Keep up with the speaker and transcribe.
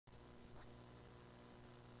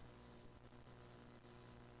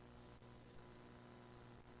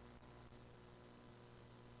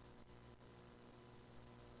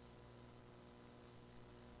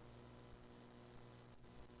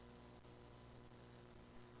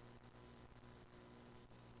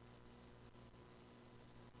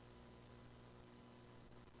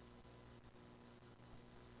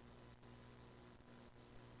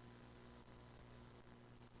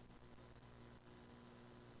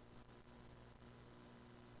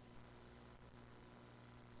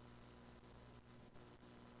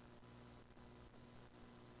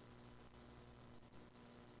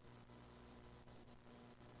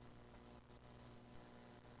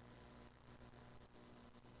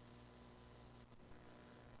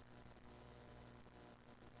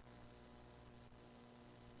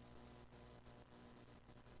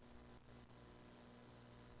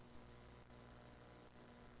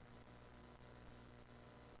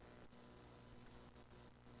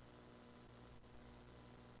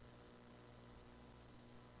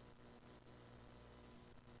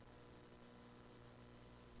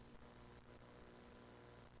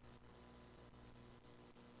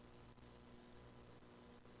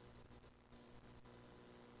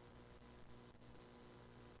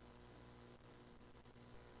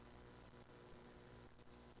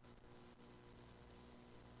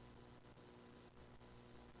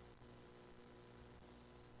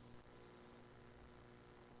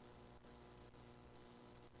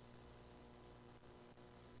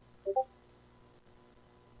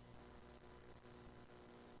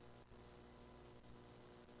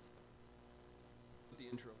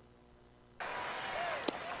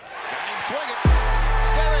swinging.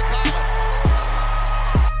 Very common.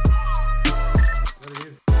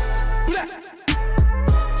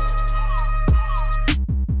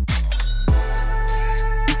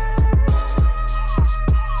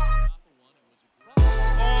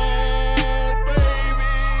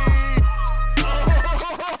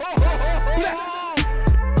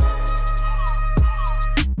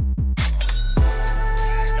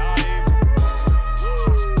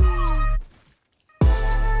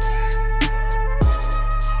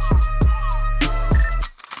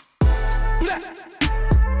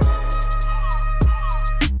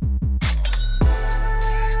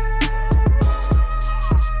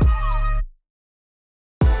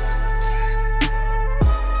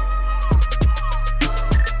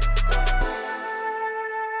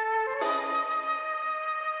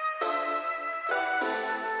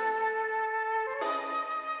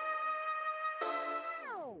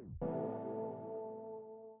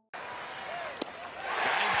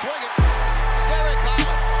 Swinging. Very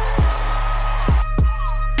common.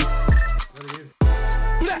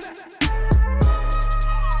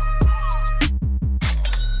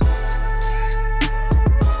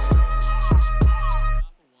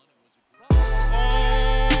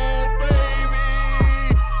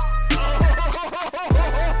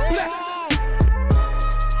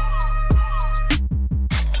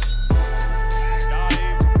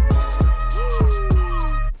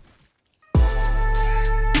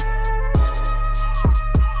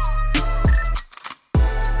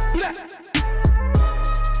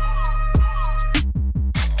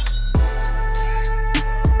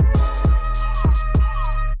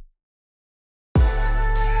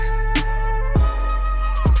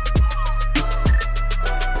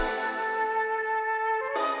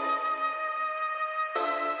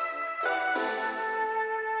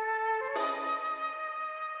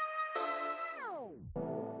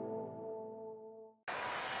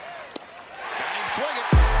 Swinging.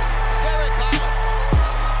 Very common.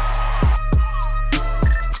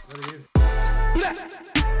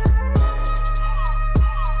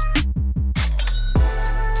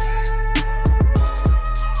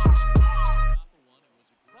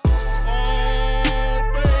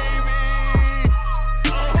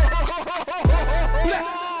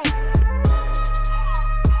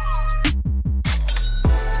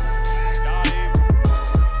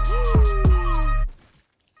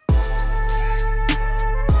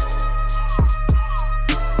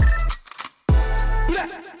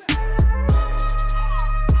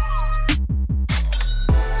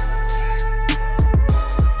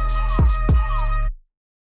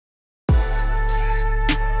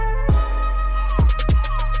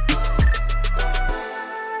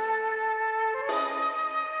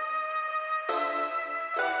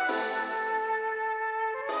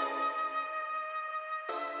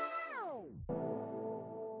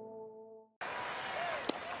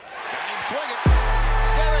 Swinging.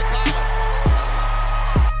 Very common.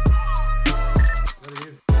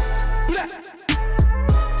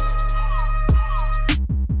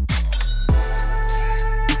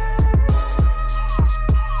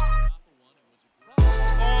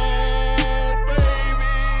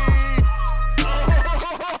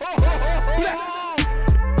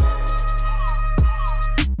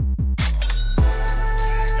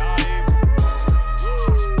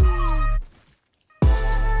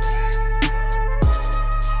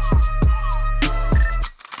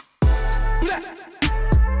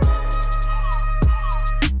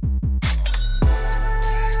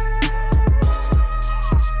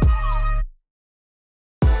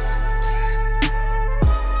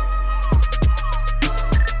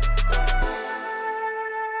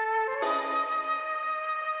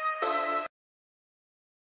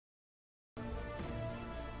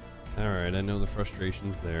 All right, I know the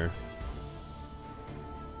frustration's there.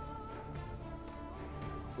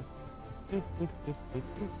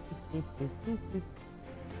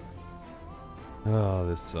 Oh,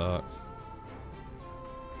 this sucks.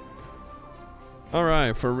 All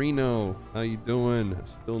right, Farino, how you doing?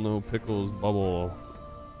 Still no pickles, bubble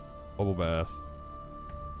bass.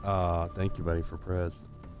 Thank you, buddy, for Prez.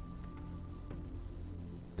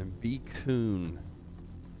 And B Coon,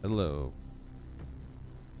 hello.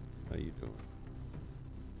 How you doing?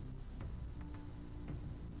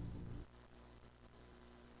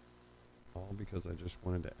 All because I just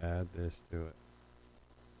wanted to add this to it.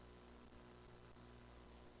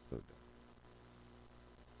 So dumb.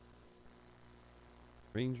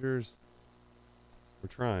 Rangers, we're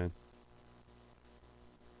trying.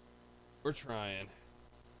 We're trying.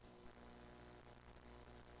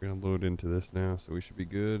 We're gonna load into this now, so we should be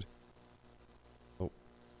good. Oh.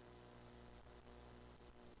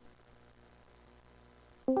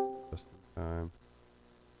 Just in time.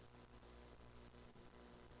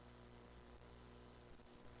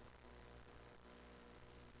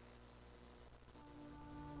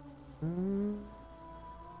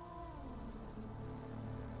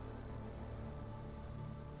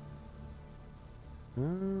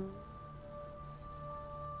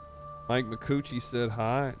 Mike McCucci said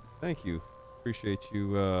hi. Thank you. Appreciate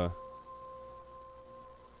you.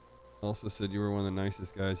 Also said you were one of the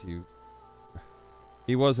nicest guys.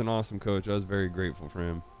 He was an awesome coach. I was very grateful for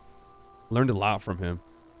him. Learned a lot from him.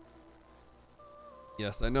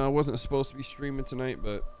 Yes, I know I wasn't supposed to be streaming tonight,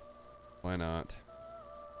 but why not?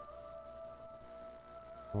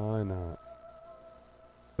 Why not?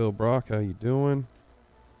 Bill Brock, how you doing?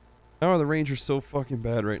 How are the Rangers so fucking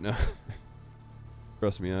bad right now?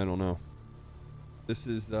 Trust me, I don't know. This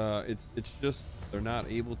is it's just they're not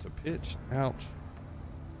able to pitch. Ouch.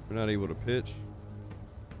 We're not able to pitch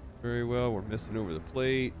very well. We're missing over the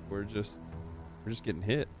plate. We're just getting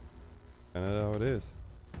hit. Kind of how it is.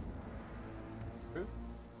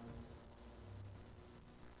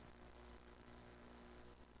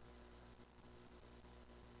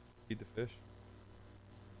 Feed the fish.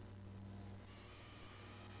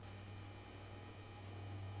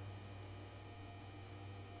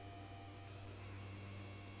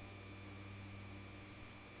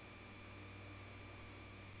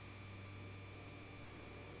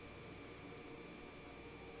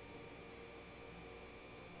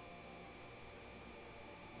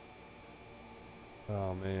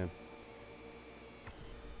 Oh man.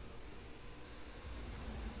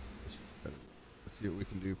 Let's see what we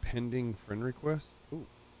can do. Pending friend request. Ooh.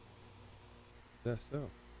 That's so.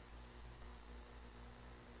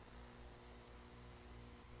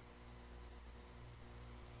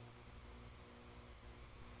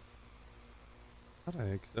 Thought I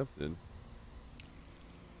accepted.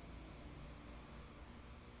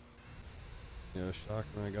 Yeah, shocked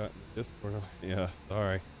when I got in the Discord. Yeah,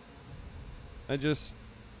 sorry. I don't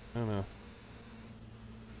know.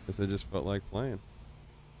 Guess I just felt like playing.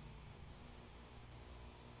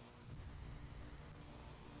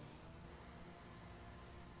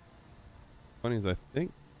 Funny is I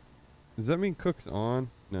think, does that mean Cook's on?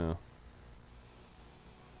 No.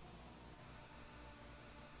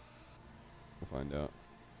 We'll find out.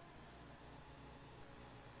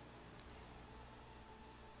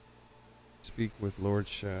 Speak with Lord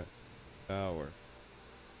Shat Tower.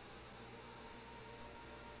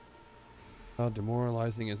 How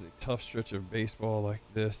demoralizing is a tough stretch of baseball like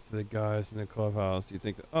this to the guys in the clubhouse? Do you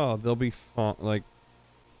think that, oh, they'll be fun? Like,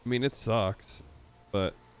 I mean, it sucks,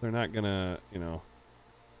 but they're not gonna, you know.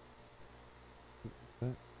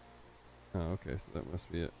 Oh, okay, so that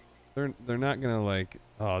must be it. They're not gonna like,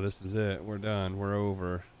 oh, this is it, we're done, we're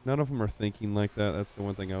over. None of them are thinking like that. That's the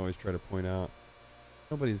one thing I always try to point out.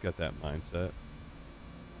 Nobody's got that mindset.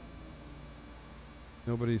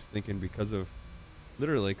 Nobody's thinking because of,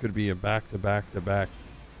 literally could be a back-to-back-to-back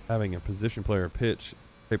having a position player pitch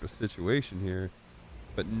type of situation here,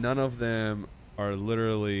 but none of them are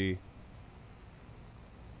literally,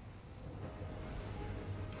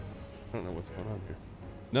 I don't know what's going on here.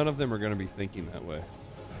 None of them are going to be thinking that way.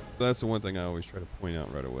 So that's the one thing I always try to point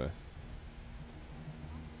out right away.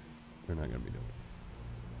 They're not going to be doing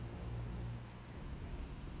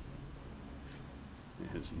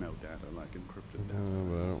it. There's no data like encrypted data. No,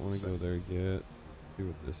 but I don't want to go there yet. See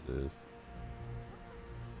what this is.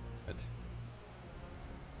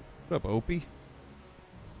 What up, Opie?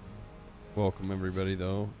 Welcome everybody,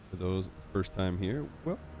 though. For those first time here,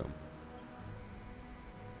 welcome.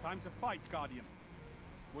 Time to fight, Guardian.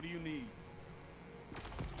 What do you need?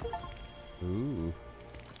 Ooh.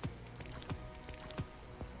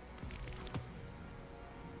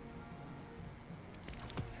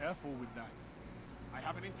 Careful with that. I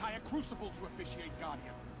have an entire crucible to officiate,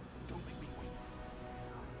 Guardian. Don't make me wait.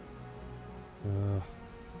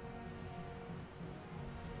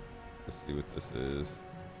 Let's see what this is.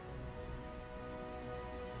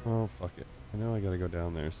 Oh, fuck it. I know I gotta go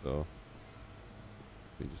down there, so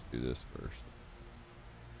let me just do this first.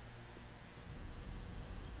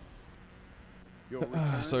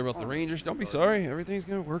 Sorry about the Rangers. Don't be sorry. Everything's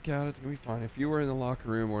going to work out. It's going to be fine. If you were in the locker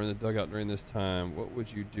room or in the dugout during this time, what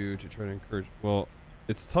would you do to try to encourage? Well,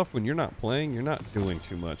 it's tough when you're not playing. You're not doing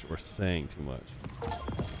too much or saying too much.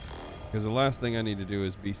 Because the last thing I need to do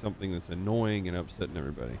is be something that's annoying and upsetting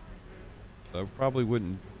everybody. So I probably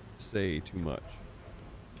wouldn't say too much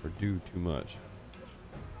or do too much.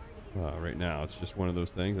 Right now, it's just one of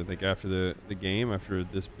those things. I think after the game, after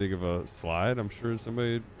this big of a slide, I'm sure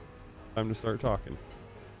somebody... Time to start talking.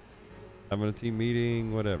 Having a team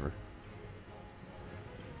meeting, whatever.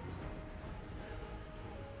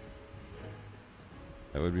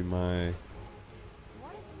 That would be my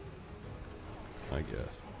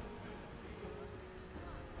guess.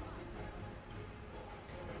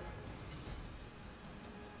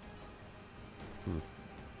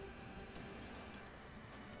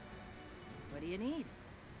 What do you need?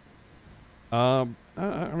 I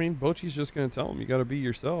mean, Bochy's just gonna tell him you gotta be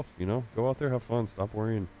yourself. You know, go out there, have fun, stop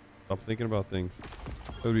worrying, stop thinking about things.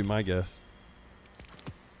 That would be my guess.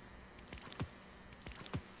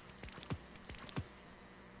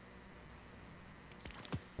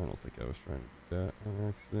 I don't think I was trying to do that on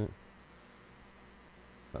accident.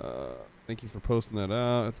 Thank you for posting that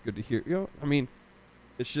out. That's good to hear. You know, I mean,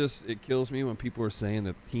 it's just, it kills me when people are saying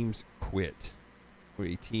that teams quit. Or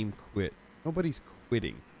a team quit. Nobody's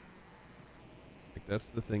quitting. Like, that's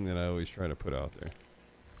the thing that I always try to put out there.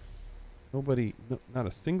 Nobody, not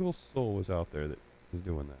a single soul was out there that is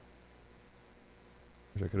doing that.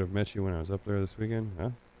 Wish I could have met you when I was up there this weekend, huh?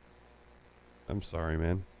 I'm sorry,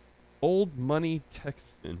 man. Old Money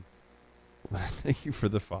Texan. Thank you for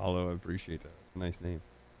the follow. I appreciate that. Nice name.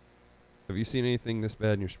 Have you seen anything this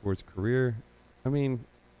bad in your sports career? I mean,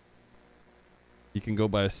 you can go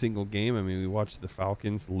by a single game. I mean, we watched the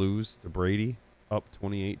Falcons lose to Brady, up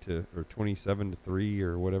 27-3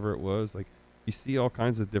 or whatever it was. Like, you see all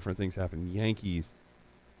kinds of different things happen. Yankees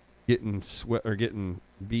getting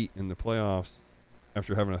beat in the playoffs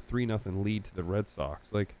after having a 3-0 lead to the Red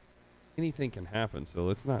Sox. Like, anything can happen. So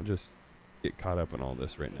let's not just get caught up in all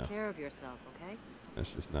this right now. Take care of yourself, okay?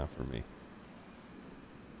 That's just not for me.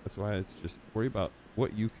 That's why it's just worry about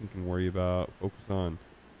what you can worry about. Focus on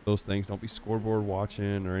those things. Don't be scoreboard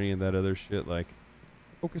watching or any of that other shit. Like,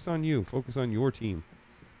 focus on you. Focus on your team.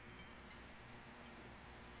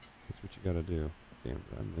 That's what you gotta do. Damn,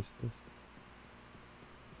 did I miss this?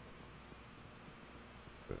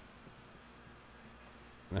 But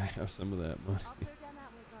can I have some of that money? I'll clear down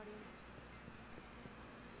that way, Guardian.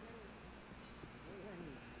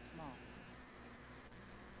 Very small.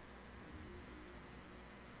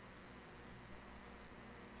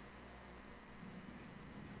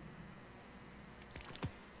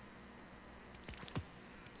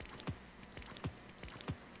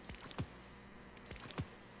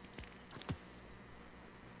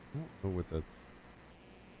 I don't know what that's.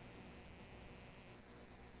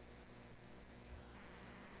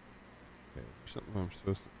 Okay, there's something I'm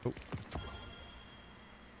supposed to. Oh.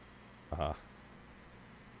 Aha.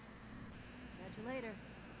 Catch you later.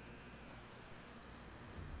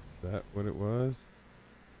 Is that what it was?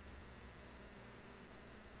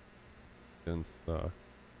 Gun sucks.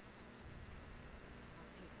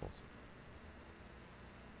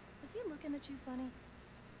 Is he looking at you funny?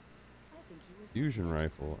 I think he was. Fusion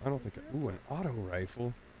rifle. I don't think. Ooh, an auto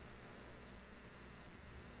rifle.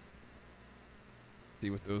 See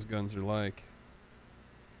what those guns are like.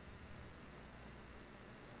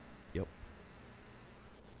 Yep.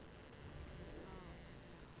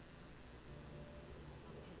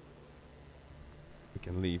 We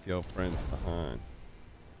can leave your friends behind.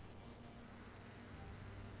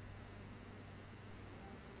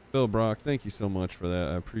 Bill Brock, thank you so much for that.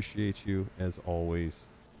 I appreciate you as always.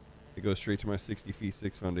 It goes straight to my 60 Feet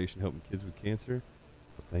 6 Foundation helping kids with cancer.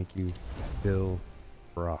 So thank you, Bill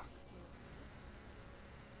Brock.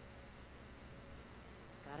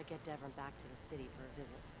 Gotta get Devon back to the city for a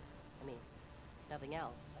visit. I mean, nothing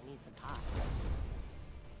else. I need some pie.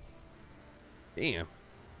 Damn,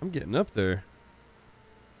 I'm getting up there.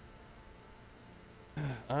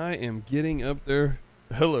 I am getting up there.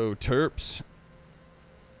 Hello, Terps.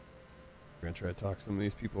 We're gonna try to talk some of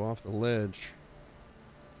these people off the ledge.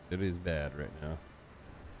 It is bad right now,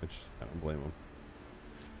 which I don't blame them.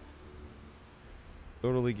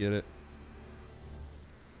 Totally get it.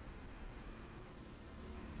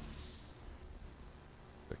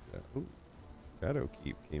 Check that. Ooh, Shadow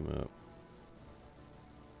Keep came up.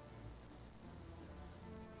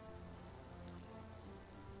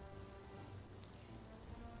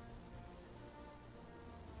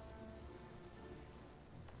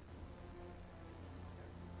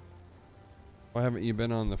 Why haven't you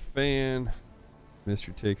been on the fan,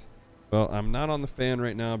 Mr. Takes? Well, I'm not on the fan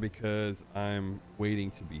right now because I'm waiting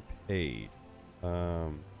to be paid.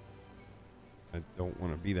 I don't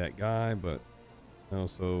want to be that guy, but I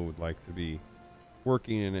also would like to be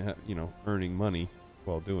working and, you know, earning money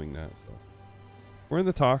while doing that. So we're in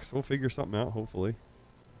the talks. We'll figure something out, hopefully.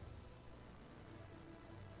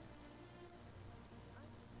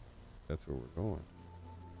 That's where we're going.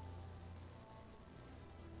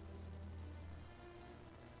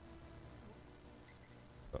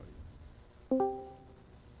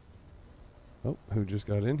 Oh, who just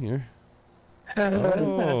got in here?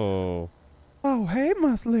 Oh. Oh, hey,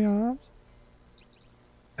 muscly arms.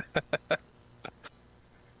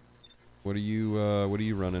 What are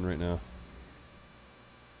you running right now?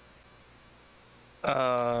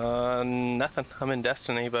 Nothing. I'm in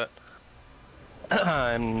Destiny, but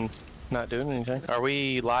I'm not doing anything. Are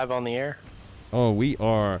we live on the air? Oh, we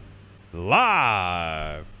are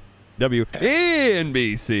live.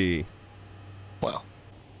 WNBC. Well,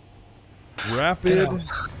 Rapid.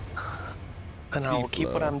 and I'll keep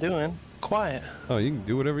what I'm doing quiet. Oh, you can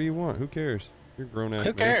do whatever you want. Who cares? You're grown ass.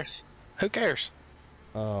 Who cares? Who cares?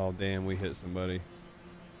 Oh, damn, we hit somebody.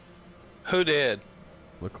 Who did?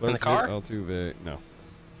 Leclerc In the car? Altuve. No.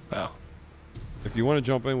 Oh. If you want to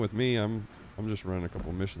jump in with me, I'm just running a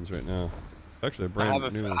couple missions right now. Actually, a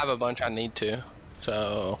brand new. I have a bunch I need to.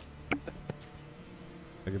 So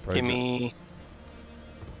I could probably give me.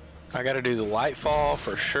 I got to do the Lightfall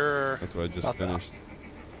for sure. That's what I just finished.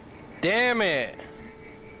 Damn it!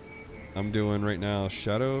 I'm doing right now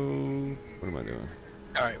Shadow. What am I doing?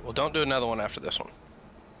 All right. Well, don't do another one after this one.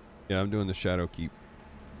 Yeah, I'm doing the Shadow Keep.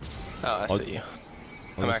 Oh, I see you.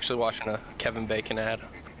 I'm actually watching a Kevin Bacon ad.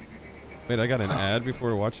 Wait, I got an ad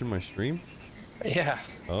before watching my stream? Yeah.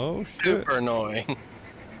 Oh shit. Super annoying.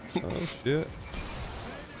 Oh shit.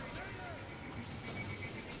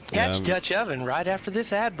 Catch Yeah, Dutch Oven right after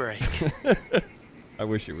this ad break. I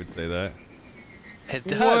wish it would say that. It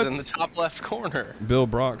does What? in the top left corner. Bill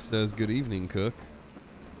Brock says, "Good evening, Cook."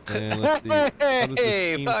 And let's see. How does Hey,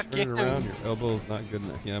 this team fuck turn him. around? Your elbow's not good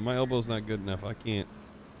enough. Yeah, my elbow's not good enough. I can't.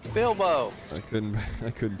 Bilbo. I couldn't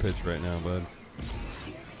pitch right now, bud.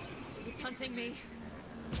 It's hunting me.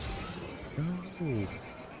 Oh.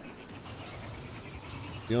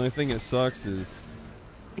 The only thing that sucks is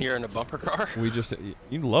You're in a bumper car? we just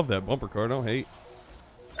you love that bumper car, don't hate.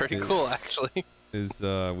 Pretty Is- cool, actually. Is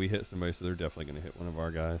we hit somebody, so they're definitely gonna hit one of our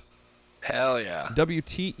guys. Hell yeah.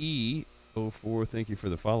 WTE04, thank you for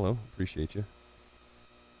the follow. Appreciate you.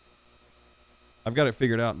 I've got it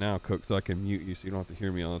figured out now, Cook, so I can mute you so you don't have to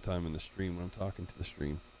hear me all the time in the stream when I'm talking to the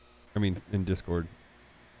stream. I mean, in Discord.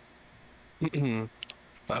 I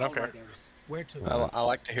don't care. Where to? I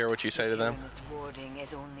like to hear what you say to them. Warding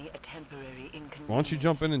is only a temporary inconvenience. Why don't you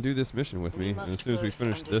jump in and do this mission with me? And as soon as we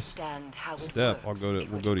finish this step, we'll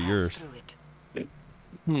go to yours.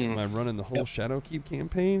 Am I running the whole Shadowkeep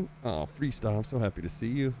campaign? Oh, freestyle! I'm so happy to see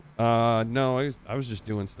you. No, I was just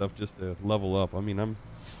doing stuff just to level up. I mean, I'm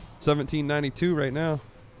 1792 right now.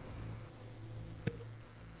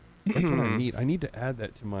 That's what I need. I need to add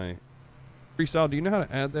that to my freestyle. Do you know how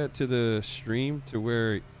to add that to the stream to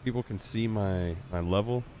where people can see my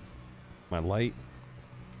level, my light?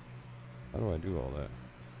 How do I do all that?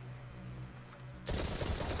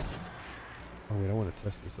 Oh wait, I want to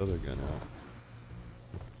test this other gun out.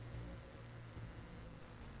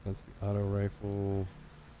 That's the auto rifle.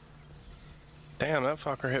 Damn, that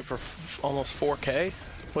fucker hit for almost 4K.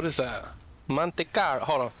 What is that? Monte Carlo.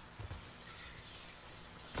 Hold on.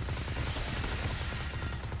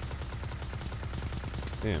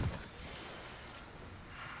 Damn.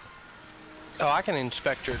 Oh, I can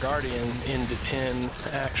inspect your Guardian in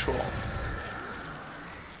actual.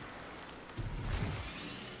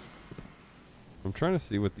 I'm trying to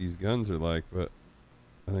see what these guns are like, but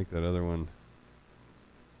I think that other one.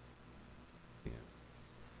 Yeah.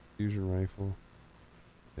 Fusion rifle.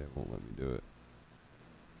 Yeah, it won't let me do it.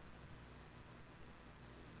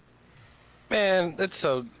 Man, that's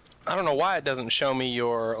so. I don't know why it doesn't show me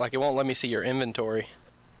your. Like, it won't let me see your inventory.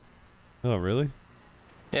 Oh, really?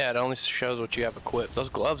 Yeah, it only shows what you have equipped. Those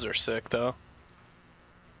gloves are sick, though.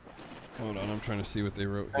 Hold on, I'm trying to see what they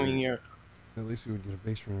wrote I here. mean, you're. At least we would get a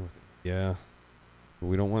base runner with it. Yeah. But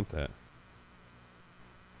we don't want that.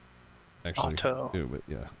 Actually, Auto. do, but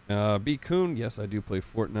yeah. B. Coon, yes, I do play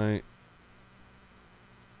Fortnite.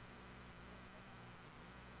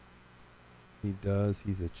 He does.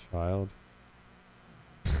 He's a child.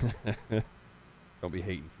 Don't be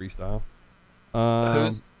hating freestyle.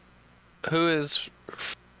 Who is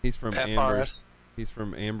He's from FRS? Amber's. He's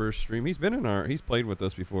from Amber's stream. He's been in our. He's played with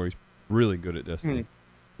us before. He's really good at Destiny.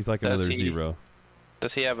 He's like Does another he- Zero.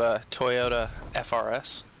 Does he have a Toyota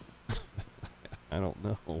FRS? I don't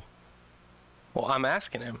know. Well, I'm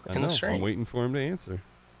asking him I in know. the stream. I'm waiting for him to answer.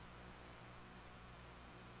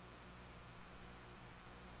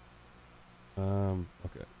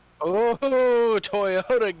 Okay. Oh,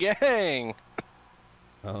 Toyota gang!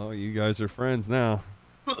 Oh, you guys are friends now.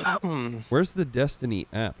 Where's the Destiny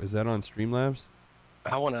app? Is that on Streamlabs?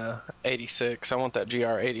 I want a 86. I want that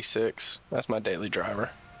GR 86. That's my daily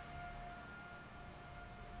driver.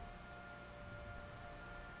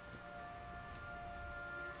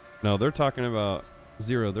 No, they're talking about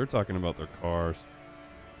Zero. They're talking about their cars.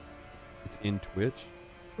 It's in Twitch.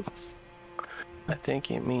 I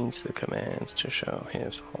think it means the commands to show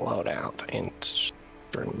his loadout and string.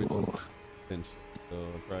 Extension. So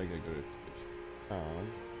I'm probably gonna go to Twitch.com.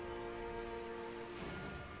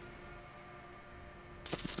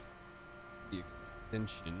 The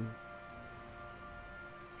extension.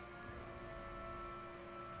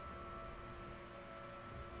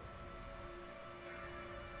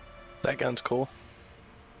 That gun's cool.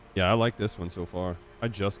 Yeah, I like this one so far. I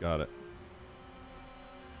just got it.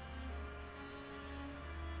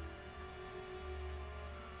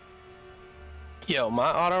 Yo, my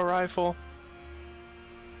auto rifle.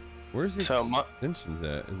 Where's the So my- extensions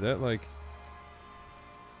at? Is that like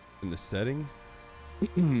in the settings?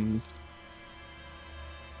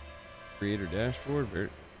 Creator dashboard?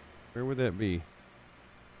 Where would that be?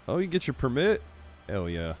 Oh, you get your permit? Hell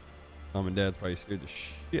yeah. Mom and Dad's probably scared the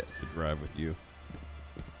shit to drive with you.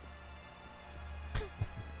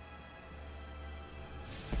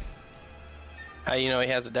 How you know he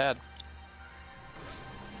has a dad?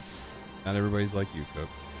 Not everybody's like you, Cook.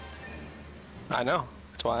 I know.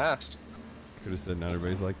 That's why I asked. Could have said not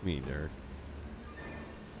everybody's like me, Derek.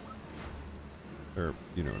 Or,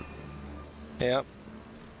 you know, Yep.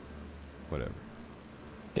 whatever.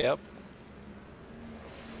 Yep.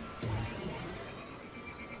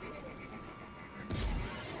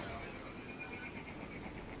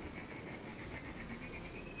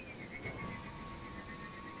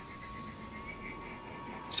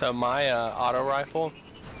 So my auto rifle,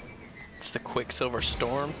 it's the Quicksilver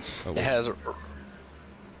Storm. Oh, It what? has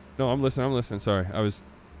No, I'm listening. Sorry.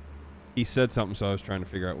 He said something, so I was trying to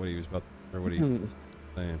figure out what he was about to, or what he was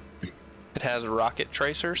saying. it has rocket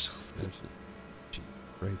tracers. Jeez,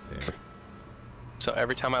 right there. So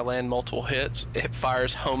every time I land multiple hits, it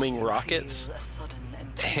fires homing rockets. Feel a sudden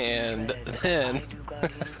And dread then- behind you,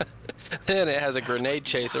 Guardian. Then it has a grenade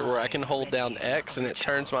chaser where I can hold down X and it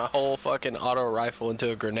turns my whole fucking auto rifle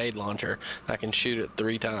into a grenade launcher. I can shoot it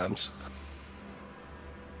 3 times.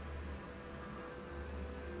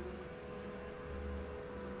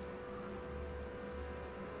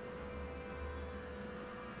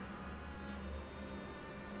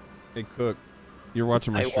 Hey, Cook, you're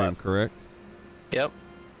watching my Hey, stream, what? correct? Yep.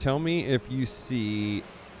 Tell me if you see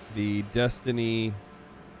the Destiny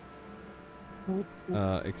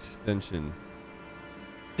extension.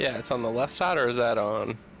 Yeah, it's on the left side, or is that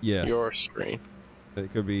on Yes. your screen?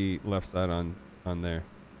 It could be left side on there.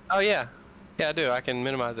 Oh yeah. Yeah, I do. I can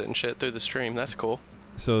minimize it and shit through the stream. That's cool.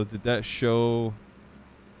 So did that show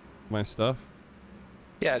my stuff?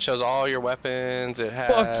 Yeah, it shows all your weapons. It has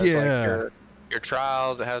Fuck yeah. like your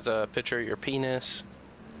trials. It has a picture of your penis.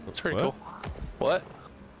 It's pretty What? cool. What?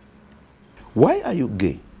 Why are you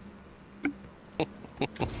gay?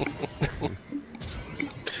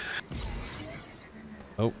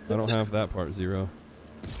 Oh, I don't have that part, Zero.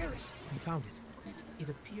 Garrus, we found it. It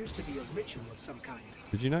appears to be a ritual of some kind.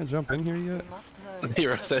 Did you not jump in here We yet? must learn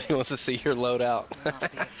Hero the said he wants to see your loadout. purpose,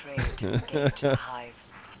 not be afraid to engage the hive.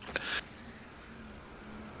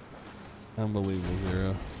 Unbelievable,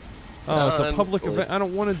 Zero. Oh, it's a public Unbelievable. event. I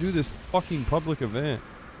don't want to do this fucking public event.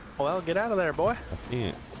 Well, get out of there, boy. I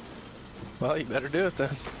can't. Well, you better do it then.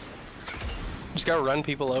 Just gotta run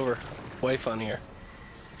people over. Way funnier.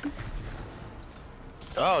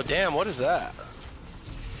 Oh, damn, what is that?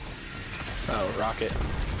 Oh, rocket.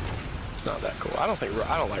 It's not that cool. I don't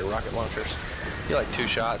like rocket launchers. You like 2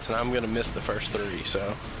 shots, and I'm gonna miss the first 3,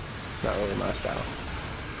 so not really my style.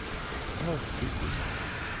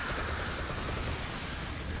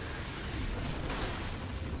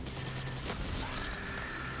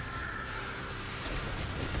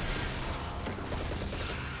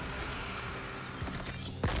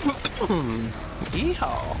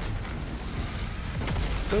 Yeehaw!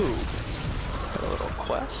 Ooh, a little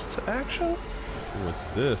quest action. What's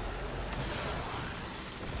this?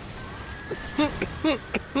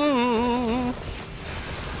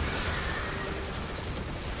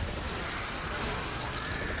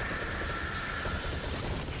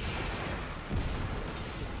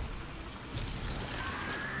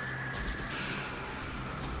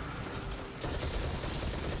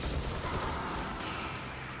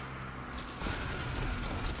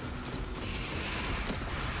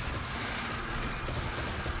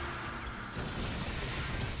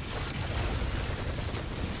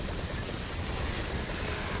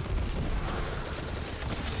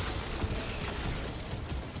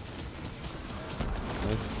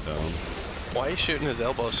 That's dumb. Why are you shooting his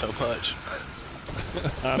elbow so much?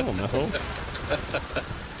 I don't know.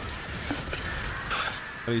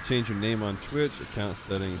 How do you change your name on Twitch? Account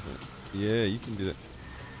settings. Yeah, you can do that.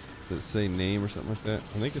 Does it say name or something like that?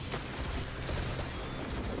 I think it's...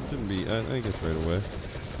 Shouldn't be. I think it's right away.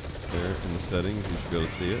 there in the settings. You should be able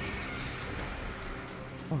to see it.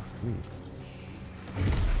 Fuck me.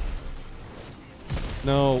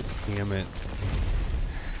 No, damn it.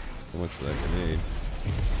 So much for that grenade.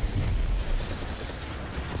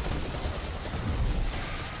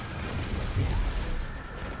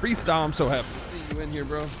 Freestyle, I'm so happy to see you in here,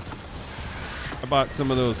 bro. I bought some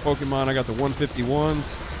of those Pokemon. I got the 151s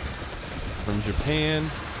from Japan.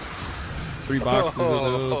 3 boxes of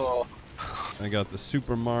those. I got the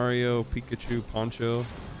Super Mario Pikachu Poncho,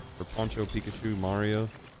 or Poncho Pikachu Mario.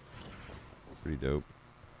 Pretty dope.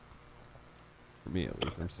 For me, at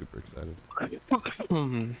least, I'm super excited.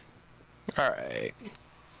 Alright.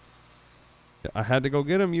 I had to go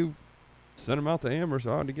get them. You sent them out to Amber,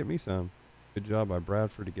 so I had to get me some. Good job by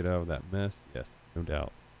Bradford to get out of that mess. Yes, no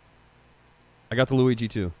doubt. I got the Luigi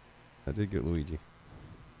too. I did get Luigi.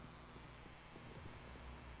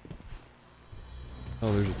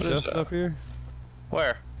 Oh, there's a chest up here?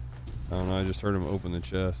 Where? I don't know, I just heard him open the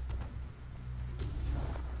chest.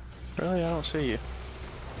 Really? I don't see you.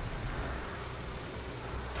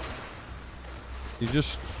 You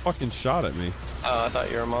just fucking shot at me. Oh, I thought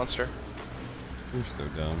you were a monster. You're so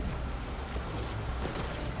dumb.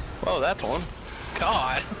 Whoa, that's one.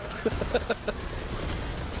 God.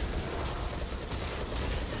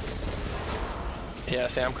 Yeah,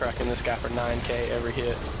 see, I'm cracking this guy for 9K every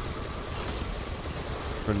hit.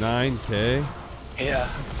 For 9K? Yeah,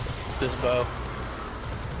 this bow.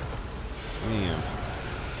 Damn.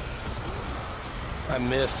 I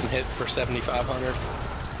missed and hit for 7,500.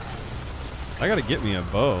 I gotta get me a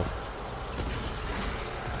bow.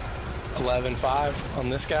 11.5 on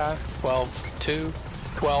this guy. 12.2.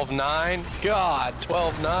 12.9. God,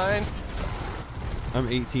 12.9. I'm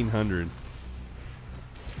 1,800.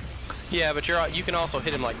 Yeah, but you can also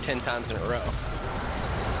hit him like 10 times in a row.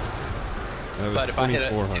 That was But if I hit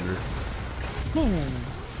 2,400.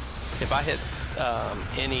 If I hit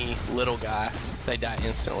any little guy, they die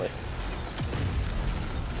instantly.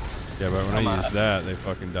 Yeah, but when I use that, they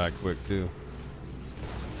fucking die quick too.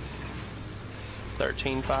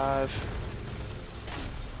 13.5.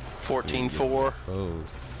 14.4. Oh.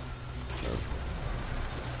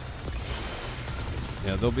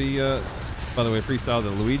 Yeah, they'll be, by the way, Freestyle,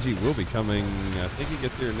 the Luigi will be coming, I think he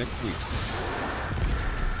gets here next week.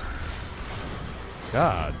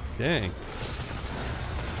 God dang.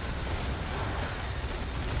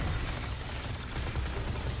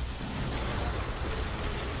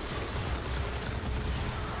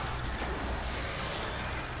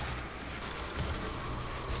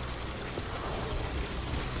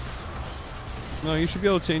 No, you should be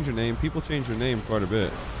able to change your name. People change your name quite a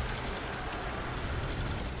bit.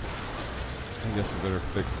 I guess we better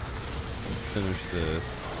finish this.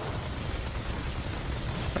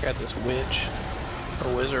 I got this witch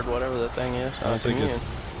or wizard, whatever the thing is. I don't think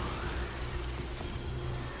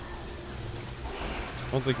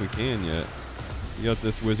we can yet. You got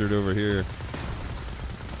this wizard over here.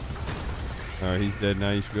 Alright, he's dead now.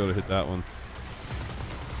 You should be able to hit that one.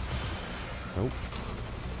 Nope.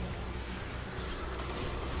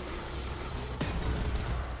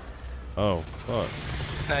 Oh,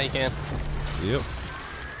 fuck. Now you can. Yep.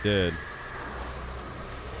 Dead.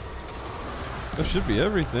 That should be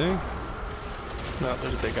everything. No,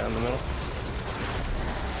 there's a big guy in the middle.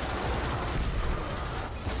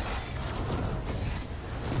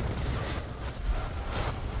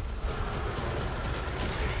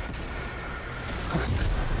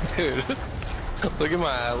 Dude,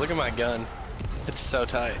 look at my gun. It's so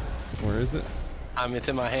tight. Where is it? It's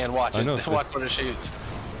in my hand. Watch I it. know, Watch what it shoots.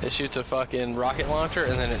 It shoots a fucking rocket launcher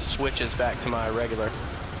and then it switches back to my regular.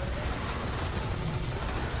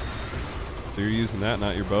 So you're using that,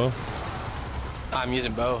 not your bow? I'm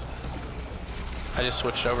using both. I just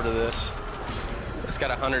switched over to this. It's got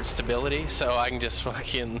 100 stability, so I can just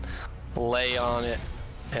fucking lay on it.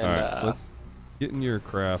 And, alright, let's get in your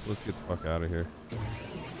craft. Let's get the fuck out of here.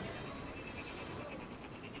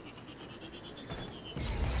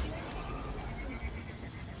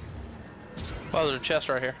 Oh, there's a chest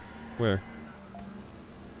right here. Where?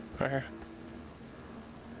 Right here.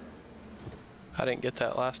 I didn't get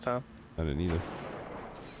that last time. I didn't either.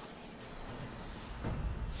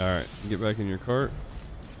 Alright, get back in your cart.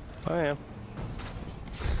 I am.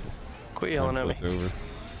 Quit yelling at me. Over.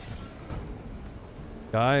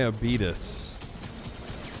 Diabetes.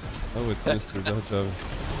 Oh, it's Mr. Dutch Oven.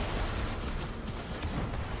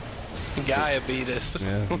 Diabetes.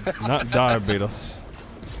 Yeah, not diabetes.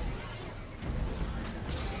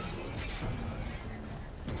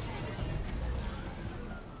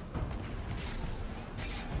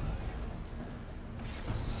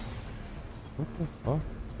 What the fuck?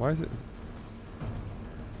 Why is it?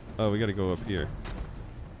 Oh, we gotta go up here.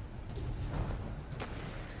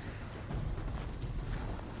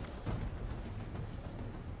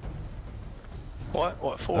 What?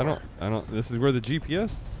 What for? I don't. This is where the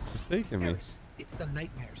GPS is taking me. Eris, it's the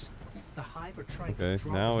nightmares. The Hive are trying Okay, to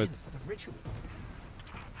draw now them in it's- for the ritual.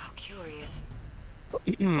 How curious.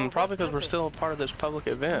 Probably because we're still a part of this public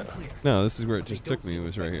event. Unclear. No, this is where it But they just don't took me. seem It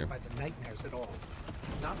was right affected here. By the nightmares at all.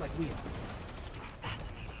 Not like we are.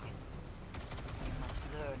 Fascinating. We must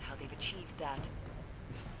learn how they've achieved that.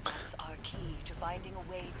 That's our key to finding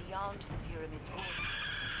a way beyond the pyramid's border.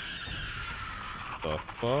 The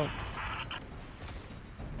fuck?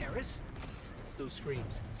 Eris? Those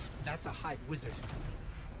screams. That's a Hive wizard.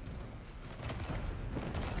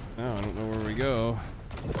 Now I don't know where we go.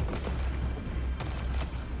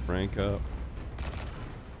 Rank up.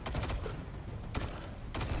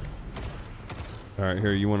 Alright,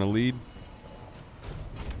 here, you want to lead?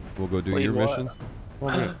 We'll go do Lead your what? missions. Well,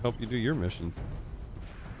 I'm going to help you do your missions.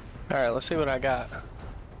 Alright, let's see what I got.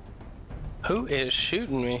 Who is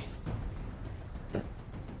shooting me?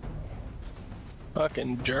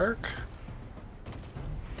 Fucking jerk.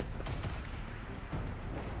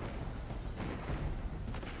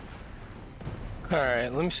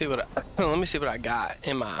 Alright, let me see what I got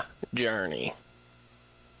in my journey.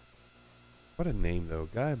 What a name, though.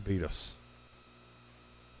 Guy beat us.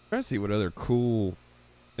 Trying to see what other cool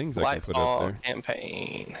things I can put up Lightfall there.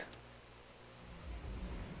 campaign.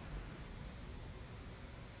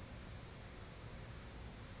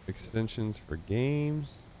 Extensions for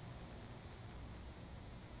games.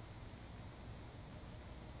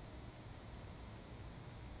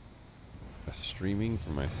 Streaming for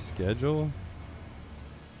my schedule.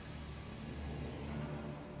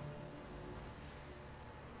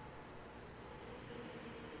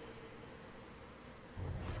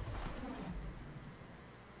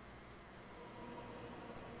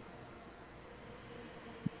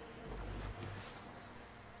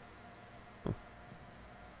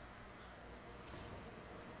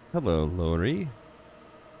 Hello, Lori.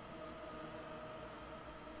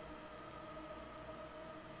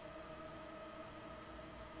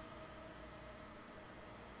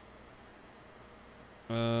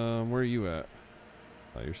 Where are you at?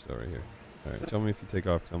 Oh, you're still right here. All right, tell me if you take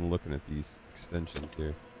off, because I'm looking at these extensions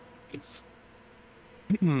here.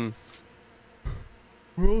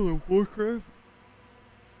 World of Warcraft.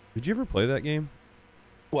 Did you ever play that game?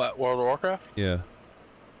 What, World of Warcraft? Yeah.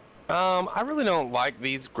 I really don't like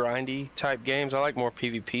these grindy type games. I like more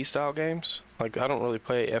PvP style games. Like, I don't really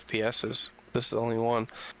play FPSs. This is the only one.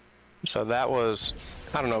 So that was,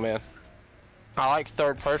 I don't know, man. I like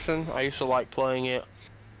third person. I used to like playing it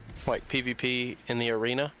like PvP in the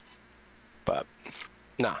arena. But,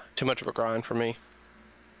 nah, too much of a grind for me.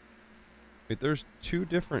 Wait, there's two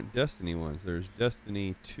different Destiny ones. There's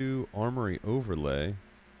Destiny 2 Armory Overlay.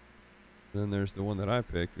 Then there's the one that I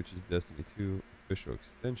picked, which is Destiny 2 Official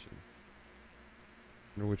Extension.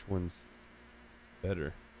 I wonder which one's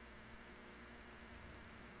better.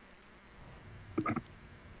 Good back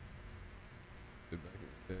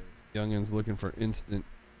in the day. Youngins looking for instant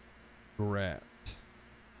rat.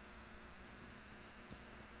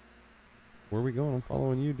 Where are we going? I'm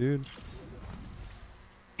following you, dude.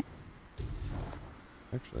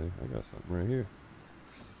 Actually, I got something right here.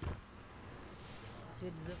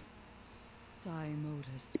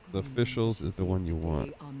 The officials is the one you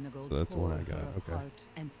want. So that's the one I got. Okay.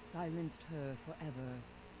 And silenced her forever.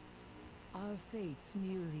 Our fates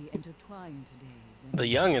newly intertwined today.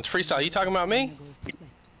 The youngins freestyle. You talking about me?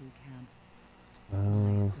 My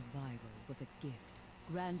survival was a gift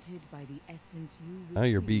granted by the essence you Now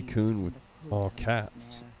you're B. retrieved Coon from with the cult all of caps.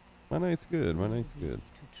 nightmare. My night's good. My night's good.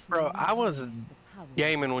 Bro, I was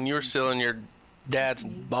gaming when you were still in your dad's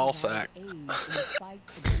ball sack.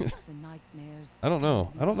 I don't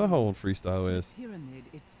know. I don't know how old freestyle is. The pyramid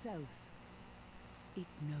itself, it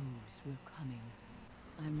knows we're coming.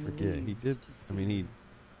 I'm Forget. He relieved did. to I see mean, he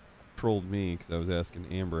trolled me because I was asking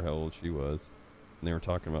Amber how old she was. And they were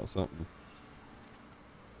talking about something.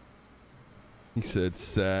 He said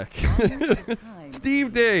sack.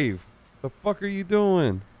 Steve Dave! The fuck are you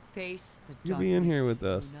doing? Face the You'll be in here darkness with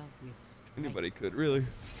us. you love with strength. Anybody could, really.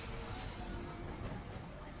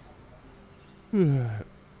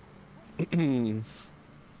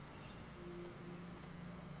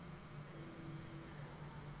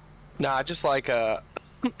 Nah, I just like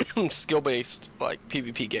skill-based like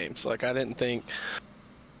PvP games. Like I didn't think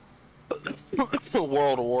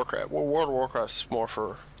World of Warcraft. Well, World of Warcraft's more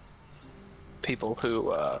for people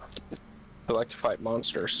who like to fight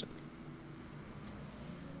monsters.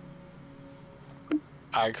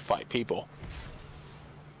 I fight people.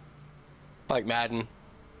 Like Madden.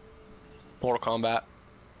 Mortal Kombat.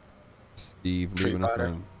 Steve Street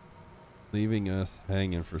Fighter. leaving us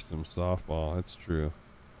hanging for some softball. That's true.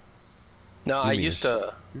 No, I Give me a used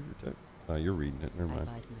to. Oh, you're reading it. Never mind.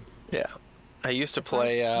 Yeah, I used to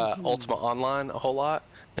play Ultima Online a whole lot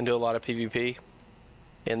and do a lot of PvP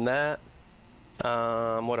in that.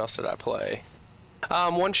 What else did I play?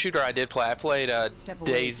 One shooter I did play. I played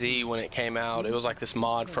DayZ when it came out. It was like this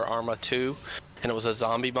mod for Arma 2, and it was a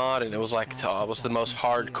zombie mod, and it was like it was the most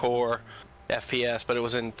hardcore FPS, but it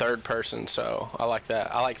was in third person, so I like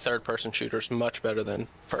that. I like third person shooters much better than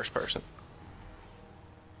first person.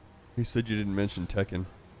 You said you didn't mention Tekken.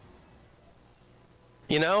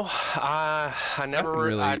 You know, I never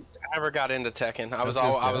really- I never got into Tekken. I was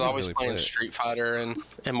gonna say, I always didn't always really playing play it. Street Fighter and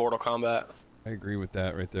Mortal Kombat. I agree with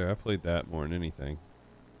that right there. I played that more than anything.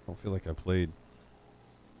 I don't feel like I played.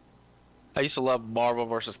 I used to love Marvel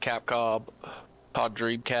vs. Capcom, called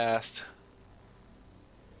Dreamcast.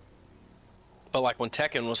 But like when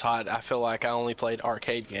Tekken was hot, I feel like I only played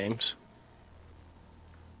arcade games.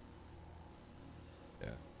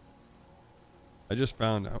 Yeah. I just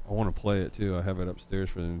found I want to play it too. I have it upstairs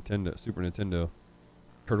for the Nintendo, Super Nintendo.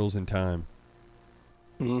 Turtles in Time.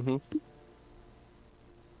 Mm-hmm.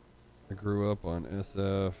 I grew up on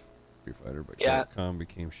SF, Street Fighter, but Yeah. Capcom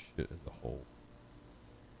became shit as a whole.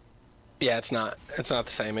 Yeah, it's not the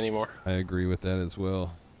same anymore. I agree with that as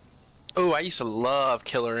well. Oh, I used to love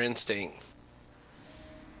Killer Instinct.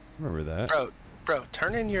 Remember that? Bro,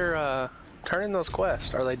 turn in those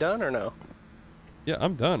quests. Are they done or no? Yeah,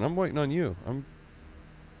 I'm done. I'm waiting on you.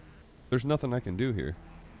 There's nothing I can do here.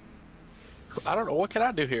 I don't know. What can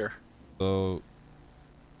I do here? So,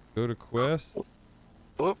 go to quest.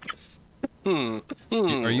 Whoop. Are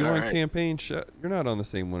you on Alright. campaign? You're not on the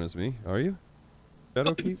same one as me, are you?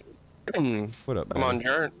 Shadowkeep? What up, I'm man? on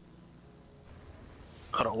Journey.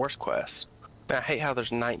 Hold on, where's quest? Man, I hate how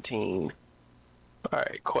there's 19.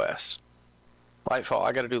 Alright, quest. Lightfall,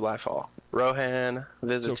 I gotta do Lightfall. Rohan So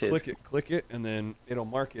visited. click it, and then it'll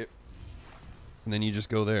mark it, and then you just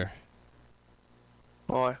go there.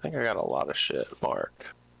 Oh, I think I got a lot of shit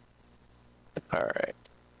marked. Alright.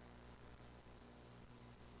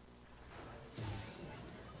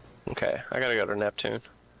 Okay, I gotta go to Neptune.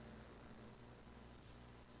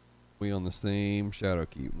 We on the same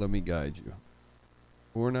Shadowkeep. Let me guide you.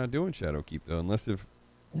 We're not doing Shadowkeep though, unless if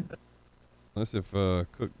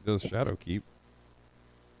Cook does Shadowkeep.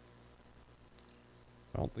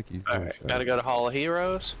 I don't think he's doing Alright, gotta go to Hall of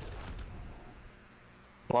Heroes.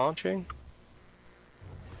 Launching.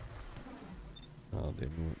 Oh, they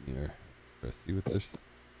moved me here. Let's see what this.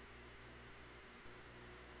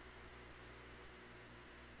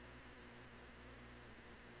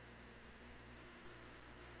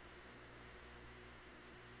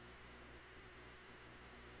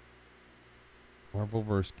 Marvel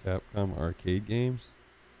vs. Capcom arcade games.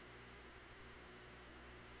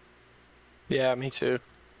 Yeah, me too.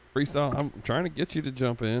 Freestyle, I'm trying to get you to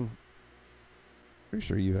jump in. Pretty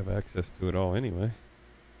sure you have access to it all anyway.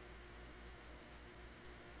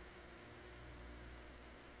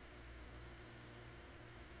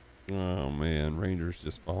 Oh man, Ranger's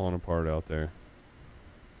just falling apart out there.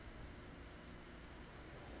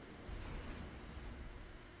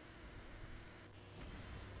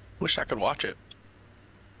 Wish I could watch it.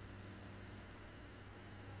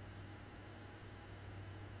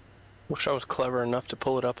 Wish I was clever enough to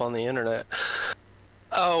pull it up on the internet.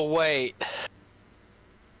 Oh, wait.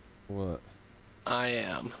 What? I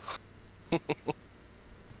am.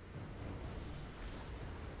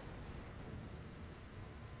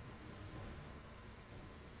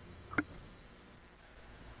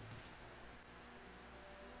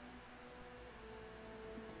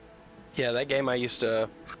 Yeah, that game I used to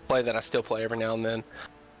play that I still play every now and then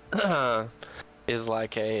is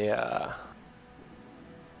like a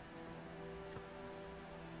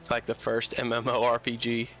it's like the first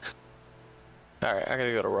MMORPG. Alright, I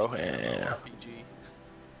gotta go to Rohan. RPG.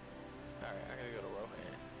 Alright, I gotta go to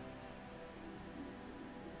Rohan.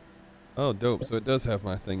 Oh, dope. So it does have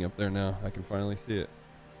my thing up there now. I can finally see it.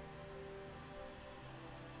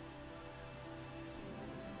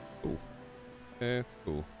 Cool. Okay, it's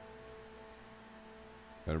cool.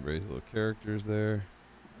 Got everybody's little characters there.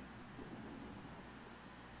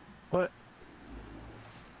 What?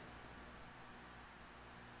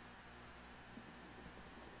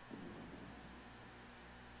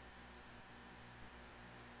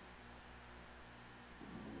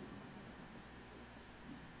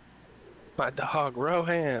 My dog,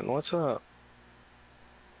 Rohan, what's up?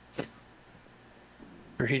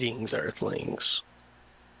 Greetings, Earthlings.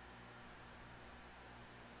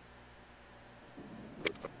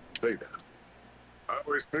 Say that. I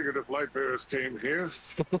always figured if light bearers came here,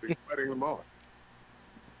 we'd be fighting them all.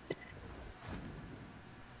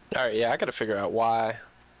 All right, yeah, I got to figure out why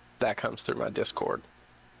that comes through my Discord.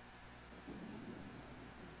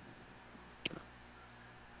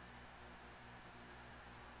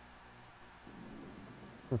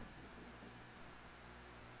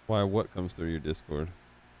 Why? What comes through your Discord?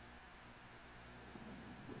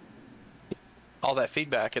 All that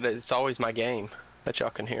feedback, it's always my game that y'all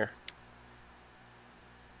can hear.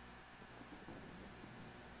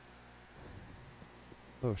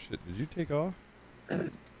 Oh shit! Did you take off?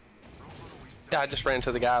 Yeah, I just ran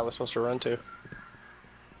to the guy I was supposed to run to.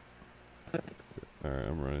 All right,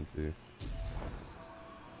 I'm running too.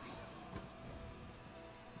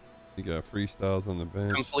 You got freestyles on the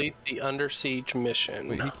bench. Complete the Under Siege mission.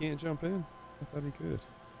 Wait, he can't jump in? I thought he could.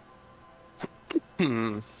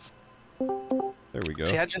 Hmm. There we go.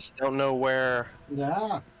 See, I just don't know where.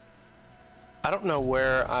 Yeah. I don't know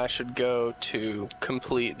where I should go to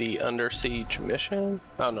complete the Under Siege mission.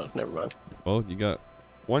 Oh no, never mind. Well, you got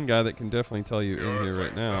one guy that can definitely tell you in here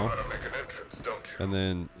right now. And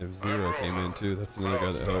then if Zero came in too, that's another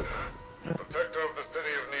guy that helped. Protector of the city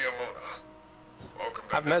of Neomuna. Welcome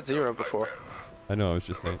back. I've met Zero before. I know, I was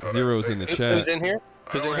just saying. Zero's in the chat. Who's in here?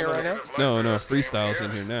 Who's in here right now? No, Freestyle's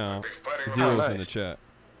in here now. Zero's in the chat.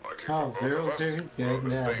 Oh, Zero's here. He's good.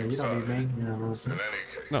 Yeah, but you don't need me. You know, listen.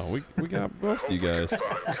 No, we got both you guys.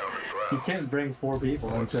 You can't bring 4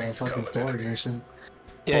 people into a fucking story mission.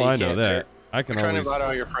 Yeah, oh, you I know can't, that. Eric. I can You're trying always. to invite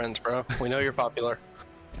all your friends, bro. We know you're popular.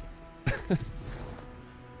 I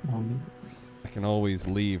can always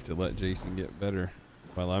leave to let Jason get better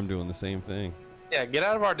while I'm doing the same thing. Yeah, get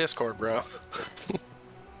out of our Discord, bro.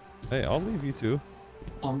 Hey, I'll leave you too.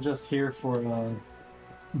 I'm just here for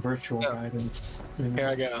virtual guidance. You know? Here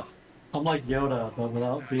I go. I'm like Yoda, but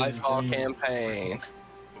without being. Nightfall campaign.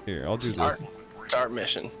 Here, I'll do Start, this. Start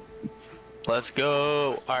mission. Let's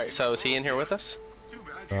go. All right, so is he in here with us?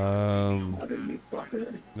 No,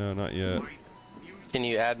 not yet. Can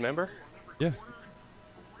you add member? Yeah.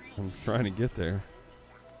 I'm trying to get there.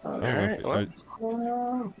 I don't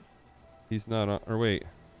know if he's not on. Or wait.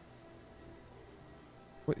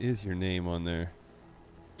 What is your name on there?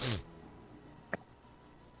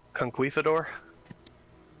 Conquistador.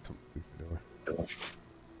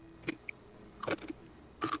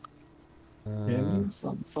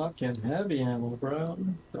 Some fucking heavy ammo, bro.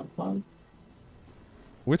 The fuck?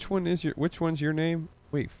 Which one's your name?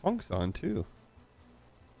 Wait, Funk's on too.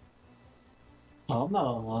 Oh, I'm not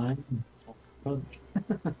online.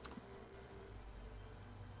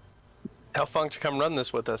 Tell Funk to come run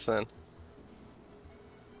this with us then.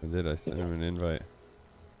 I did. I sent him an invite.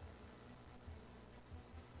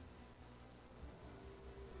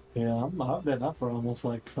 Yeah, I've been up for almost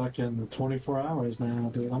like fucking 24 hours now,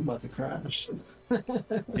 dude. I'm about to crash.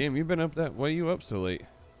 Damn, you've been up that. Why are you up so late?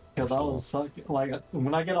 Because I was fucking like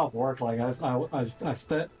when I get off work, like I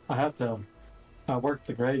work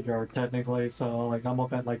the graveyard technically, so like I'm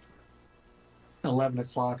up at like 11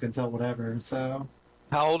 o'clock until whatever. So.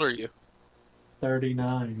 How old are you?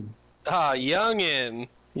 39. Ah, youngin.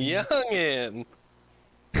 Youngin.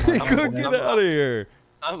 Go get out of here.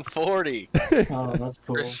 I'm 40. Oh, that's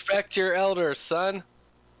cool. Respect your elders, son.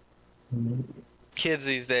 Mm-hmm. Kids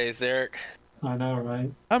these days, Derek. I know,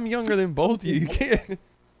 right? I'm younger than both of you. You can't.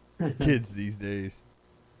 Kids these days.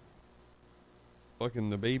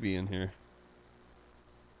 Fucking the baby in here.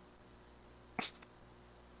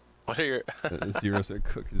 What are your... Zero said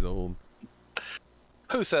Cook is old.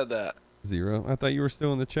 Who said that? Zero? I thought you were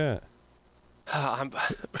still in the chat. I'm...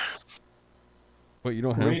 What, you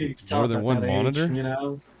don't have Reading's more tough than at one that monitor? age, you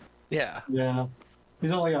know? Yeah. Yeah.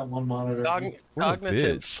 He's only got one monitor.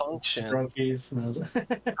 Cognitive function.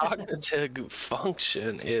 Drunkies. Cognitive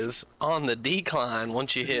function is on the decline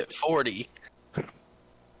once you hit 40. I'm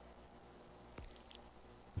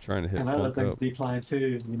trying to hit And other Funk things up. decline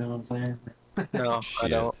too, you know what I'm saying? No, I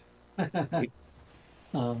don't.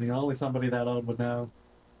 Only somebody that old would know.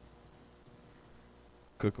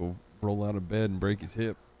 Cook will roll out of bed and break his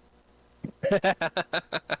hip.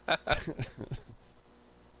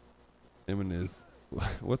 Him and his...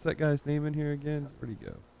 What's that guy's name in here again? Where'd he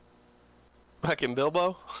go? Fucking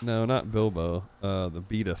Bilbo? No, not Bilbo. The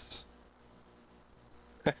Beatus.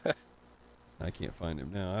 I can't find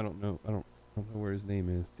him now. I don't know. I don't know where his name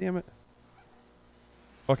is. Damn it.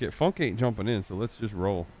 Fuck it. Funk ain't jumping in, so let's just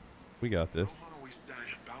roll. We got this. Always said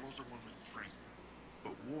battles are won with strength,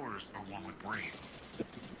 but wars are won with brains.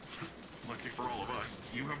 Lucky for all of us,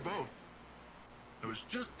 you have both. I was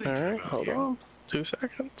just thinking Alright, about hold you. on. 2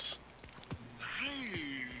 seconds.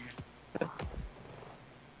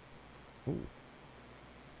 Ooh.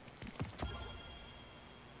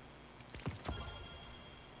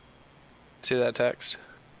 See that text?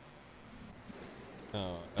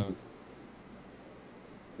 Oh, that was.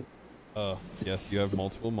 Yes, you have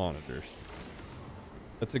multiple monitors.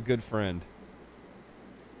 That's a good friend.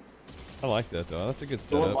 I like that though. That's a good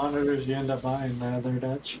So what setup. monitors you end up buying there,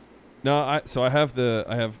 Dutch? No, I have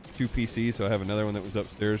two PCs, so I have another one that was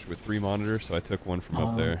upstairs with 3 monitors, so I took one from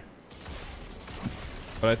up there.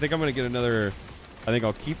 But I think I'm gonna get another. I think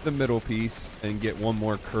I'll keep the middle piece and get one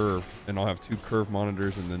more curve, and I'll have 2 curved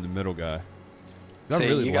monitors and then the middle guy.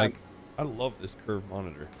 I love this curved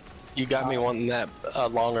monitor. You got me wanting that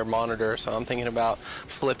longer monitor, so I'm thinking about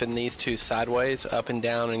flipping these 2 sideways, up and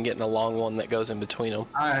down, and getting a long one that goes in between them.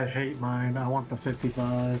 I hate mine. I want the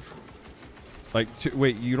 55. Like,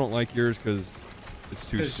 wait, you don't like yours because it's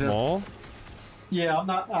too small? Yeah, I'm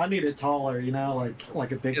not. I need it taller. You know,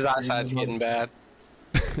 like a big. His eyesight's getting bad.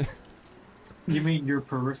 You mean your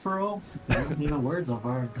peripheral? You know, words are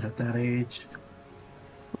hard at that age.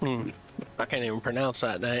 I can't even pronounce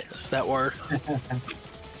that word.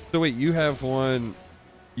 So wait, you have one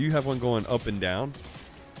going up and down?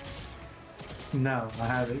 No, I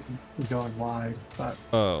have it going wide, but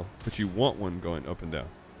Oh, but you want one going up and down.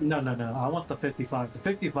 no. I want the 55. The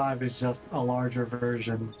 55 is just a larger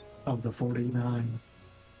version of the 49.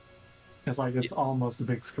 It's like it's almost a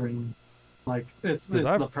big screen. Like it's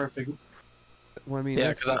the perfect. Well, I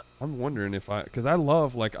mean, I'm wondering if because I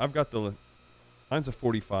love, like, I've got mine's a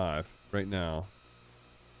 45 right now.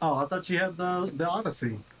 Oh, I thought you had the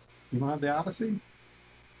Odyssey. You don't have the Odyssey?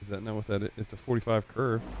 Is that not what that is? It's a 45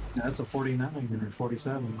 curve. Yeah, it's a 49 or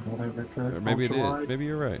 47, whatever curve. Or maybe it is. Ultra-wide. Maybe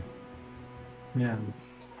you're right. Yeah.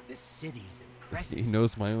 This city is impressive. He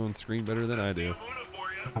knows my own screen better than I do.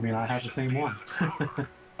 I mean, I have the same one.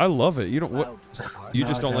 I love it. You don't what? You No,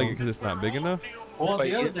 just I don't like it don't. because it's not big enough. Well,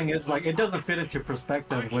 the other thing is, like, it doesn't fit into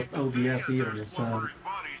perspective with OBS either, so...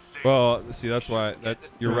 Well, see, that's why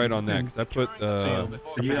you're right on that, because I put So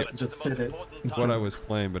you have to just fit it. It's what I was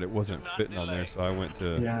playing, but it wasn't fitting on there, so I went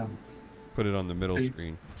to put it on the middle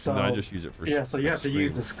screen. So, and then I just use it for so you have to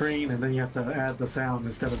use the screen. screen, and then you have to add the sound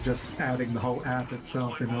instead of just adding the whole app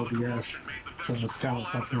itself in OBS. So it's kind of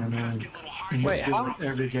fucking annoying. And you Wait, have to do how? it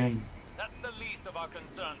every game.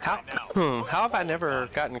 How have I never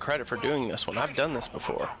gotten credit for doing this one? I've done this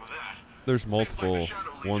before. There's multiple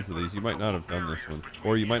ones of these. You might not have done this one,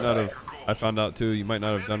 or you might not have. I found out too. You might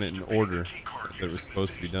not have done it in order that it was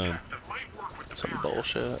supposed to be done. Some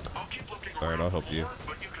bullshit. All right, I'll help you.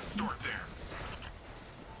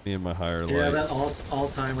 Me and my higher Yeah, light. that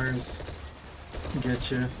Alzheimer's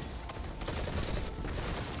get you.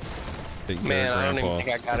 Man, I don't even think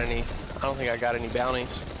I got any. I don't think I got any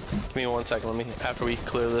bounties. Give me 1 second. After we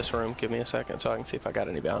clear this room, give me a second so I can see if I got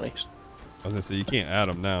any bounties. I was gonna say you can't add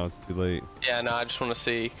them now. It's too late. Yeah, no, I just want to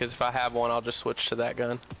see, because if I have one, I'll just switch to that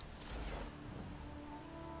gun.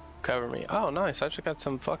 Cover me. Oh, nice. I just got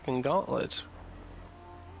some fucking gauntlets.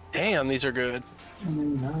 Damn, these are good.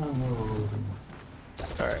 No.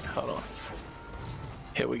 Alright, hold on.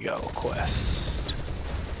 Here we go. Quest.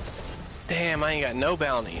 Damn, I ain't got no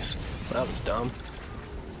bounties. That was dumb.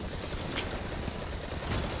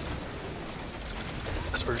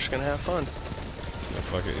 Guess we're just gonna have fun. Yeah,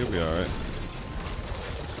 fuck it. It'll be alright.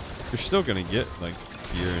 You're still gonna get, like,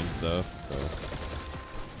 gear and stuff,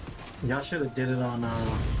 so. Y'all should have did it on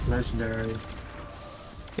Legendary.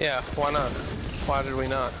 Yeah, why not? Why did we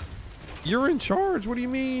not? You're in charge. What do you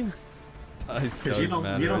mean? Because you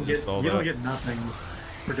don't get nothing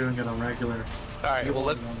for doing it on regular. All right,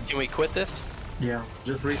 well can we quit this? Yeah,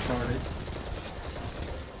 just restart it.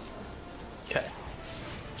 Okay.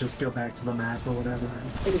 Just go back to the map or whatever.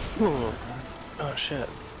 Oh shit.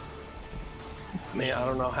 Man, I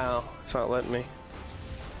don't know how. It's not letting me.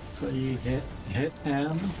 So you hit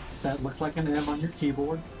M. That looks like an M on your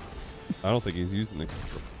keyboard. I don't think he's using the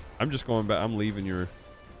control. I'm just going back. I'm leaving your.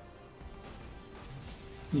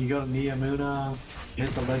 You go to Niamuna, hit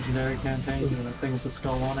the legendary campaign, and that thing with the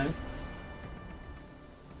skull on it.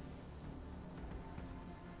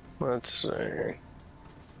 Let's see.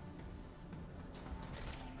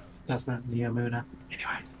 That's not Niamuna.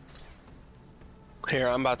 Anyway. Here,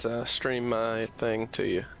 I'm about to stream my thing to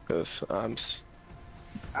you, because I'm...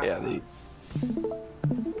 Yeah,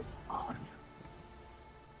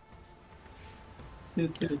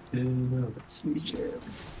 Let's see here.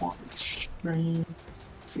 Stream.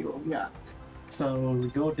 See what we got. So we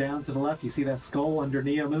go down to the left. You see that skull under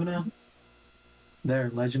Niamuna? There,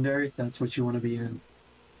 legendary. That's what you want to be in.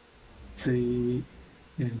 See,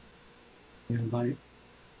 invite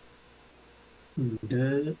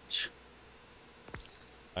Dutch.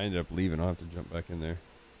 I ended up leaving. I'll have to jump back in there.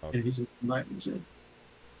 Oh. Yeah, he just invited you.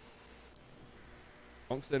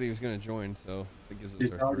 Monk said he was going to join, so that gives us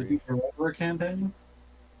Did our you already 3. do your over campaign?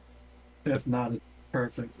 If not, it's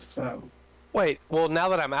perfect. So Wait, well, now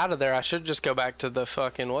that I'm out of there, I should just go back to the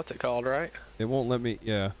fucking, what's it called, right? It won't let me,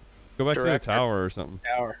 yeah. Go back to Director. the tower or something.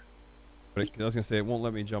 Tower. But I was going to say, it won't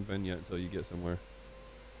let me jump in yet until you get somewhere.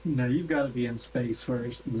 no, you've got to be in space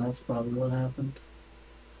first, and that's probably what happened.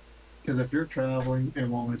 Because if you're traveling, it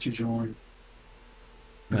won't let you join.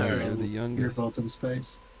 No, Alright. you're the You're youngest. both in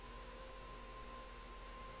space.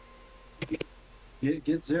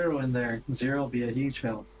 Get Zero in there. Zero will be a huge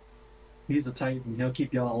help. He's a Titan. He'll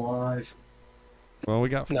keep y'all alive. Well, we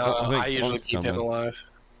got. No, I think I usually Funk's keep him coming. alive.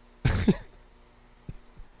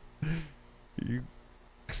 You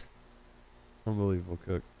unbelievable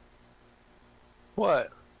cook.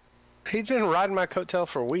 What? He's been riding my coattail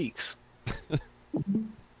for weeks.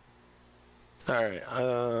 Alright,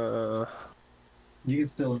 You can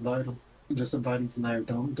still invite him. Just invite him from there.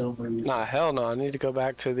 Don't leave. nah, hell no, I need to go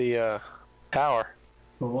back to the, tower.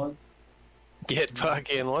 For what? Get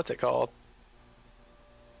fucking, what's it called?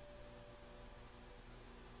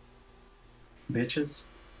 Bitches.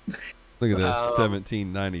 Look at this,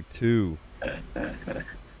 1792.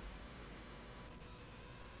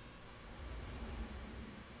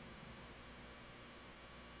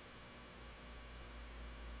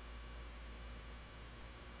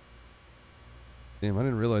 Damn, I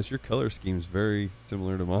didn't realize your color scheme's very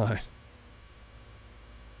similar to mine.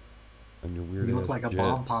 And your weird You ass look like a jet.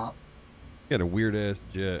 bomb pop. You got a weird ass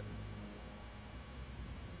jet.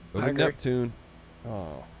 Go I to agree. Neptune.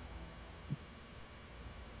 Oh.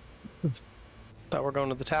 Thought we're going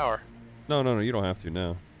to the tower. No, you don't have to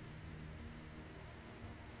now.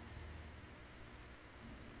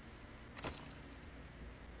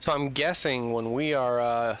 So I'm guessing when we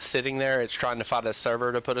are sitting there, it's trying to find a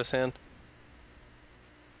server to put us in.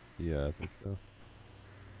 Yeah, I think so.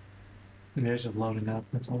 Yeah, it's just loading up.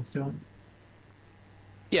 That's all it's doing.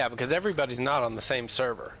 Yeah, because everybody's not on the same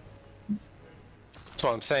server. That's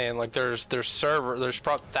what I'm saying. Like there's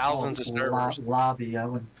probably thousands of servers. Lobby, I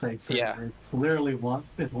wouldn't say server. Yeah. It's literally one.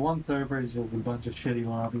 If one server is just a bunch of shitty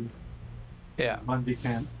lobbies. Yeah. Bungie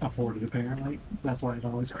can't afford it apparently. That's why it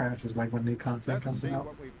always crashes like when new content comes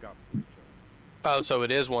out. Oh, so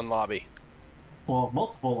it is one lobby. Well,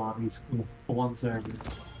 multiple lobbies for one server.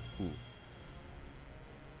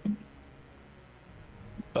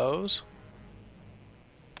 Bows?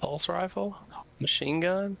 Pulse rifle? Machine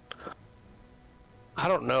gun? I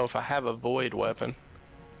don't know if I have a void weapon.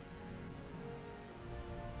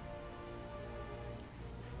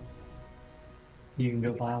 You can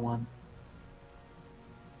go buy one.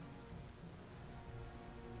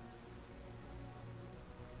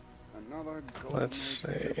 Another Let's see.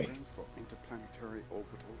 blueprint for interplanetary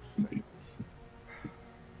orbital sails.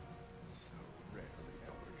 So rarely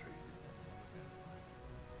ever traded.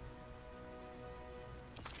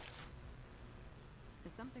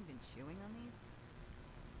 Has something been chewing on these?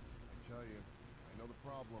 I tell you, I know the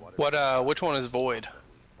problem. What which one is void?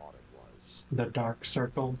 The dark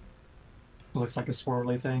circle. Looks like a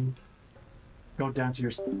swirly thing. Go down to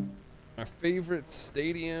your. My favorite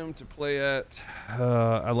stadium to play at,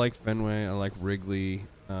 I like Fenway, I like Wrigley.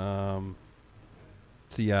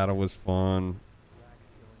 Seattle was fun.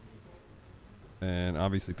 And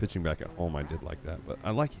obviously pitching back at home, I did like that. But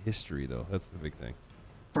I like history, though. That's the big thing.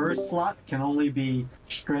 First slot can only be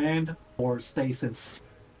strand or stasis,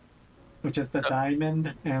 which is the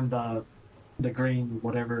diamond and the green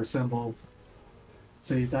whatever symbol.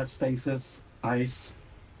 See, that's stasis, ice.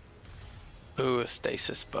 Ooh, a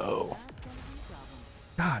stasis bow.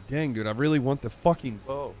 God dang, dude, I really want the fucking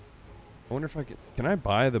bow. I wonder if I can I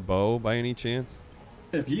buy the bow by any chance?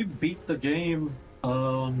 If you beat the game,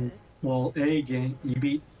 well,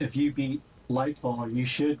 if you beat Lightfall, you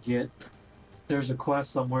should get. There's a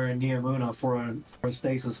quest somewhere in Neomuna for a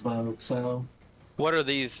stasis bow. So, What are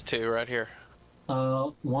these two right here?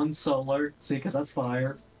 one solar. See, because that's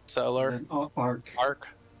fire. Solar. And then arc. Arc.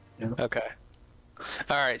 Yeah. Okay.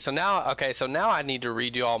 All right. So now I need to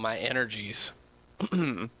redo all my energies.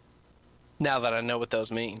 Now that I know what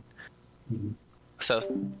those mean. Mhm.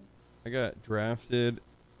 So I got drafted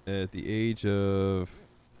at the age of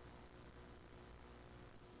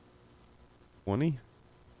 20.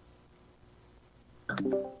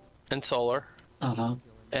 and solar, Uh-huh.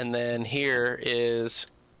 and then here is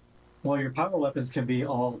Well, your power weapons can be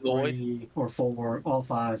all Void? 3 or 4, all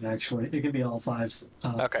 5 actually. It can be all 5s.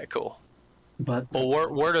 okay, cool. But Well,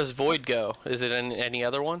 where does void go? Is it in any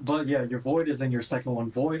other one? But yeah, your void is in your second one.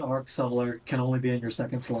 Void, arc, solar can only be in your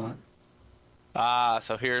second slot. Ah,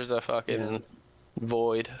 so here's a fucking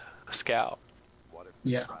void scout.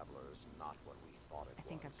 Yeah. I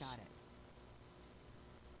think I've got it.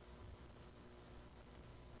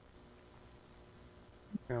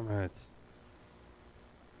 Damn it.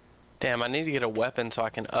 Damn, I need to get a weapon so I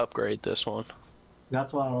can upgrade this one.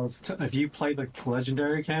 That's why I was. If you play the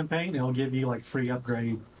legendary campaign, it'll give you like free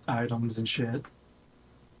upgrade items and shit.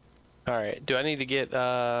 All right. Do I need to get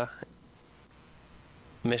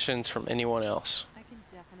missions from anyone else?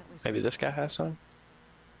 Maybe this guy has some.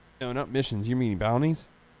 No, not missions. You mean bounties?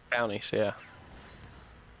 Bounties, yeah.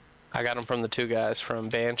 I got them from the two guys, from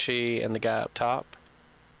Banshee and the guy up top.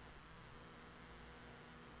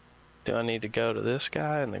 Do I need to go to this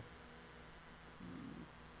guy and the...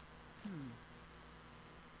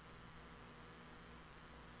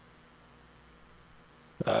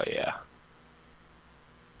 Oh, yeah.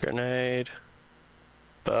 Grenade.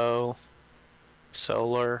 Bow.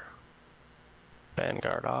 Solar.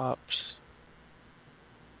 Vanguard Ops.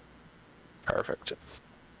 Perfect.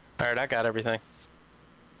 Alright, I got everything.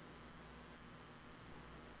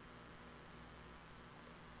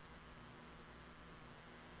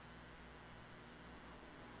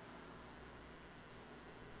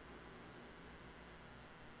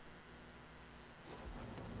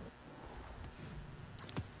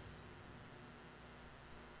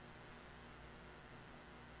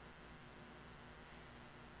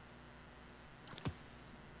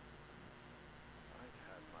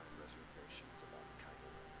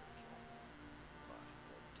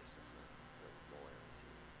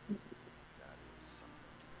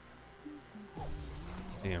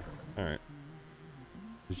 Damn. Alright.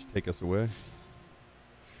 Did you take us away?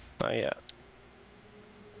 Not yet.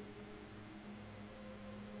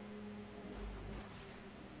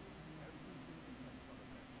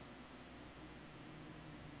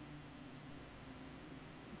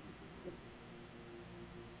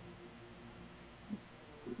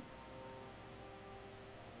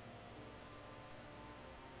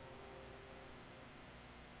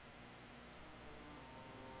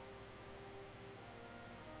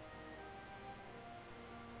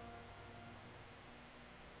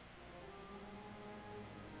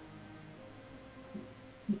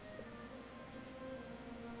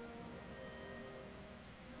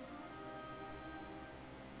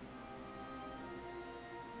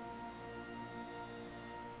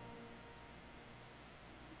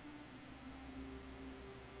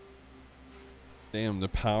 Damn, the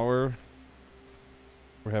power.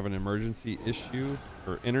 We have an emergency issue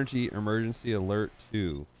or energy emergency alert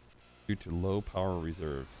 2 due to low power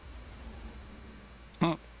reserve.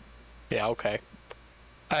 Yeah, okay.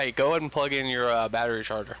 Hey, go ahead and plug in your battery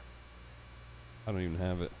charger. I don't even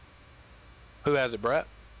have it. Who has it, Brett?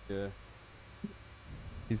 Yeah.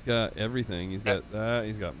 He's got everything. He's got that.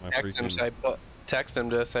 He's got my Text him, freaking... text him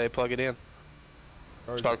to say plug it in.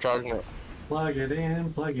 Start charging it. Plug it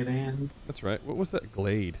in, plug it in. That's right. What was that?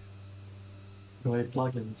 Glade. Glade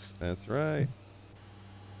plugins. That's right.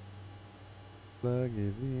 Plug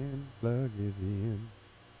it in, plug it in.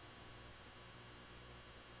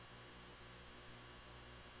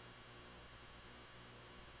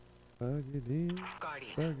 Plug it in,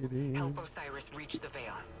 Guardian, plug it in. help Osiris reach the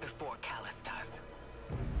Veil before Callus does.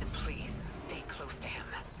 And please, stay close to him.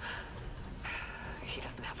 He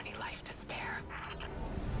doesn't have any life to spare.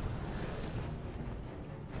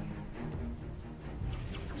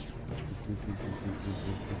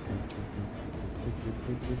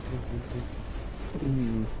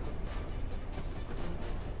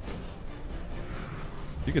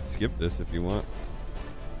 You could skip this if you want.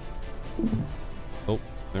 Oh,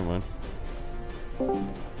 never mind.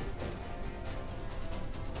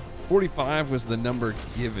 45 was the number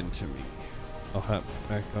given to me. I'll hop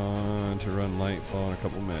back on to run Lightfall in a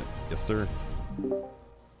couple minutes. Yes, sir.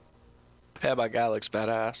 Yeah, my guy looks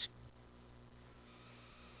badass.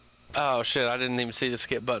 Oh shit, I didn't even see the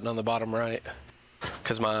skip button on the bottom right.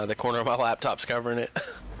 Cause the corner of my laptop's covering it.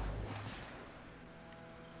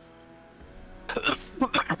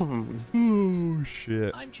 Oh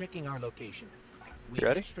shit. I'm checking our location. We You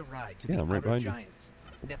ready? hitched a ride to Yeah, the I'm right outer behind you. giants,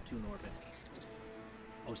 Neptune orbit.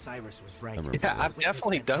 Osiris was right. I'm right Yeah, behind I've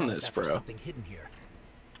definitely done this, After bro. Something hidden here.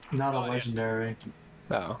 Not a legendary.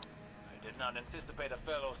 Oh. I did not anticipate a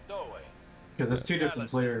fellow stowaway. Because it's two different Callus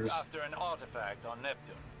is players. after an artifact on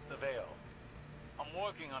Neptune, the Veil. I'm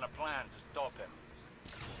working on a plan to stop him.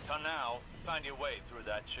 For now, find your way through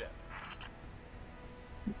that ship.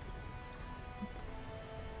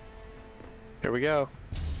 Here we go.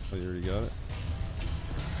 Oh, you already got it?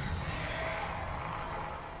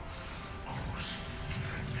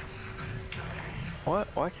 What?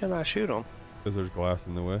 Why can't I shoot him? Because there's glass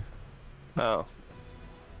in the way. Oh.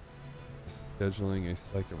 Scheduling a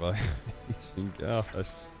psych evaluation. Gosh.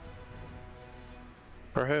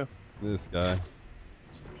 For who? This guy.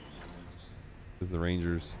 Because the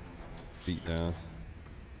Rangers beat down.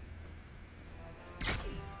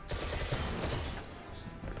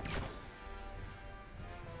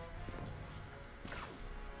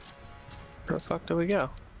 Where the fuck do we go?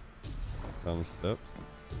 Down the steps.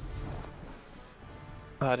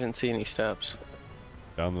 Oh, I didn't see any steps.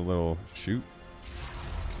 Down the little chute.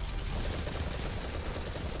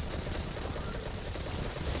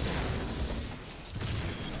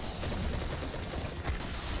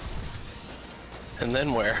 And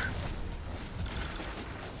then where?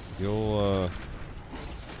 You'll,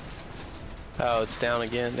 Oh, it's down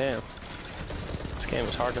again. Damn. This game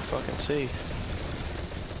is hard to fucking see.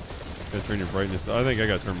 Gotta turn your brightness. I think I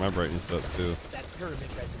gotta turn my brightness up too. That pyramid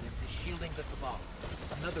resonance is shielding the Cabal.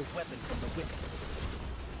 Another weapon from the witness.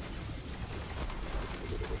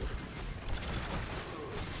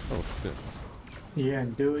 Oh shit. Yeah,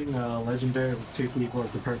 and doing legendary with 2 people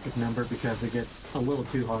is the perfect number because it gets a little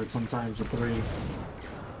too hard sometimes with 3.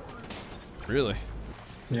 Really?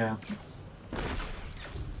 Yeah.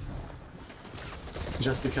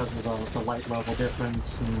 Just because of the light level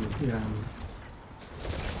difference and, you know.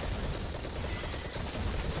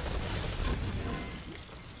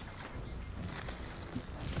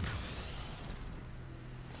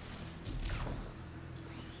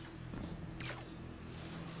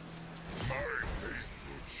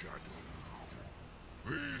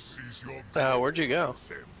 Where'd you go?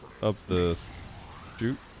 Up the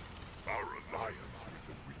chute. I'm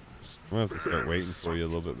gonna have to start waiting for you a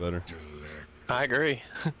little bit better. I agree.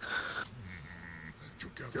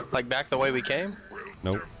 Like back the way we came?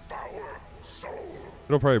 Nope.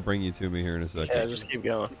 It'll probably bring you to me here in a second. Yeah, just keep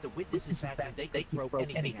going. If the witness is back, they could throw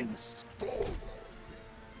anything at us.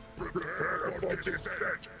 Prepare for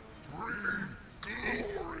descent.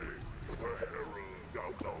 Bring glory to the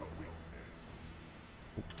herald of the witness.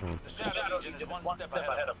 The Shadow Legion is one step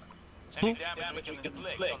ahead of us. Any damage we can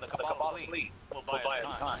inflict on the Cabal fleet will buy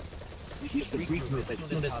us time. We should regroup as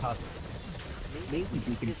soon as possible. Maybe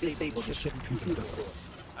we can disable the ship computer core.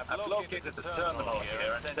 I've located the terminal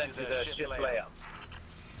here and sent you the ship layout.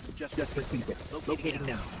 Just received it. Locating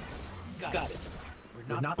now. Got it.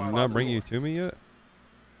 We're not I'm not bringing you to me yet?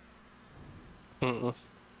 Mm-mm.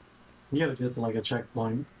 You gotta get like a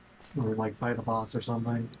checkpoint or like fight a boss or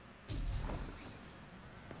something.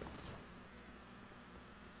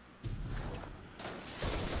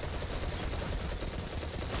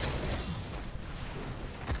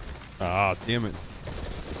 Ah, damn it.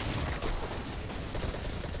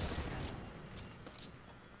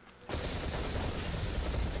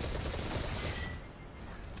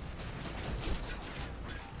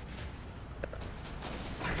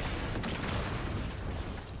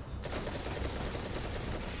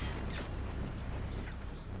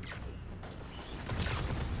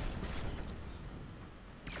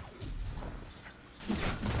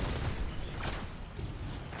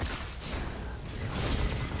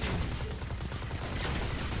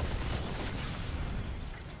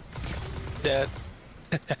 Dead.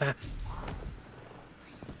 That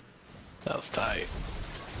was tight.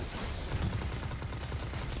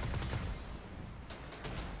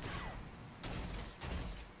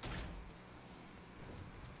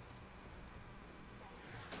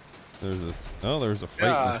 There's a fight in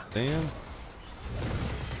the stand.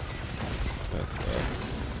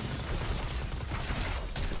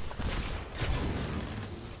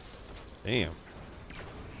 Damn.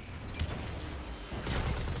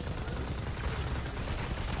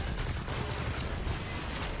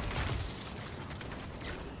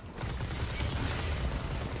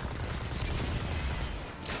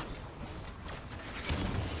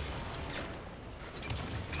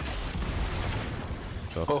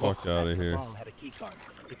 The fuck out of here. Had a key card.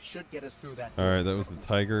 It should get us through that. Alright, that was the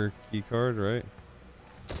tiger key card, right?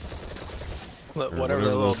 Whatever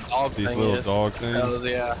the little dog these thing little is. dog things. Oh,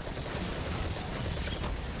 yeah.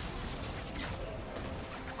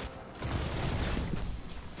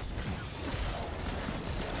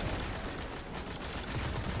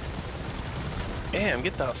 Damn,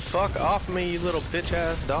 get the fuck off me, you little bitch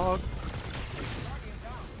ass dog.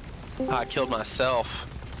 I killed myself.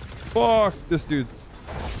 Fuck, this dude's.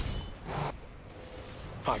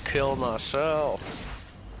 I killed myself.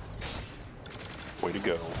 Way to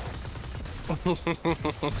go.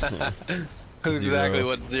 That's exactly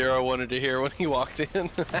what Zero wanted to hear when he walked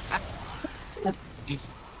in.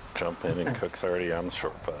 Jump in and Cook's already on the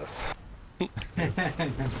short bus. Hey,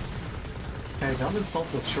 don't insult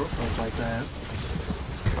the short bus like that.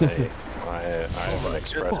 Hey, I have an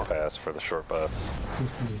express pass for the short bus.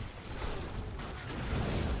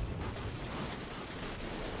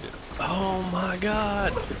 Oh my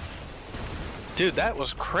god. Dude, that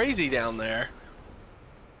was crazy down there.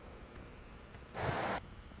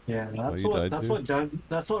 Yeah, that's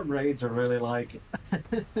what raids are really like.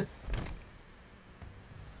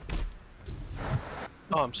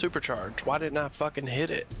 Oh, I'm supercharged. Why didn't I fucking hit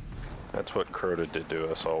it? That's what Crota did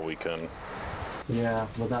to us all weekend. Yeah,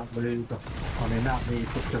 without lube. I mean, not me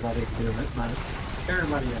because I didn't do it, but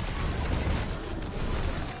everybody else.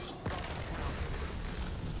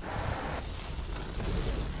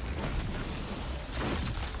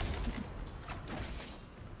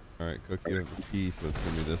 Alright, Cook, you have the key, so it's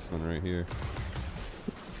gonna be this one right here.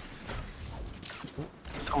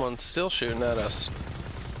 Someone's still shooting at us.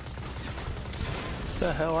 Get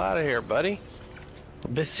the hell out of here, buddy.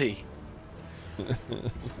 I'm busy.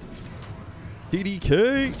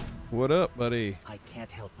 DDK! What up, buddy? I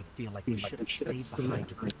can't help but feel like we should have stayed behind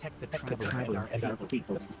to protect the traveler and our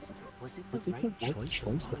people. Was it the right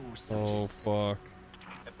choice? Oh, fuck.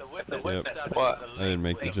 Yep. What? I didn't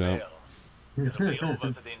make the jump. It'll be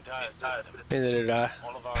over for the entire system. Neither did I.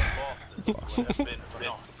 All of our bosses would have been for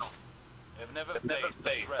naught. We've never faced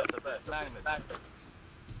a threat of this magnitude.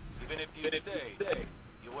 Even if you stayed,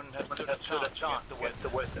 you wouldn't have stood a chance against the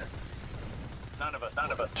witness. None of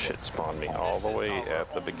us. Shit spawned me all the way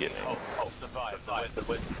at the beginning. Survive the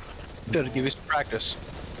witness. Gotta give you some practice.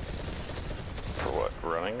 For what,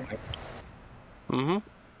 running? Mm-hmm.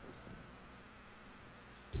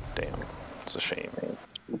 Damn, it's a shame.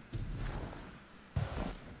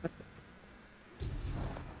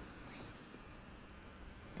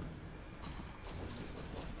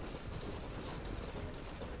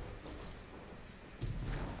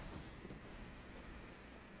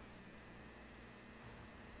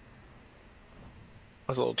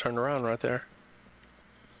 That was a little turnaround right there.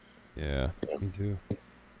 Yeah, me too.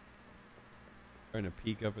 Trying to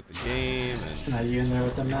peek up at the game and... Are you in there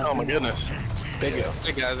with them now? Oh my goodness. Big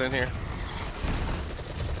guys in here.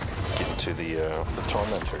 Getting to the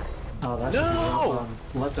tormentor. Oh, that's no!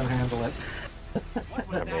 Let them handle it.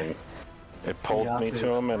 I mean, it pulled me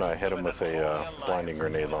to him and I hit him with a blinding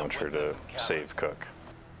grenade launcher to save Cook.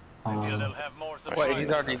 Wait,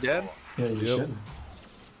 he's already dead? Yeah, you shouldn't.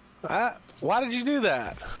 Why did you do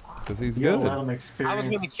that? Because he's You good. gotta let him experience. I was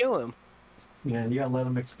gonna kill him. Yeah, you gotta let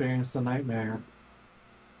him experience the nightmare.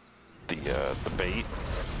 The bait.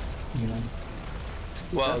 You know.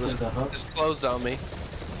 Well, this closed on me.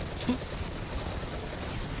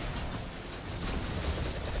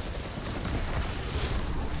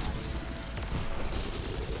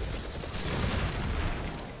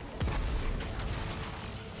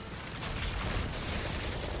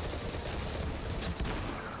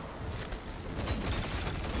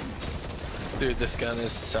 Dude, this gun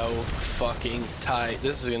is so fucking tight.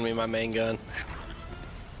 This is gonna be my main gun.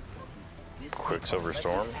 Quicksilver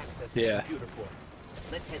Storm? Yeah.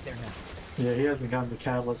 Let's head there now. Yeah, he hasn't gotten the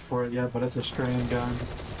catalyst for it yet, but it's a strand gun.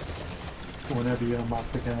 Whenever you unlock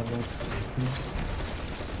the catalyst.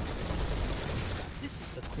 This is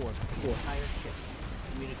the core for entire ships.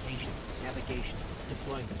 Communication, navigation,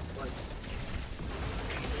 deployment.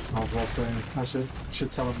 I was also saying, I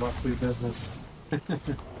should tell him about sweet business.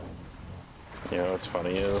 You know what's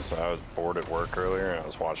funny is, I was bored at work earlier, I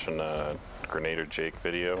was watching a Grenader Jake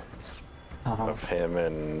video of him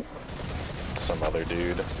and some other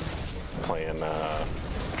dude playing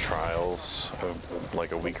Trials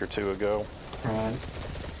like a week or two ago. Right.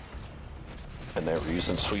 And they were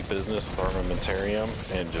using sweet business with Armamentarium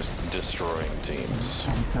and just destroying teams.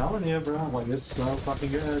 I'm telling you, bro, like, it's so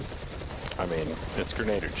fucking good. I mean, it's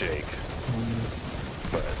Grenader Jake,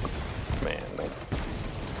 but man,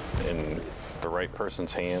 in the right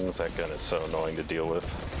person's hands, that gun is so annoying to deal with.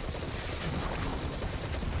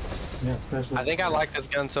 Yeah, especially. I think I like this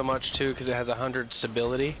gun so much too because it has 100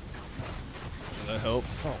 stability. Does that help?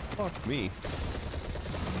 Oh, fuck me.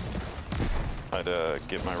 I'd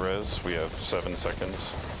get my res. We have 7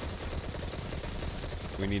 seconds.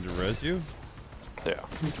 We need to res you? Yeah.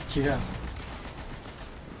 Yeah.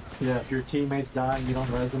 Yeah, if your teammates die and you don't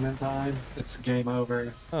res them in time, it's game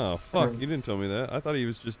over. Oh, fuck. You didn't tell me that. I thought he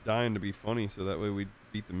was just dying to be funny so that way we'd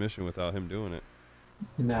beat the mission without him doing it.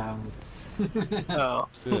 No. Oh.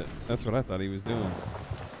 Shit. That's what I thought he was doing.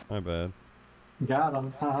 My bad. Got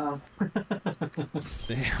him. Haha.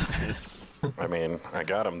 Damn. I mean, I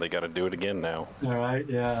got them. They got to do it again now. Alright,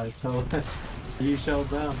 yeah, I told you showed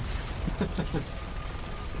them.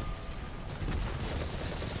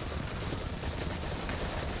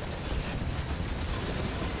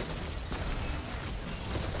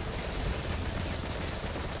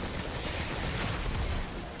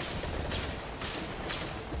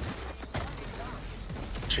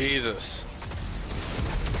 Jesus.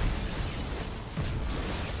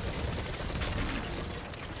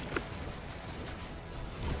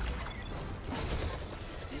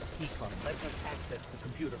 This keycard lets us access the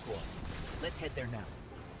computer core. Let's head there now.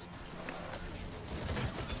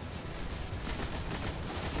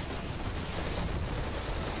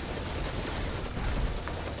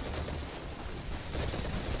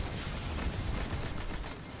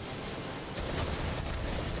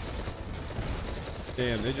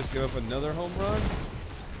 Damn, they just gave up another home run?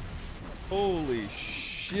 Holy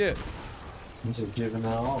shit. I'm just giving it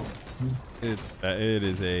all. It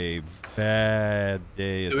is a bad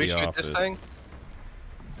day at Do we the shoot office. this thing?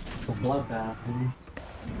 A bloodbath.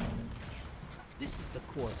 This is the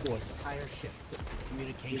core for the entire ship.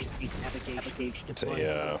 Communication, navigation, It's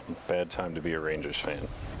a bad time to be a Rangers fan.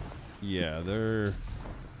 Yeah, they're...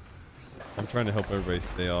 I'm trying to help everybody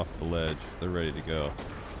stay off the ledge. They're ready to go.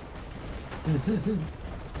 I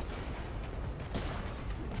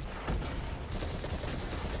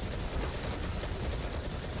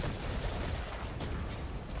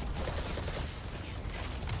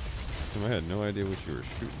had no idea what you were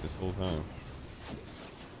shooting this whole time.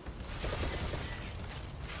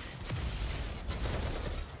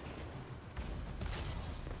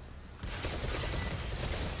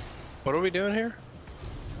 What are we doing here?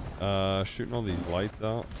 Shooting all these lights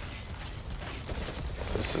out.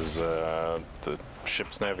 This is the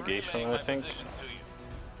ship's navigation, I think.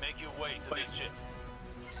 Make your way to this ship.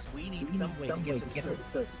 We need some way to get to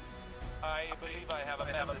the I believe I have a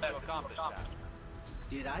method to accomplish that.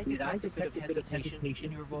 Did I detect a bit of hesitation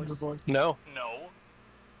in your voice? No. No.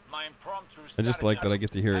 My impromptu I just like that I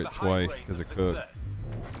get to hear have it a high twice rate because of of Cook.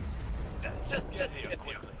 success. Just get here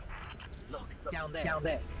quickly. Look, down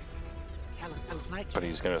there. Callus' night But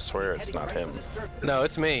he's gonna swear it's not him. No,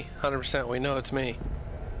 it's me. 100%. We know it's me.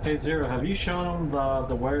 Hey Zero, have you shown him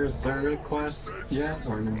the Where's Zero quest yet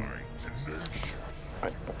or no?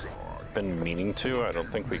 I've been meaning to. I don't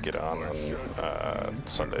think we get on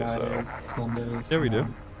Sundays though. Sundays. Yeah, we do.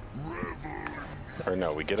 Or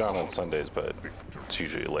no, we get on Sundays, but it's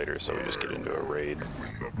usually later, so we just get into a raid.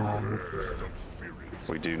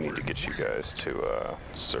 We do need to get you guys to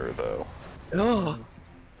Sir though. Oh.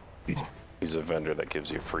 He's a vendor that gives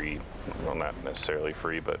you free, well, not necessarily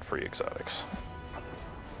free, but free exotics.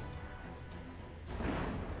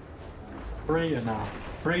 Free enough.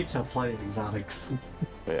 Free to play exotics.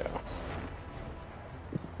 Yeah.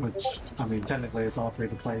 Which, I mean, technically it's all free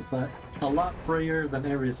to play, but a lot freer than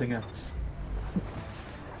everything else.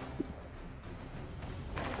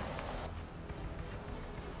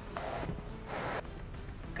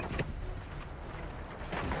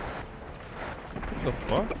 What the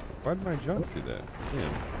fuck? Why did my jump do that?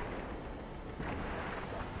 Damn.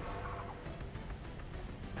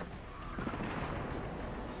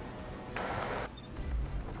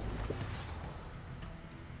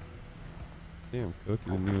 Damn, Cook,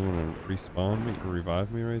 you didn't even want to respawn me or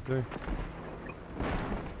revive me right there?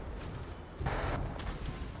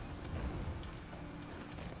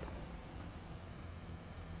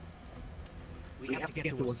 We have to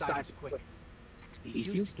get to Osiris quick.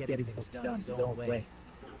 He's used to getting things done his own way.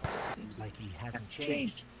 Seems like he hasn't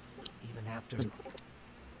changed, even after.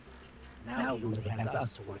 Now he only has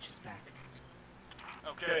us to watch his back.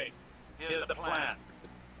 Okay, here's the plan.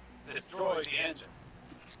 Destroy the engine.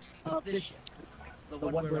 Of this ship, the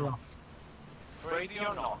one we're on. Crazy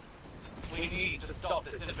or not, we need to stop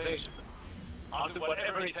this invasion. I'll do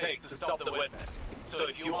whatever it takes to stop the witness. So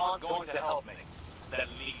if you aren't going to help me, then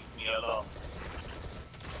leave me alone.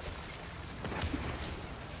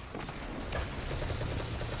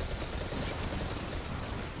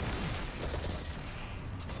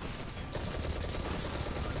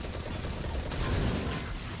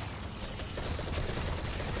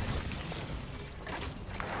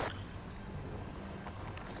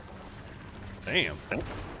 Damn.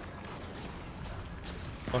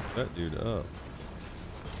 Fuck that dude up.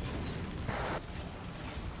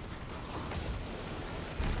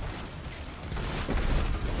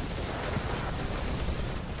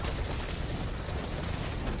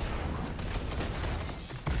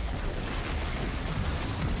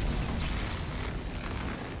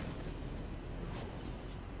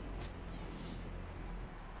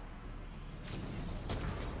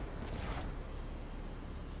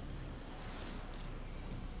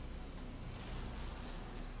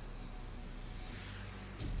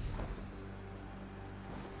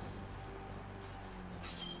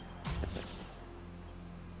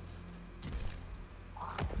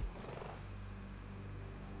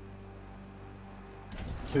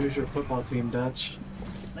 Who's your football team, Dutch?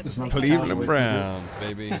 It's not the Cleveland Cowboys, is it? Browns,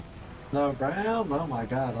 baby. No, Browns? Oh my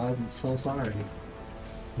god, I'm so sorry.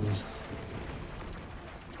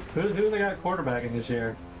 Who they got quarterbacking this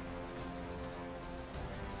year?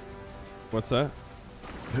 What's that?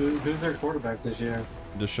 Who's their quarterback this year?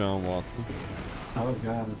 Deshaun Watson. Oh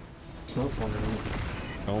god, so sorry.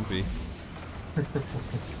 Don't be.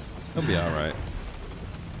 He'll be alright.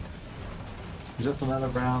 Just another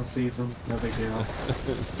Browns season, no big deal.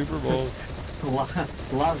 Super Bowl. Lock up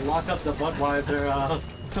the Budweiser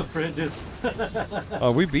Bridges.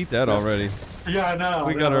 Oh, we beat that already. Yeah, I know.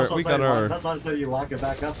 We got our. That's why I said you lock it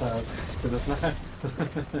back up though. To this night.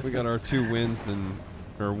 We got our 2 wins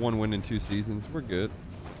or 1 win in 2 seasons. We're good.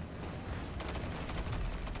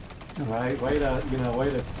 Right, way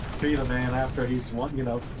to beat a man after he's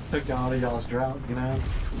took down all of y'all's drought,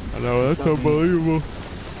 I know, that's unbelievable.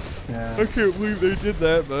 Yeah. I can't believe they did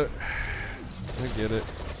that, but I get it.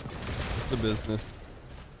 It's a business.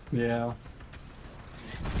 Yeah.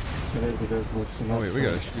 It is a business. Oh wait, we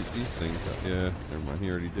gotta shoot these things up. Yeah, never mind, he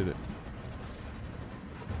already did it.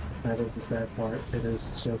 That is the sad part. It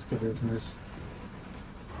is just a business.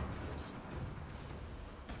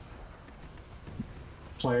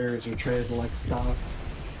 Players are treated like stock.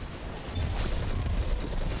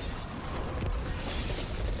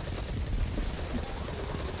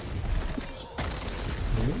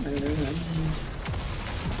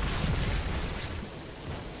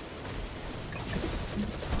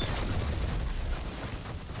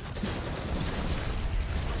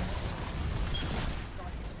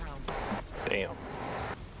 Damn.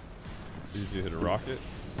 Did you hit a rocket?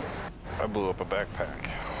 I blew up a backpack.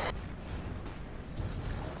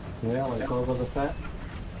 Yeah, like over the fat.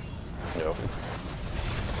 Yep.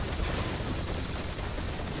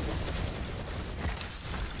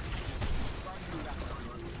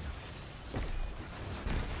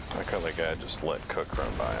 I kind of like I just let Cook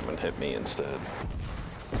run by him and hit me instead.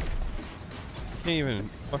 Can't even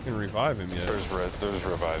fucking revive him yet. There's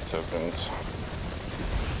revive tokens.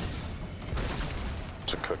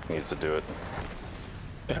 So Cook needs to do it.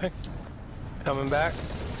 Okay. Coming back.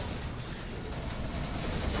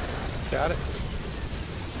 Got it.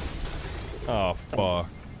 Oh, fuck.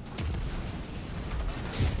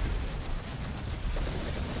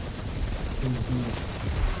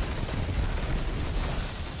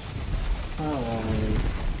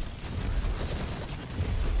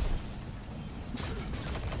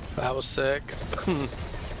 That was sick.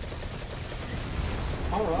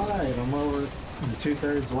 Alright, I'm over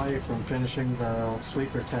 2/3 way from finishing the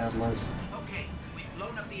sleeper catalyst.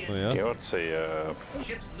 Oh, yeah? You know what's a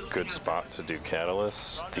good spot to do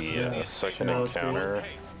catalyst? The second encounter.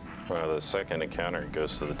 The second encounter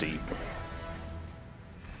goes to the deep.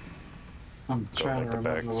 I'm trying to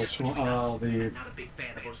remember which one. Oh, the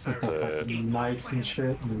knights and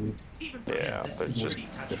shit. Yeah, but just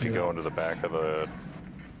if you go into the back of the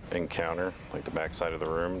encounter, like the back side of the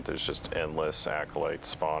room, there's just endless acolytes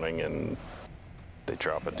spawning, and they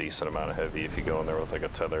drop a decent amount of heavy if you go in there with like a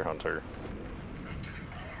tether hunter.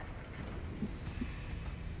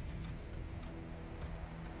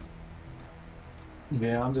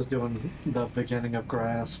 Yeah, I'm just doing the beginning of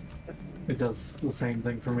Grasp. It does the same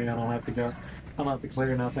thing for me. I don't have to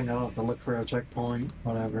clear nothing. I don't have to look for a checkpoint,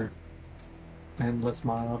 whatever. Endless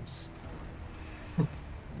mobs. I'm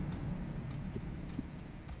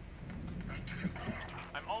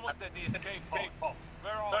almost at the escape pod.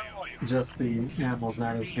 Where are you? Just the ammo's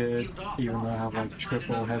not as good, even though I have like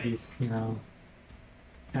triple heavy,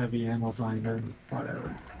 heavy ammo finder,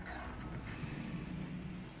 whatever.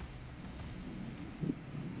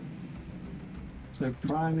 So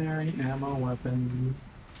primary ammo weapon,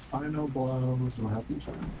 final blows, weapons.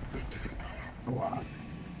 A lot.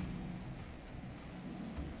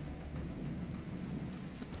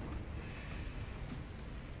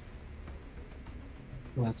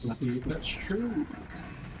 Let's see if that's true.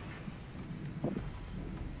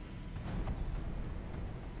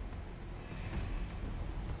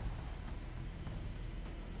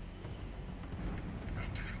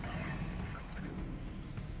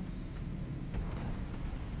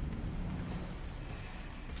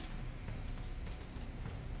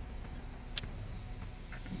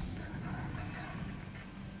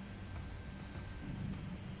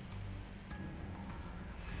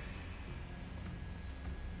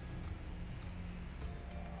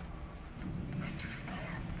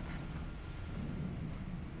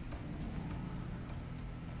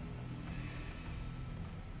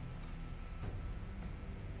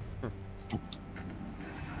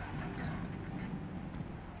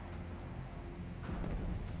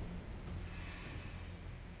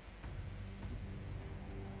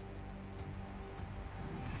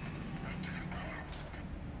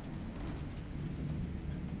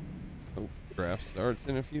 Draft starts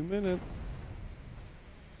in a few minutes.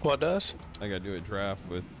 What does? I gotta do a draft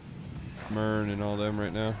with Mern and all them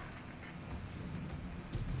right now.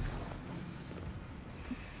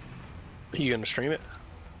 Are you gonna stream it?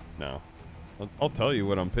 No. I'll tell you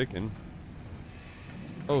what I'm picking.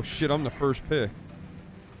 Oh shit, I'm the first pick.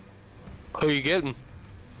 Who are you getting?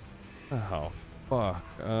 Oh fuck.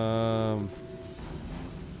 God,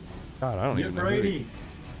 I don't even know. Brady.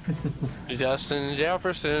 Justin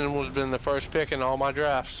Jefferson was been the first pick in all my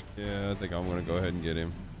drafts. Yeah, I think I'm gonna go ahead and get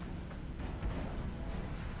him.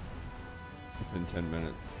 It's in 10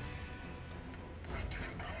 minutes.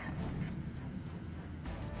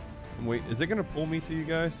 Wait, is it gonna pull me to you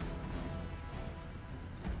guys?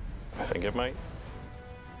 I think it might.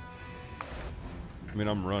 I mean,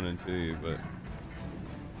 I'm running to you, but...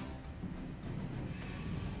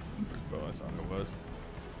 Oh, I thought it was.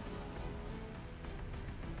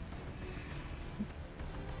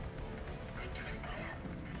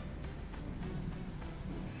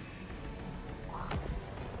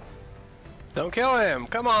 Don't kill him.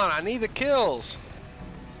 Come on, I need the kills.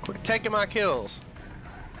 Quit taking my kills.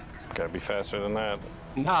 Gotta be faster than that.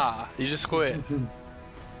 Nah, you just quit.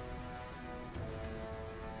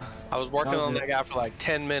 I was working on that guy for like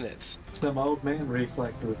 10 minutes. Some old man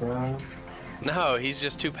reflexes, bro. No, he's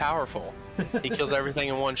just too powerful. He kills everything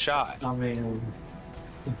in one shot. I mean...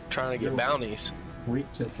 Trying to get bounties.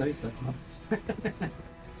 Weak to say so.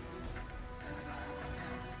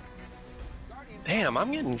 Damn,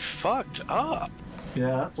 I'm getting fucked up.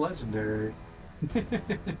 Yeah, that's legendary. I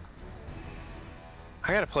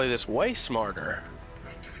gotta play this way smarter.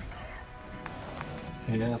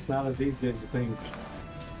 Yeah, it's not as easy as you think.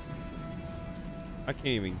 I can't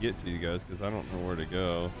even get to you guys because I don't know where to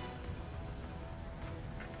go.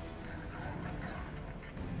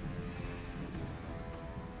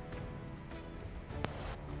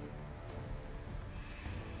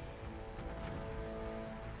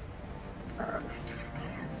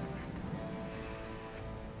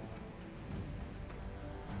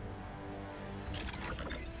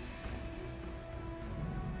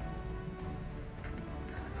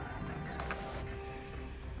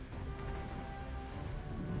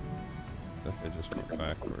 I just went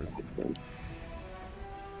backwards.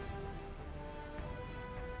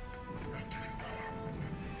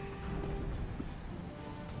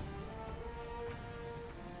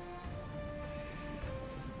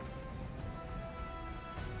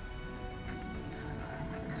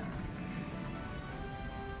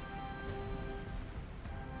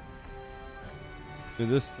 Dude,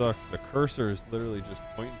 this sucks. The cursor is literally just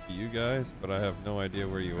pointing to you guys, but I have no idea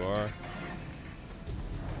where you are.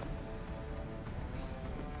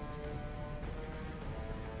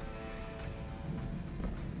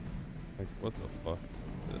 Like, what the fuck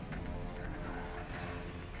is this?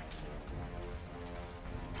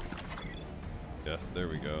 Yes, there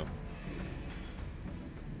we go.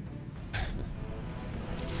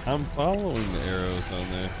 I'm following the arrows on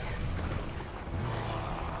there.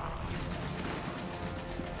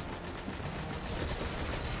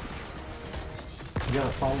 You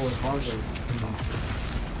gotta follow it harder.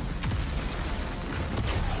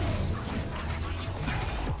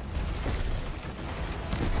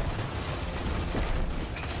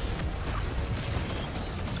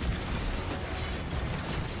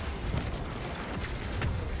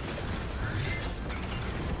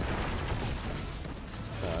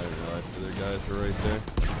 I realized the other guys are right there.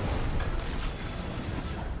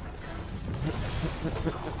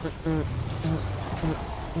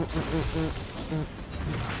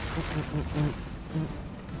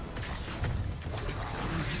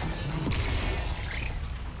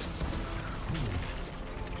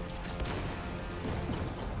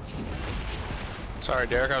 Sorry,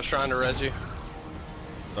 Derek, I was trying to res you.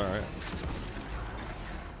 Alright.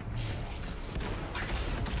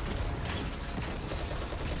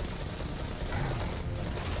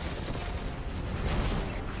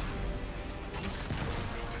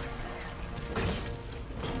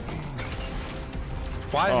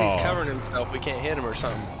 Why is he covering himself? We can't hit him or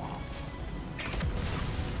something.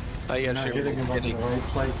 Oh, you gotta Not shoot hitting him him in the in the titty. right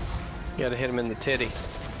place. You gotta hit him in the titty.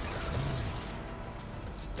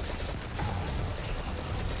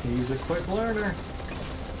 He's a quick learner.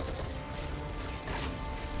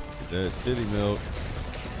 That titty milk.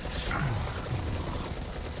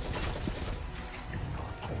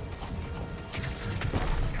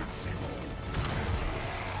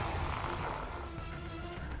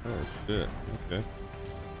 Oh shit, okay.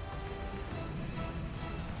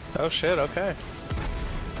 Oh shit, okay.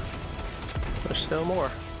 There's still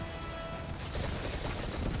more.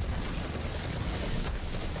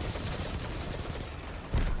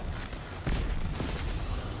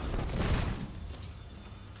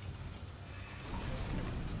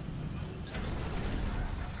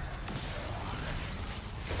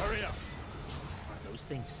 Hurry up. Are those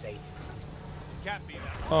things safe? Can't be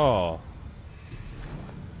that. Oh.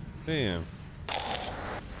 Damn.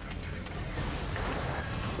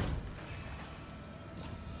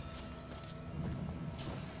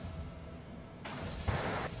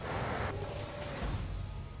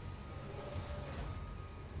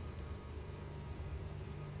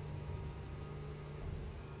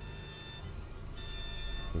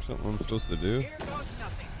 something I'm supposed to do?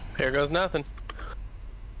 Here goes nothing.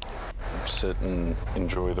 Sit and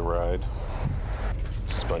enjoy the ride.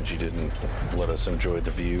 Spongy didn't let us enjoy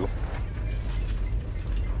the view.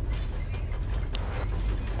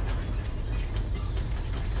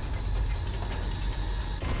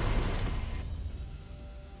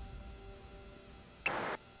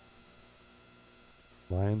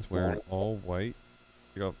 Lions wearing all white.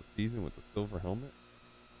 Kick off the season with the silver helmet.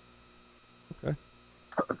 Okay.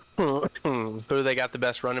 Who do they got the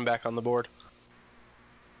best running back on the board?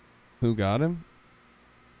 Who got him?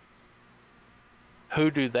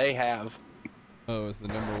 Who do they have? Oh, it's the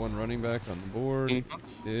 #1 running back on the board.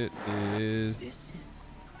 It is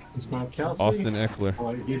It's not Kelsey. Austin Eckler.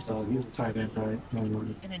 Oh, he's a tight end, right?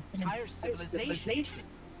 An entire civilization.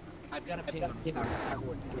 I've got a ping on the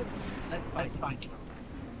coordinates. Let's find him.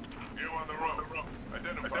 You on the road.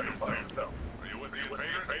 Identify yourself. Are you with the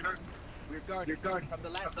invaders? We're guarded from the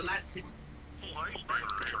last hit.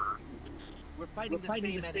 We're fighting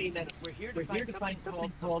the same enemy. We're here to find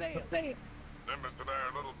something called the Veil. Nimbus and I are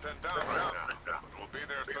a little pinned down right now. We'll be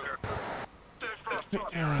there soon. Stay fast.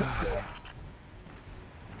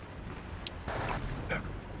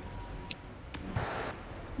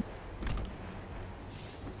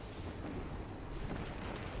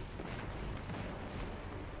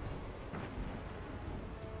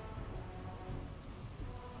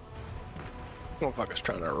 Motherfucker's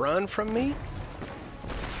trying to run from me.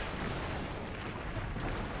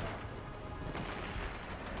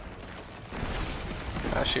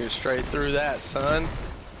 I shoot straight through that, son.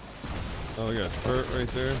 Oh, we got a turret right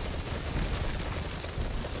there.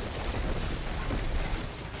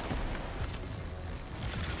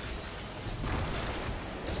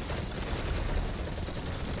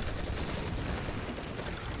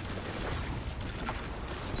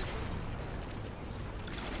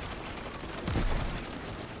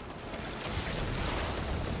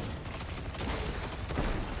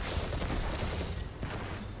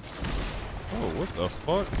 What the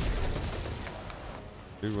fuck?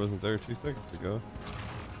 Dude wasn't there 2 seconds ago.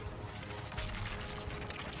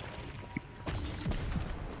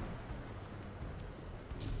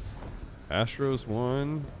 Astros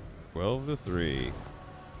won 12-3.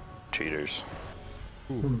 Cheaters.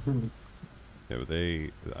 Ooh. Yeah,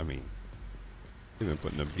 but I mean, they've been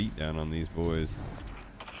putting a beat down on these boys.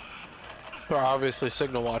 They're obviously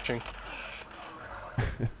signal watching.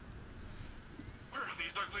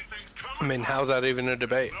 I mean, how's that even a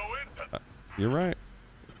debate? You're right.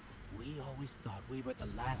 We always thought we were the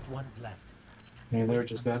last ones left. Yeah, they're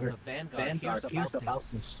just better. The Vanguard hears about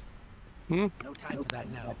this. No time for that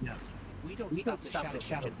now. If we don't stop the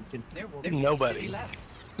Shadow Legion, there will be Nobody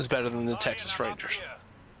is better than the Texas Rangers.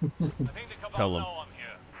 Tell them.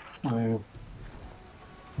 I mean,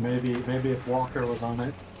 maybe if Walker was on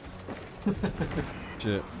it.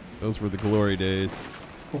 Shit, those were the glory days.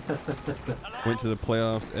 Went to the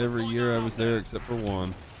playoffs every year I was there except for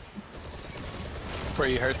one. Were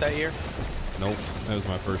you hurt that year? Nope, that was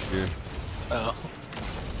my first year. Oh.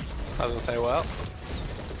 I was gonna say, well.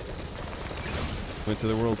 Went to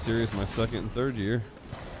the World Series my second and third year.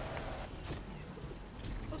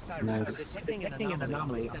 Nice. Detecting an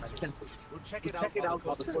anomaly on the sensor. We'll check it out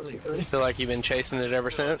while the story. I feel like you've been chasing it ever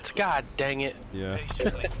since. God dang it. Yeah.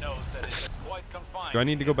 Do I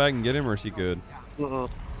need to go back and get him, or is he good? No,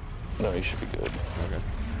 he should be good. Okay.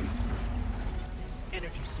 This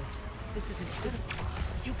energy source. This is incredible.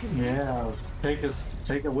 You can. Yeah,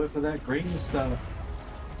 take a whiff of that green stuff.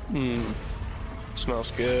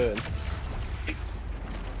 Smells good.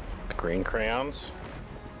 Green crayons?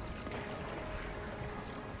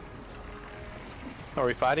 Are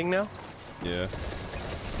we fighting now? Yeah.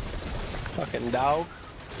 Fucking dog.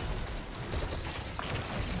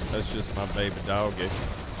 That's just my baby doggy.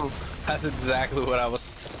 That's exactly what I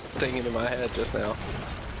was thinking in my head just now.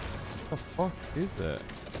 What the fuck is that?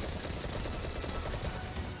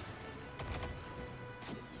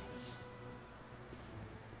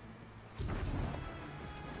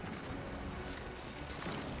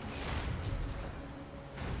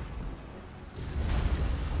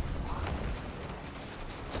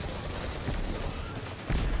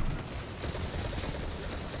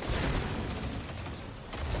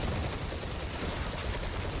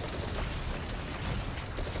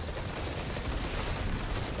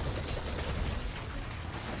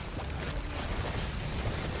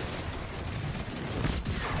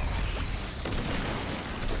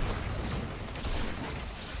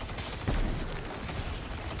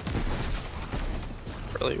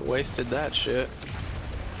 Really wasted that shit.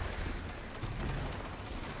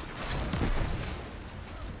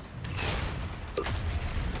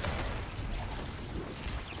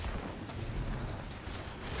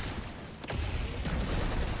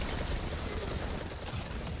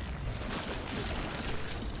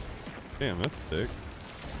 Damn, that's sick.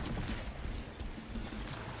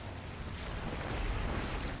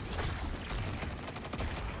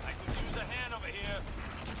 I could use a hand over here.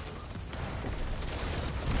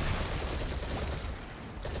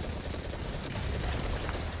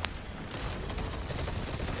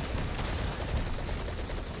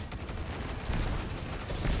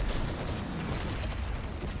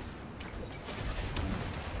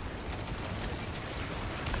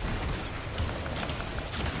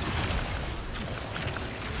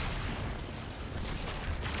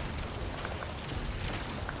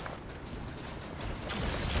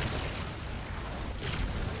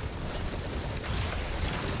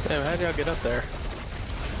 Damn, how'd y'all get up there?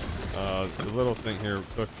 The little thing here.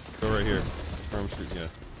 Look, go right here. Where I'm shooting you.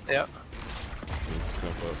 Yep.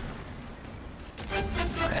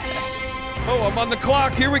 Oh, I'm on the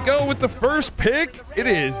clock. Here we go with the first pick. It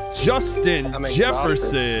is Justin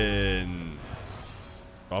Jefferson.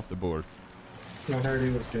 Off the board. I heard he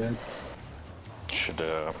was good. Should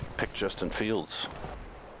pick Justin Fields.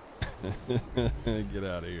 Get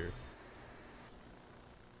out of here.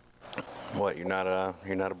 What? You're not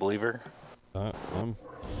a believer?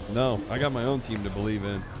 No, I got my own team to believe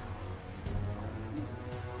in.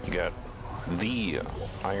 You got the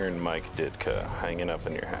Iron Mike Ditka hanging up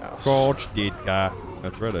in your house. Coach Ditka.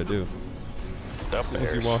 That's right, I do. Up As soon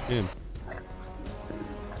as you walk in.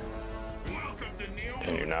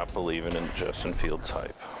 And you're not believing in Justin Fields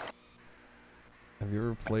hype. Have you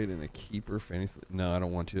ever played in a keeper fantasy? No, I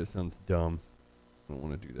don't want to. It sounds dumb. I don't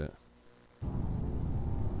want to do that.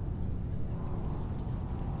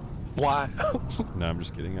 Why? No, I'm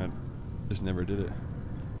just kidding. I just never did it.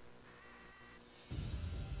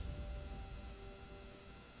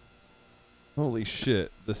 Holy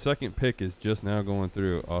shit. The second pick is just now going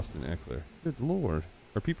through Austin Eckler. Good lord.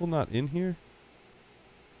 Are people not in here?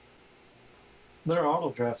 They're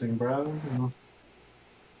auto drafting, bro. You know.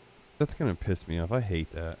 That's going to piss me off. I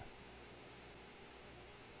hate that.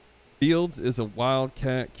 Fields is a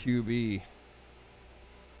Wildcat QB.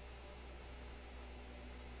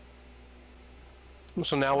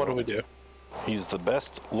 So now what do we do? He's the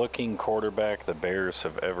best looking quarterback the Bears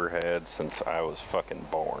have ever had since I was fucking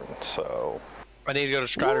born, so... I need to go to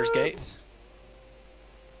Strider's Gate.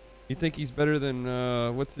 You think he's better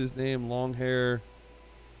than, what's his name? Long hair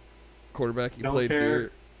quarterback he Don't played care.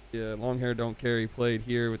 here. Yeah, long hair, don't care. He played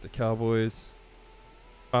here with the Cowboys.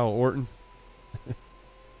 Kyle Orton.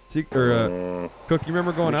 Cook, you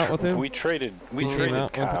remember going out with him? We traded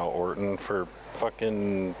Kyle Orton for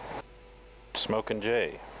fucking Smoking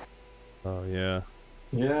Jay. Oh, yeah.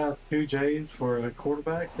 Yeah, 2 J's for a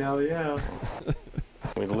quarterback? Hell yeah.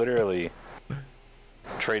 We literally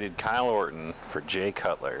traded Kyle Orton for Jay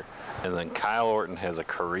Cutler, and then Kyle Orton has a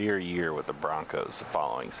career year with the Broncos the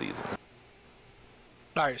following season.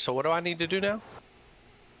 Alright, so what do I need to do now?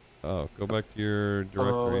 Oh, go back to your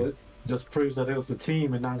directory. It just proves that it was the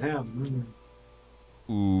team and not him.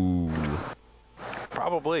 Ooh.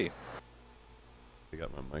 Probably. I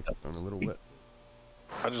got my microphone a little wet.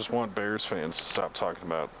 I just want Bears fans to stop talking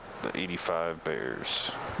about the 85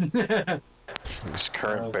 Bears. Because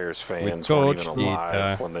current Bears fans weren't even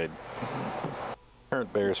alive when they...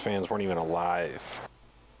 Current Bears fans weren't even alive.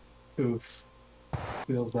 Oof.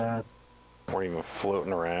 Feels bad. Weren't even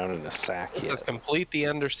floating around in a sack yet. Let's complete the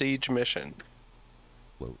Under Siege mission.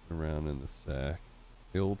 Floating around in the sack.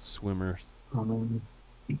 The old swimmers. I wouldn't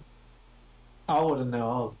know.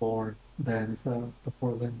 I was born then, so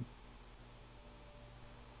before then.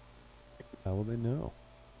 How will they know?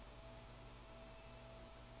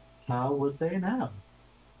 How would they know?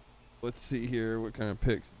 Let's see here. What kind of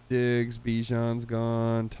picks? Diggs, Bijan's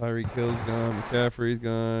gone. Tyreek Hill's gone. McCaffrey's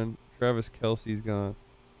gone. Travis Kelce's gone.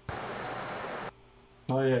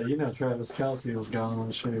 Oh yeah, you know Travis Kelce was gone on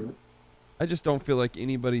the shoot. I just don't feel like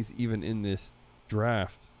anybody's even in this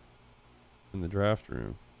draft. In the draft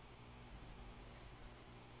room.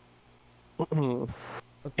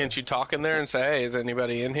 Can't you talk in there and say, hey, is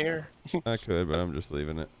anybody in here? I could, but I'm just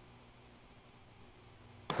leaving it.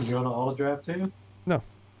 You going to auto draft too? No.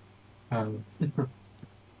 Um,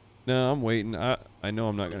 No, I'm waiting. I know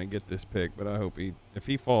I'm not going to get this pick, but I hope if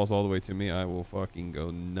he falls all the way to me, I will fucking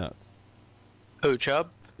go nuts. Who, Chubb?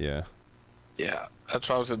 Yeah. Yeah, that's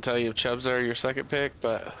what I was going to tell you. If Chubb's there, your second pick,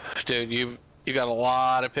 but dude, you got a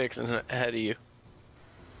lot of picks ahead of you.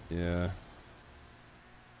 Yeah.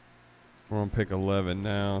 We're on pick 11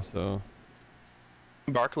 now, so.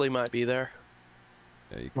 Barkley might be there.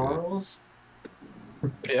 Yeah, you could. Charles?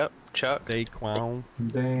 Yep, Chuck. Daquan.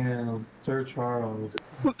 Damn, Sir Charles.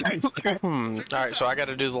 Alright, so I got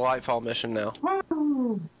to do the Lightfall mission now.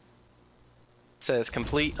 Woo! It says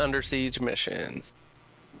complete Under Siege mission.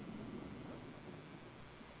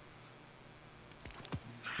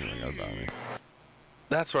 Oh my God, about me.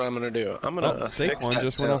 That's what I'm gonna do. I'm gonna fix Saquon that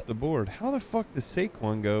just went cell. off the board. How the fuck does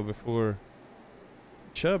Saquon go before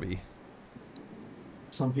Chubby?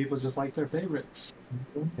 Some people just like their favorites.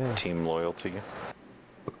 Yeah. Team loyalty.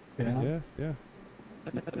 Yeah. Yes, yeah.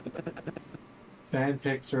 Fan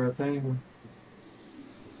picks are a thing.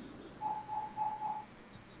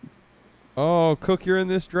 Oh, Cook, you're in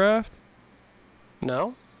this draft?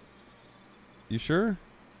 No. You sure?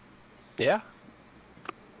 Yeah.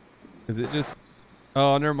 Is it just...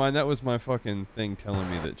 Oh, never mind. That was my fucking thing telling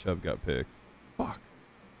me that Chubb got picked. Fuck.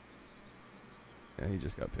 Yeah, he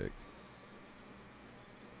just got picked.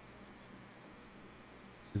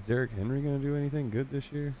 Is Derrick Henry going to do anything good this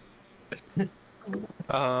year?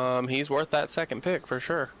 He's worth that second pick for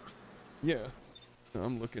sure. Yeah.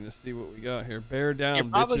 I'm looking to see what we got here. Bear down, You're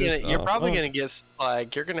probably bitches. gonna, you're Oh, probably fuck. gonna get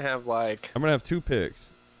like you're gonna have like I'm gonna have 2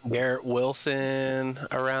 picks. Garrett Wilson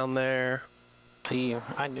around there. See,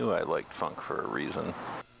 I knew I liked Funk for a reason.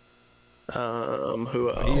 Who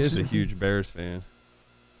else? He is a huge Bears fan.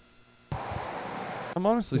 I'm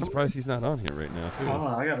honestly surprised he's not on here right now, too. Oh,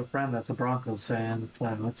 I got a friend that's a Broncos fan.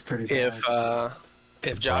 That's pretty bad.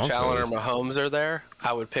 If Josh Allen or Broncos. Mahomes are there,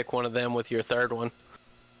 I would pick one of them with your third one.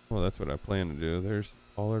 Well, that's what I plan to do. There's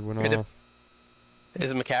Pollard went And off.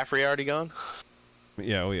 Is McCaffrey already gone?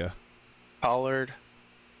 Yeah, oh yeah. Pollard.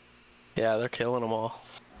 Yeah, they're killing them all.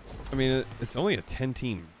 I mean, it's only a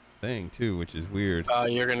 10-team thing, too, which is weird.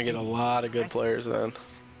 You're gonna get a lot of good players then.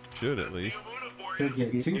 Should, at least. Could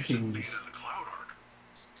get 2 teams.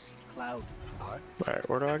 Cloud. Alright,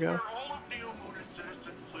 where do I go?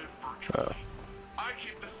 Oh. I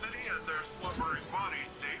keep the city and their slumbering bodies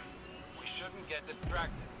safe. We shouldn't get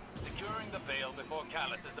distracted. Securing the veil before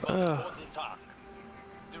Callus is the most important task.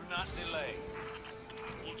 Do not delay.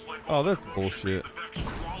 Oh, that's bullshit.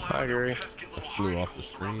 I agree. It flew off the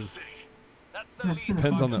screen.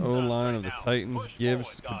 Depends on the O-line of the Titans.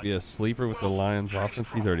 Gibbs could be a sleeper with the Lions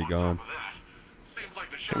offense. He's already gone.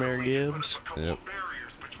 Jameer Gibbs. Yep.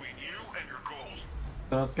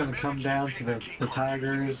 So it's going to come down to the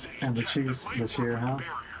Tigers and the Chiefs this year, huh?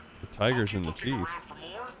 The Tigers and the Chiefs.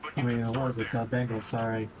 I mean, what was it? The Bengals,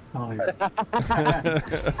 sorry. I don't even... I was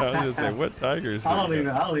gonna say, what Tigers? I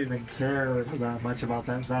don't even care that much about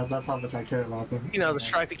that. That's how much I care about them. You know, the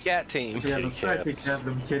stripy cat team. Yeah, the stripy cat,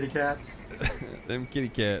 them kitty cats. Them kitty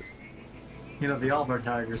cats. You know, the Auburn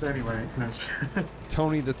Tigers, anyway.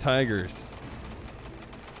 Tony the Tigers.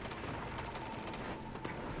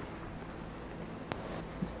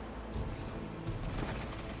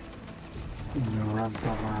 Run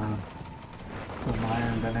from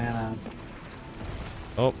Iron Banana.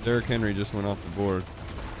 Oh, Derrick Henry just went off the board.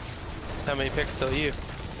 How many picks till you?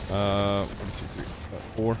 1, 2, 3,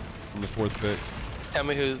 4 from the 4th pick. Tell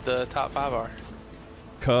me who the top 5 are.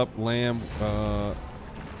 Cup, Lamb,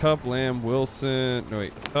 Wilson. No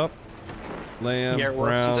wait, Cup, Lamb, Garrett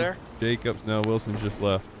Brown, Wilson's there? Jacobs. No, Wilson's just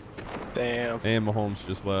left. Damn. And Mahomes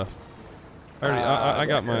just left. I've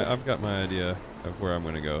got my idea of where I'm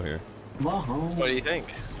gonna go here. Mahomes. What do you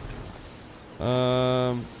think?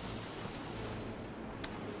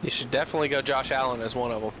 You should definitely go Josh Allen as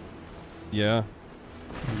one of them. Yeah.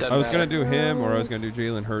 Doesn't I was gonna matter. do him, or I was gonna do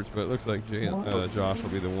Jalen Hurts, but it looks like Josh will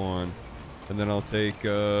be the one. And then I'll take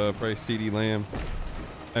probably CeeDee Lamb.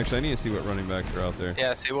 Actually, I need to see what running backs are out there.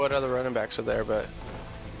 Yeah, see what other running backs are there, but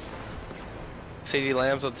CeeDee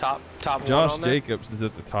Lamb's the top Josh one on there? Jacobs is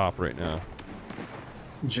at the top right now.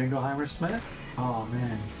 Jingleheimer Smith? Oh,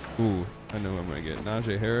 man. Ooh, I know who I'm gonna get.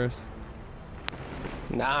 Najee Harris.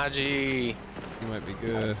 Najee. He might be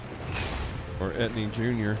good. Or Etney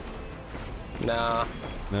Jr. Nah.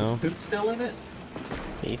 No? Is Coop still in it?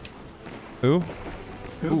 Who?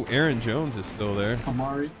 Ooh, Aaron Jones is still there.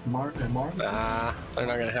 Amari? Nah, they're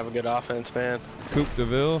not gonna have a good offense, man. Coop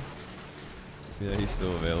DeVille. Yeah, he's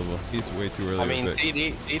still available. He's way too early. I mean, to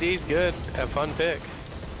pick. CD's good. A fun pick.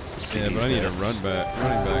 Yeah, but I need a running back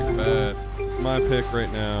bad. It's my pick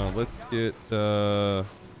right now. Let's get damn,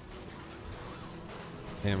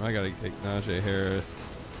 I gotta take Najee Harris.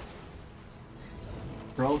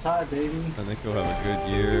 Roll Tide, baby. I think he'll have a good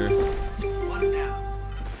year. One down.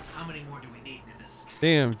 How many more do we need in this?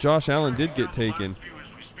 Damn, Josh Allen did get taken.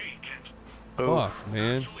 Ooh. Fuck,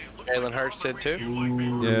 man. Jalen Hurts did too.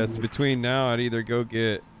 Yeah, it's between now. I'd either go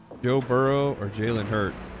get Joe Burrow or Jalen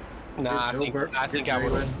Hurts. Nah, I think I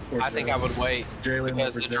would wait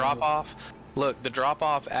because the drop off. Look, the drop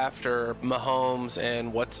off after Mahomes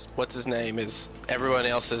and what's his name is everyone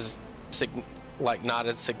else is like not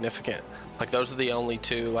as significant. Like those are the only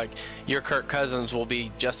two. Like your Kirk Cousins will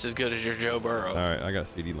be just as good as your Joe Burrow. All right, I got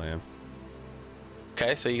CeeDee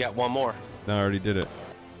Okay, so you got one more. No, I already did it.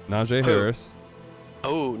 Najee Harris.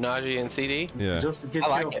 Oh, Najee and CD? Yeah. Just to get I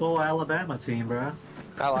you like a full Alabama team, bro.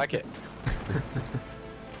 I like it.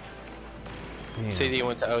 Damn. CD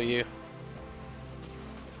went to OU.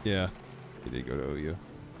 Yeah, he did go to OU.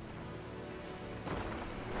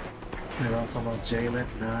 They're also about Jalen,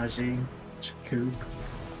 Najee, Coop.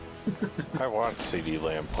 I watched CD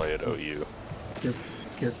Lamb play at OU.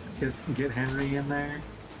 Get Henry in there.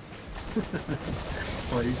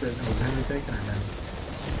 What he said, was Henry taking or no?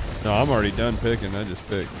 No, I'm already done picking. I just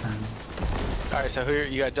picked. All right, so here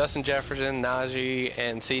you got Justin Jefferson, Najee,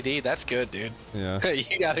 and CD. That's good, dude. Yeah.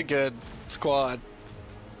 You got a good squad.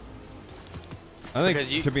 I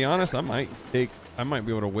think, to be honest, I might be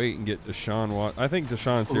able to wait and get Deshaun Watson. I think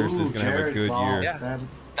Deshaun seriously is going to have a good year. Yeah,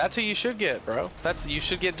 that's who you should get, bro. You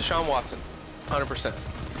should get Deshaun Watson,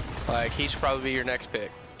 100%. Like, he should probably be your next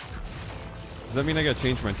pick. Does that mean I got to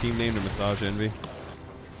change my team name to Massage Envy?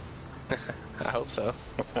 I hope so.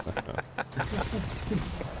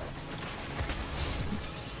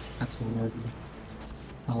 That's weird.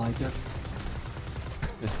 I like it.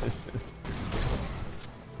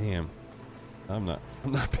 Damn. I'm not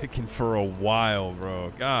picking for a while,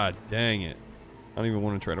 bro. God dang it. I don't even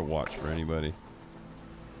want to try to watch for anybody.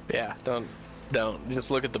 Yeah, don't.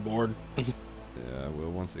 Just look at the board. Yeah, I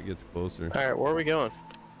will once it gets closer. All right, where are we going?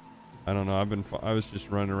 I don't know. I was just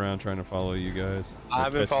running around trying to follow you guys.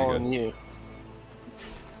 I've been following you.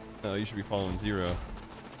 No, you should be following Zero.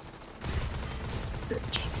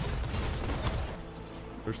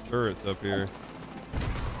 There's turrets up here.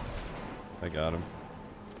 I got him.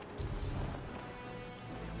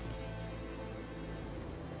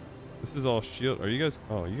 This is all shield. Are you guys?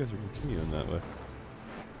 Oh, you guys are continuing that way.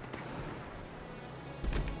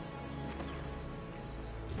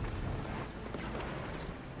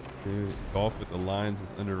 Dude, golf with the lines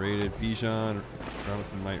is underrated. Bijan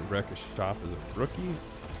Robinson might wreck a shop as a rookie.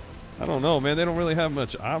 I don't know, man. They don't really have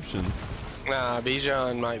much options. Nah,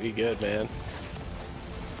 Bijan might be good, man.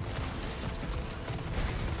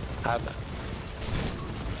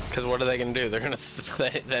 Because what are they gonna do? They're gonna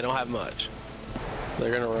they don't have much.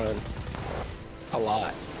 They're gonna run a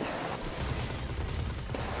lot.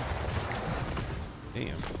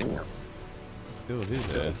 Damn. Killed his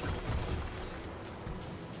head.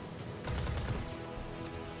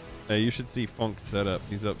 Hey, you should see Funk's setup.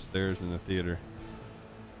 He's upstairs in the theater.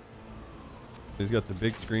 He's got the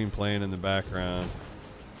big screen playing in the background.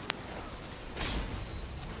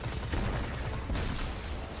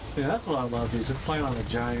 Yeah, that's what I love, dude. Just playing on a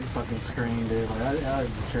giant fucking screen, dude. Like, I don't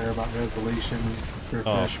even care about resolution,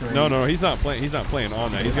 refresh rate. No, he's not playing. He's not playing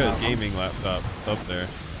on that. He's got his gaming laptop up there.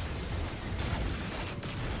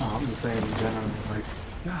 Oh, I'm just saying in general, like,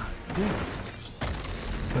 God damn.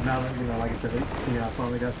 But now that, like I said, I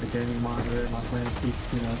finally got the gaming monitor, my friends keep,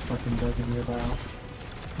 fucking bugging me about.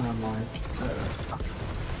 I'm like,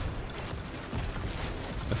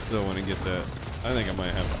 I still want to get that. I think I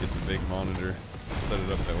might have to get the big monitor. Set it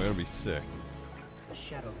up that way. It'll be sick. The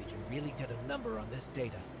Shadow Legion really did a number on this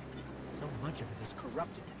data. So much of it is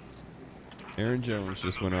corrupted. Aaron Jones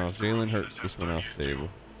just went off. Jalen Hurts just went off the table.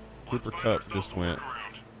 Cooper Kupp just went.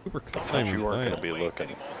 Cooper Kupp. I thought you weren't going to be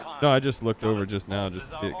looking. No, I just looked over just now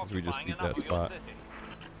just to see it because we just beat that spot.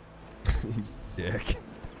 You dick.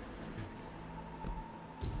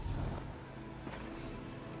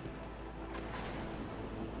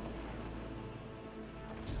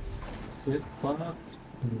 Flip flop.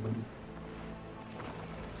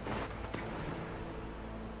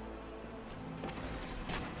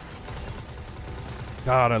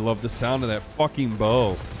 God, I love the sound of that fucking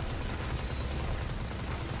bow.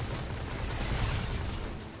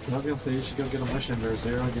 I was gonna say you should go get a mission or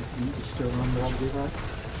Zero. You still remember how to do that?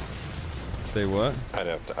 Say what?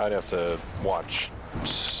 I'd have to watch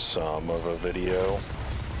some of a video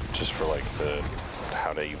just for like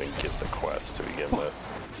how to even get the quest to begin with.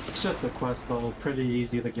 Shut the quest bowl, pretty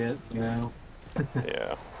easy to get, Yeah.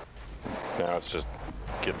 Now it's just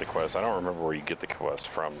get the quest. I don't remember where you get the quest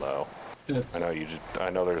from though. I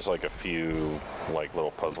know there's like a few like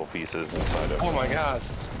little puzzle pieces inside of. Oh my god.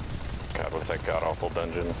 God, what's that god awful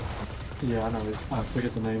dungeon? Yeah, I know. I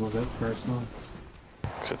forget the name of it personally.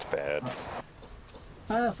 'Cause it's bad.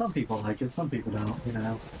 Some people like it, some people don't.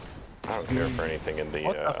 I don't care for anything in the.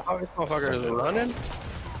 What the fuck? This motherfucker is running?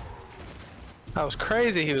 That was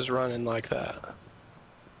crazy. He was running like that.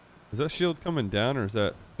 Is that shield coming down or is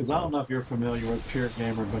that? Because I don't know if you're familiar with Pure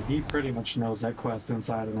Gamer, but he pretty much knows that quest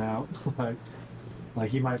inside and out. like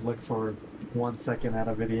he might look for 1 second at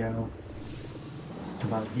a video,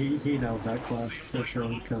 but he knows that quest for sure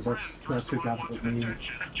because that's who got it with me.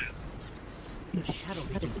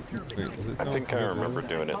 I think I remember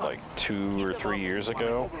doing it like 2 or 3 years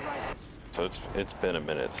ago. So it's been a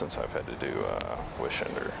minute since I've had to do Wish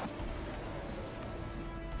Ender.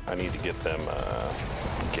 I need to get them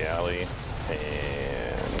Galley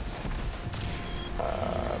and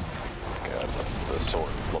God, what's the sword?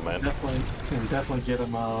 Lament. Definitely get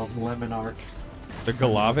him Lemon Arc. The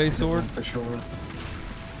Galave sword? For sure.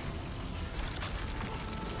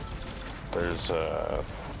 There's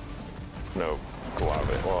no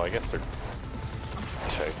Galave. Well, I guess there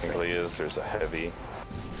technically is. There's a heavy.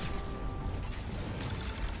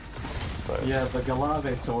 But Yeah, the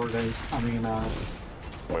Galave sword is, I mean,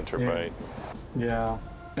 Winter yeah. Bite. Yeah,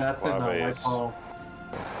 that's in Glaves. Lightfall.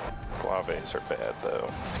 Glaves are bad though.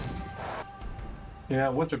 Yeah,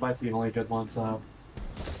 Winter Bite's the only good one, so.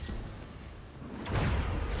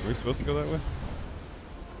 Are we supposed to go that way?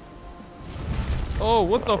 Oh,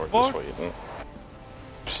 what the We're just fuck? waiting. Did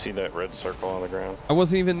you see that red circle on the ground? I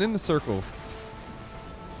wasn't even in the circle.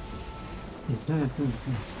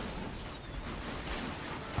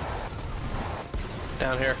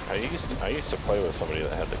 Down here. I used to play with somebody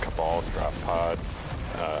that had the Cabal drop pod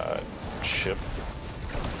ship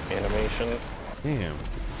animation. Damn.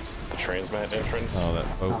 The transmat entrance. Oh,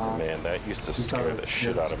 that boat. Man, that used to scare the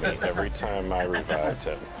shit out of me every time I revived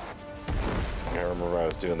him. I remember I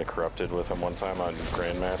was doing the Corrupted with him one time on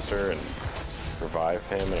Grandmaster and revive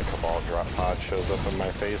him and a Cabal drop pod shows up in my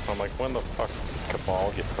face. I'm like, when the fuck did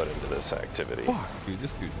Cabal get put into this activity? Fuck, dude,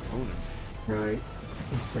 this dude's owning. Right.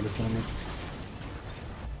 That's pretty funny.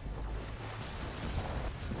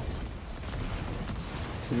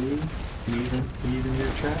 See? Even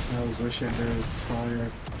your chat knows Wish Ender is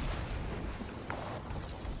fire.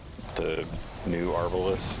 The new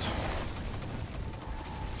Arbalist.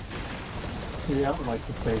 Yeah, I would like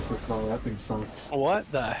the stasis ball. That thing sucks. What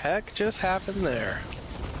the heck just happened there?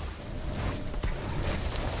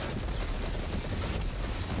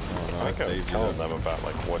 I think I was telling them about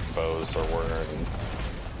like what bows there were, and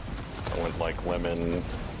I went like Lemon,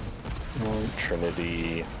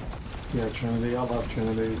 Trinity. Yeah, Trinity. I love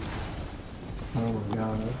Trinity. Oh my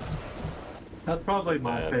god. That's probably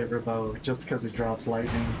my favorite bow, just because it drops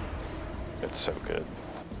lightning. It's so good.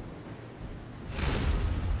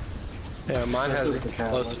 Yeah, mine has Especially with the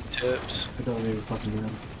explosive tips. I don't even fucking know.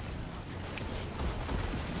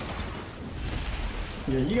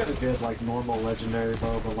 Yeah, you gotta get like normal legendary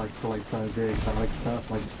bow, but like for like the exotic stuff,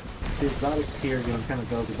 like the exotic tier, you know, kind of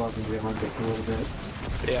goes above and beyond just a little bit.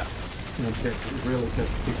 Yeah. You know, it really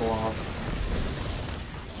pisses people off.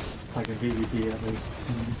 Like a PvP at least.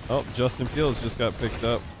 Oh, Justin Fields just got picked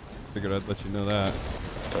up. Figured I'd let you know that.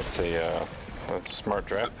 That's a smart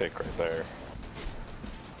draft pick right there.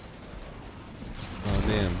 Oh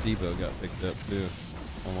damn, Debo got picked up too.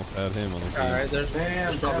 Almost had him on the team. Alright,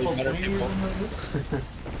 there's probably better people.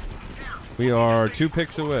 We are 2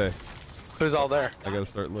 picks away. Who's all there? I gotta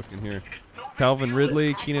start looking here. Calvin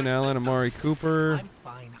Ridley, Keenan Allen, Amari Cooper,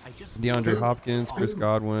 DeAndre Hopkins, Chris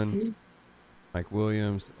Godwin, Mike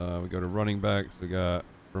Williams. We go to running backs. We got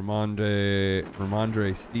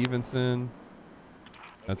Ramondre Stevenson.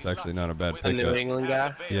 That's actually not a bad The pickup. New England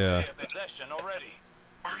guy? Yeah.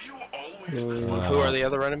 Who are the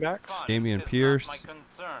other running backs? Damian Pierce.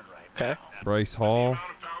 Okay. Bryce Hall.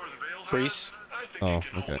 Brees. Oh,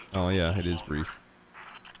 okay. Oh, yeah, it is Brees.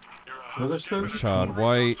 Witherspoon? Rashad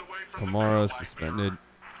White. Kamara suspended.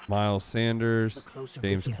 Miles Sanders.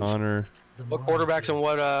 James Conner. What quarterbacks and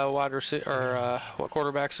what wide receiver or what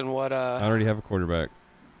quarterbacks and what I already have a quarterback.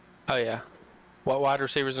 Oh yeah. What wide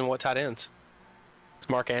receivers and what tight ends? Is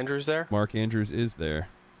Mark Andrews there? Mark Andrews is there.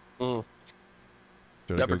 Mm.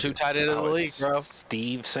 Should I Number go 2 get- tight end in the league, bro.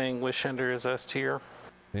 Steve saying Wish Ender is S tier.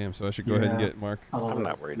 Damn, so I should go ahead and get Mark. I'm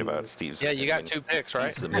not worried about Steve's. Yeah, you got 2 picks,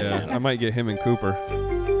 right? Yeah, I might get him and Cooper.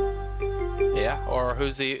 Yeah, or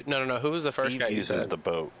who's the no? Who was the first guy you uses said? the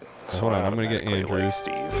boat. Hold on, I'm gonna get automatically Andrews.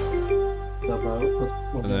 Steve. The boat?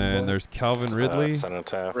 And then there's Calvin Ridley.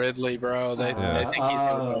 Cenotaph. Ridley, bro. They Yeah. think he's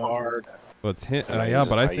gonna go hard. Well, it's him. And I Yeah, use-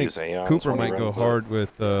 but I I think use Aeons Cooper when he might go runs hard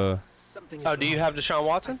with. Oh, do you have Deshaun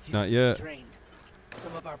Watson? Not yet.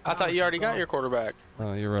 I thought you already got your quarterback.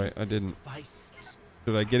 Oh, you're right. I didn't.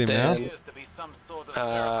 Should I get him now?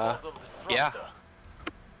 Yeah.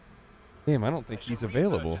 Damn, I don't think he's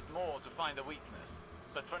available. More to find a weakness.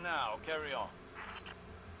 But for now, carry on.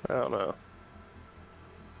 I don't know.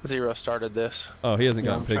 Zero started this. Oh, he hasn't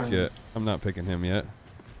Yeah, gotten I'm picked trying- yet. I'm not picking him yet.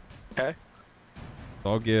 Okay. So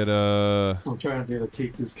I'll get I'm trying to do the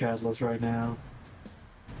Tiku's Catalyst right now.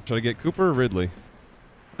 Should I get Cooper or Ridley?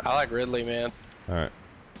 I like Ridley, man. All right.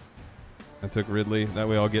 I took Ridley. That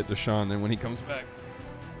way I'll get Deshaun then when he comes back.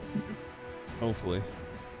 Hopefully.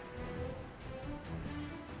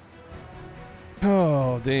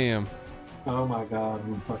 Oh, damn. Oh my god,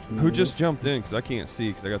 I'm fucking. Who just jumped in? Because I can't see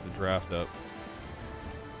because I got the draft up.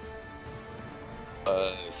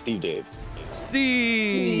 Steve Dave.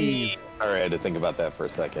 Steve! Alright, I had to think about that for a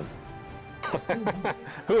second.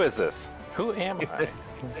 Who is this? Who am I?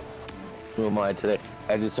 Who am I today?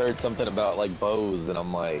 I just heard something about like bows, and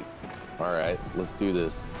I'm like, alright, let's do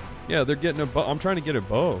this. Yeah, they're getting a bow. I'm trying to get a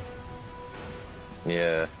bow.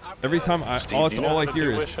 Yeah. Every time Steve, all do you know I how to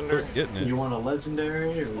hear do is Wishender? getting it. You want a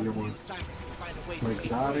legendary or you want an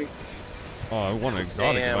exotic? Oh, I want an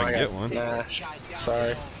exotic if I can get one. Nah,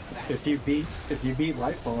 sorry. If you beat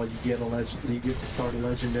Lightfall, you get you get to start a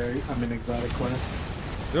legendary. I mean exotic quest.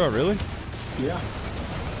 Do I really? Yeah.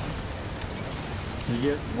 You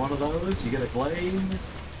get one of those. You get a glaive.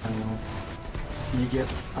 You get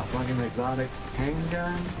a fucking exotic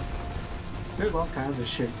handgun. There's all kinds of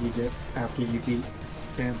shit you get after you beat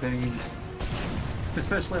campaigns,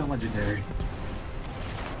 especially on legendary.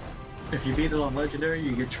 If you beat it on legendary,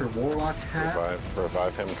 you get your warlock hat.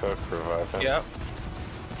 Revive him, Cook. Revive him. Yep.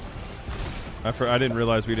 I didn't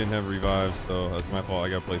realize we didn't have revives, so that's my fault. I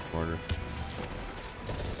gotta play smarter.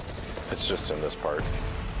 It's just in this part.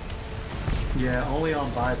 Yeah, only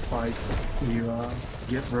on boss fights you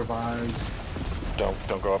get revives.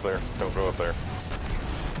 Don't go up there. Don't go up there.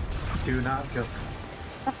 Do not go.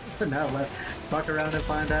 Now fuck around and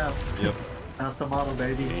find out. Yep. That's the model,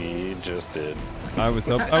 baby. He just did. I was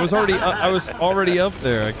already up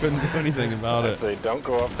there. I couldn't do anything about I it. say don't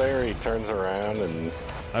go up there. He turns around and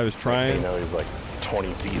I was trying. You know, he's like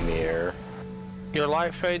 20 feet in the air. Your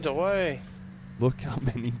light fades away. Look how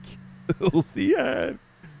many kills he had.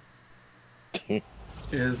 I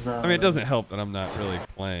mean, it doesn't help that I'm not really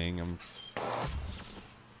playing.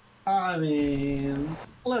 I mean,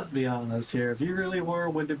 let's be honest here. If you really were,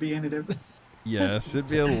 would it be any different? Yes, it'd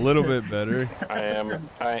be a little bit better.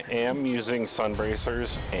 I am using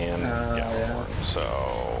sunbracers and Galahorn,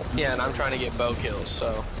 so Yeah, and I'm trying to get bow kills,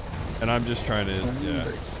 so. And I'm just trying to, yeah.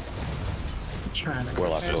 Trying to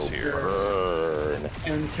Warlock will burn.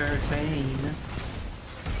 Entertain.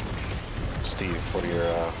 Steve, what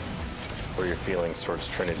are your feelings towards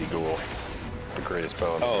Trinity Ghoul, the greatest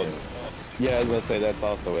bow in the game? Yeah, I was gonna say that's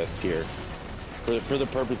also S tier. For the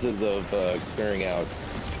purposes of clearing out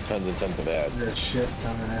tons and tons of ads. There's shit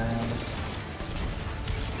ton of ads.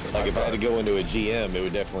 Like if I had to go into a GM, it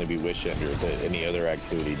would definitely be Wishender, but any other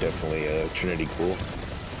activity, definitely Trinity Cool.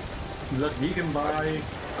 Look, you can buy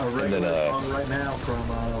a regular one right now from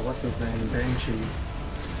what's his name, Banshee.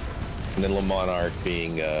 And then Le Monarch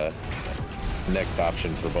being next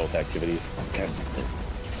option for both activities. Okay.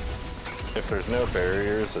 If there's no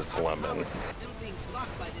barriers, it's Lemon.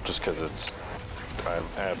 Just because I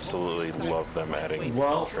absolutely love them adding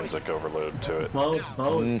intrinsic overload to it. Both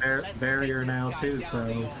barrier now too,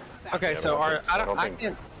 so. Okay, so I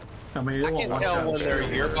can't tell when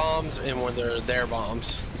they're your bombs and when they're their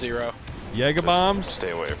bombs. Zero. Jaeger bombs?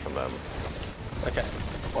 Stay away from them. Okay.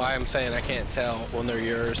 Well, I'm saying I can't tell when they're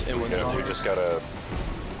yours and when they're We theirs. just gotta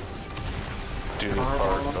do this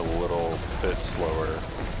part a little bit slower.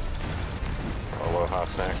 Aloha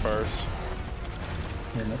snack bars.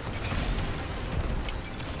 Yeah.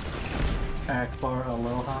 Akbar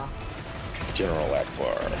Aloha. General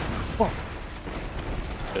Akbar.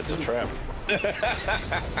 It's a trap. A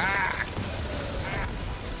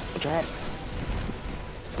trap.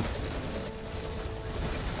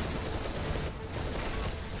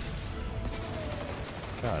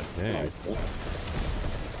 God dang.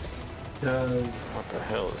 What the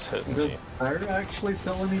hell is hitting Does me? Fire actually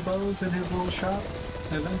sell any bows in his little shop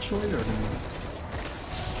eventually, or no?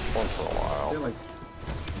 Once in a I while. feel like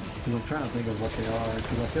I'm trying to think of what they are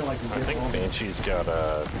because I feel like you I get think all Banshee's got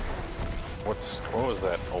a. What was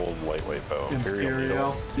that old lightweight bow? Imperial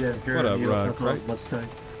Needle. Yeah, Imperial What up, Needle. Rod? That's what I was about to say.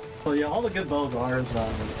 Well, yeah, all the good bows are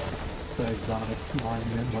the exotic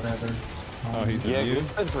monument, whatever. Oh, he's Yeah, 'cause immune?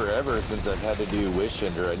 it's been forever since I've had to do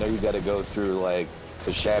Wishender. I know you got to go through like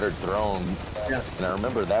the Shattered Throne, and I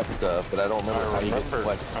remember that stuff, but I don't remember how you get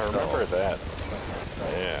flex. I remember that.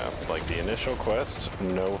 Yeah, like the initial quest,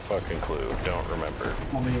 no fucking clue. Don't remember.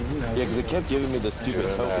 I mean, you know. Yeah, because it kept giving me the stupid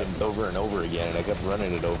Doing that. tokens over and over again, and I kept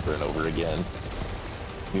running it over and over again,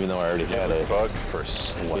 even though I already had It was it. bugged for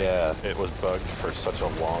It was bugged for such a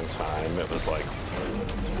long time. It was like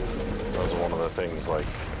that was one of the things like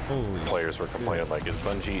players were complaining like, is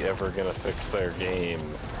Bungie ever gonna fix their game?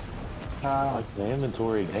 Like the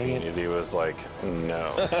inventory, dang it. Community was like,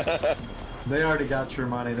 no. They already got your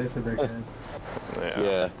money. They said they're good.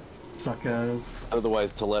 Yeah. Suckers.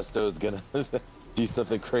 Otherwise, Telesto's gonna do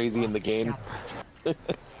something crazy in the game.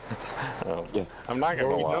 I'm not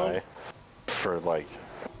gonna lie. For like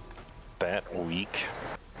that week,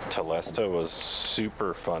 Telesto was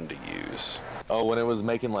super fun to use. Oh, when it was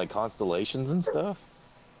making like constellations and stuff?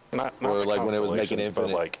 Not or like when it was making constellations, but,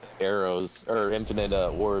 infinite like arrows or infinite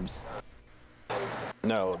orbs.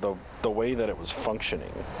 No, the way that it was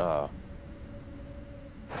functioning.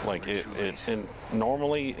 Like it and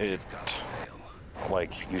normally it,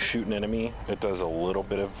 like you shoot an enemy, it does a little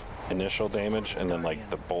bit of initial damage, and then like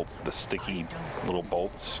the bolts, the sticky little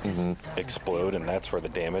bolts explode, and that's where the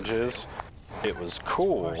damage is. It was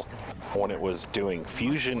cool when it was doing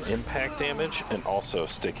fusion impact damage and also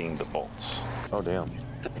sticking the bolts. Oh damn.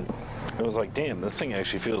 It was like, damn, this thing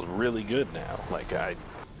actually feels really good now. Like I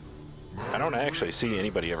don't actually see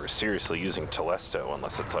anybody ever seriously using Telesto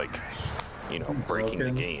unless it's like, you know, breaking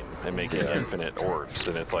the game and making infinite orbs,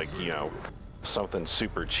 and it's like, you know, something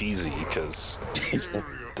super cheesy because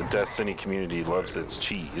the Destiny community loves its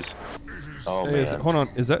cheese. Oh Hey, man. hold on,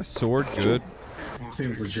 is that sword good?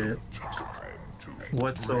 Seems legit.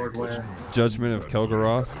 What sword wear? Judgment of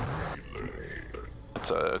Kelgaroth. It's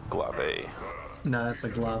a glaive. No, it's a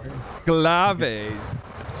glove. Glaive.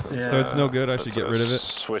 Yeah. So it's no good. I should It's get a rid of it.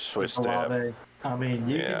 Swish Glaive. stab. I mean,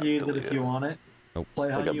 you can use it if you want it. Nope. Play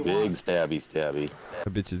how Like a you big want. stabby.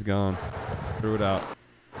 That bitch is gone. Threw it out.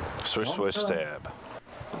 Swish stab.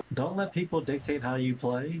 Don't let people dictate how you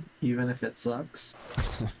play, even if it sucks.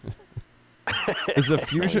 Is a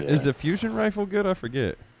fusion is a fusion rifle good? I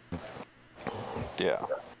forget. Yeah.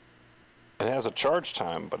 It has a charge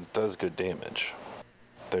time, but it does good damage.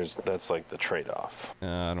 That's like the trade-off.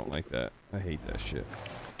 I don't like that. I hate that shit.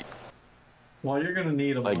 Well, you're gonna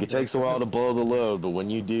need them. Like it takes a while to blow the load, but when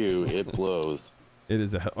you do, it blows. It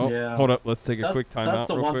is a. Oh, Yeah. hold up. Let's take a That's- quick time That's out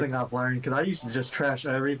the real one quick. thing I've learned, because I used to just trash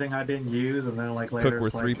everything I didn't use, and then like later Cook, we're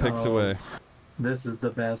it's 3 like, picks oh, away. This is the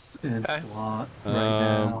best in slot right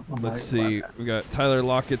now. I'm Let's like, see. We got Tyler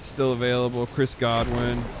Lockett still available. Chris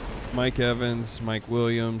Godwin, Mike Evans, Mike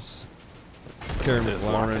Williams, Terry Does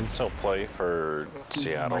Lockett McLaurin. still play for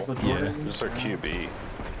Seattle? Michael Yeah. Jordan. Who's their QB?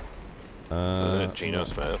 Uh, Isn't it Geno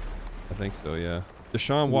Smith? I think so. Yeah.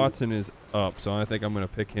 Deshaun Watson is up, so I think I'm gonna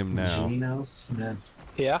pick him now. Geno Smith.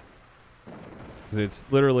 Yeah, 'Cause it's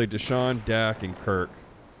literally Deshaun, Dak, and Kirk.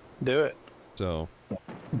 do it. So.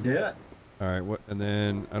 Yeah. All right. What? And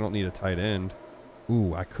then I don't need a tight end.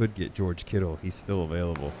 Ooh, I could get George Kittle. He's still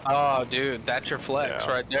available. Oh, dude, that's your flex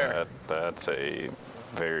Yeah, right there. That's a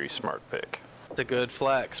very smart pick. The good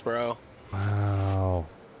flex, bro. Wow.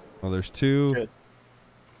 Well, there's two. Good.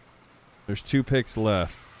 There's 2 picks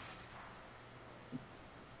left.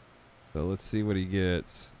 So let's see what he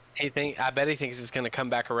gets. I bet he thinks it's gonna come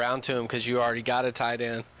back around to him because you already got a tight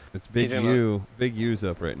end. It's Big He's gonna- U. Big U's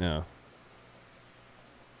up right now.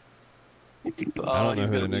 Oh, I don't know he's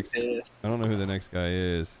who gonna the be next. pissed. I don't know who the next guy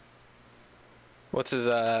is. What's his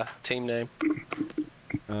team name?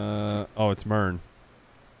 Oh, it's Mern.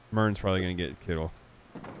 Mern's probably gonna get Kittle.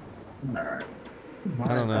 Alright. I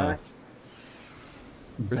don't know.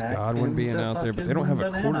 Chris Godwin being out there, but they don't have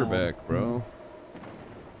a quarterback, bro.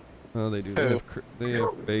 Oh, they do. They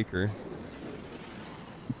have Baker.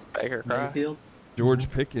 Baker Cry. Mayfield. George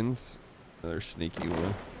Pickens, another sneaky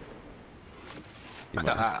one. He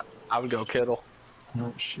might- I would go Kittle.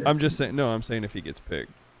 Oh shit. I'm just saying. No, I'm saying if he gets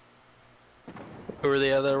picked. Who are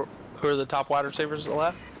the top wide receivers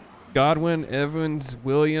left? Godwin, Evans,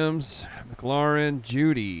 Williams, McLaurin,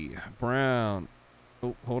 Judy, Brown.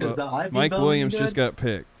 Oh, hold Is the up. Ivy Mike Bone Williams good? just got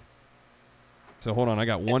picked. So hold on, I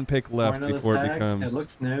got 1 pick left Point of the before it stag, becomes it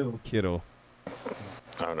looks new. Kittle.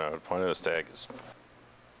 Oh no, Point of the Stag is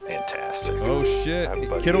fantastic. Oh shit, That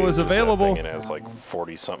buddy Kittle is uses that available. thing and has like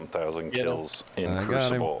 40-something thousand Get him. kills in I got him.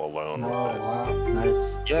 Crucible alone Oh with it. wow,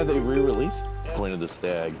 nice. Yeah, they re-released Point of the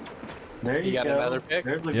Stag. There you, You got go. another pick?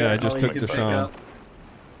 There's a Yeah, I good just one you took can pick Deshaun. up.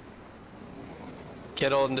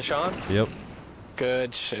 Kittle and Deshaun? Yep.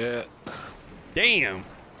 Good shit. Damn.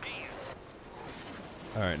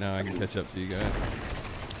 All right, now I can catch up to you guys.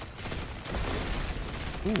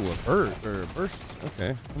 Ooh, a burst.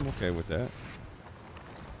 Okay, I'm okay with that.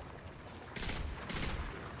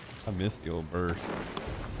 I missed the old burst.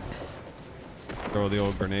 Throw the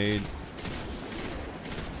old grenade.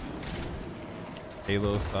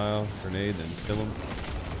 Halo style grenade, then kill him.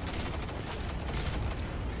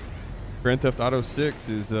 Grand Theft Auto 6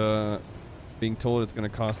 is being told it's going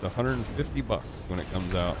to cost $150 when it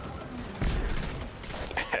comes out.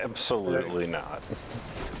 Absolutely not.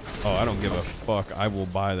 Oh, I don't give a fuck. I will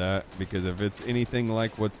buy that because if it's anything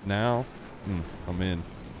like what's now, I'm in.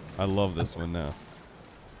 I love this one now.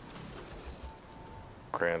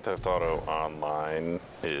 Grand Theft Auto Online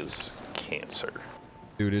is cancer.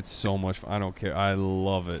 Dude, it's so much fun. I don't care. I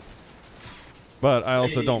love it. But I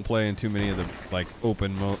also don't play in too many of the like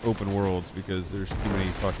open worlds because there's too many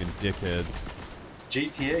fucking dickheads.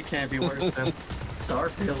 GTA can't be worse than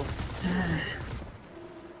Starfield.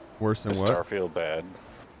 Worse than Is what? Starfield bad?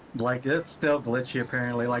 Like, it's still glitchy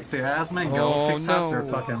apparently. Like, the Asmon Go Oh, TikToks are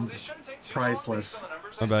no. fucking priceless.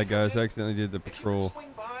 My bad, guys. I accidentally did the patrol.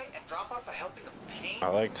 I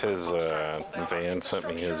liked his, Van sent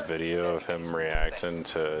me his video of him reacting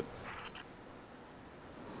to,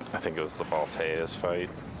 I think it was the Balteus fight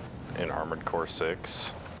in Armored Core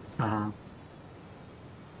 6. Uh-huh.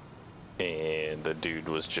 And the dude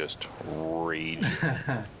was just raging.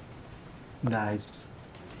 Nice.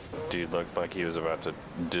 Dude looked like he was about to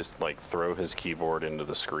just, like, throw his keyboard into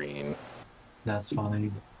the screen. That's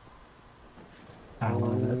funny. I Oh,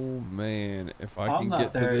 love it. man. If I I'm can not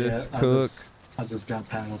get to there this yet. cook... I just got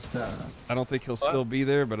past I don't think he'll still be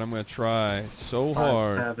there, but I'm going to try so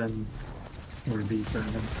hard 5-7 or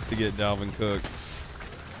B7 to get Dalvin Cook.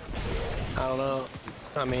 I don't know.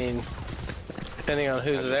 I mean, depending on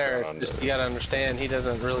who's there, it's just, you gotta understand he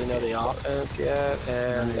doesn't really know the offense yet,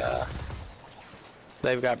 and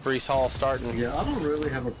they've got Breece Hall starting. Yeah, I don't really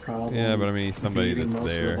have a problem. Yeah, but I mean, he's somebody beating that's most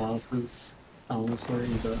there. Of the bosses, honestly,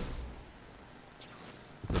 but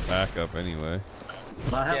It's a backup anyway.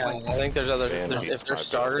 Yeah, I think there's other. If there's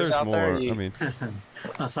starters There's out more. there, I mean,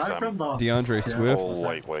 aside from the DeAndre Yeah. Swift,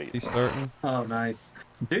 lightweight. he's starting. Oh, nice,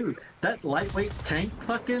 dude. That lightweight tank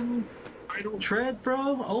fucking tread,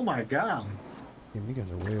 bro. Oh my god. Damn, you guys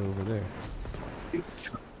are way over there.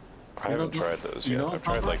 I haven't tried those yet. I've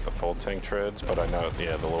tried like the full tank treads, but I know,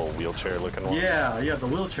 yeah, the little wheelchair looking one. Yeah, the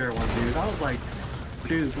wheelchair one, dude. I was like,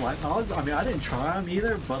 dude, like, I mean, I didn't try them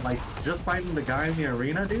either, but like, just fighting the guy in the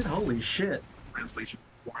arena, dude, holy shit. Translation,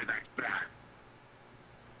 why that's bad.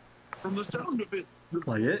 From the sound of it.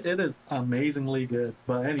 Like, it is amazingly good.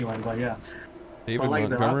 But anyway, but yeah. David But like I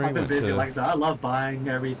said, Montgomery I've been went busy. to Like I said, I love buying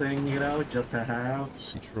everything, you know, just to have.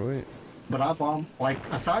 Detroit. But I've like,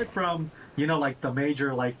 aside from, you know, like the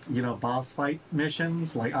major, like, you know, boss fight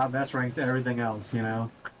missions, like I've S-ranked everything else, you know.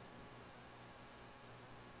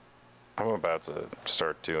 I'm about to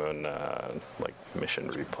start doing like mission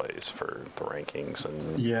replays for the rankings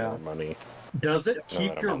and more money. Does it Now keep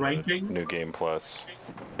that I'm your on the ranking? New Game Plus.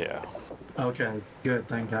 Yeah. Okay, good,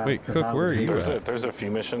 thank God. Wait, 'cause Cook, I where are would you hate at? that. There's a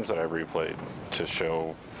few missions that I replayed to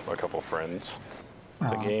show a couple friends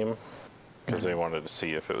the game because they wanted to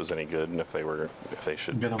see if it was any good and if they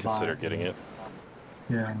should Gonna buy consider it, getting it.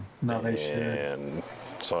 Yeah, no, they should. And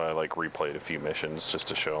so I like replayed a few missions just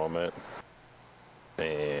to show them it.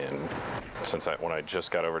 And since when I just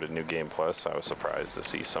got over to New Game Plus, I was surprised to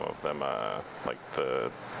see some of them, like the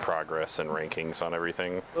progress and rankings on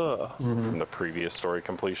everything from the previous story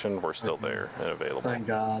completion were still there and available. Thank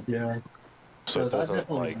God, yeah. So it 'Cause I doesn't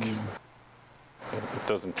definitely- like it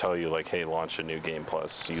doesn't tell you like, hey, launch a New Game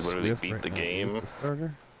Plus. You literally Swift beat right the now game is the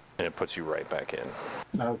starter? and it puts you right back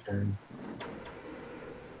in. Okay.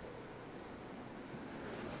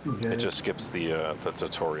 It just skips the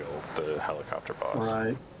tutorial, the helicopter boss.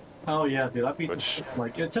 Right. Oh yeah, dude. I beat the shit.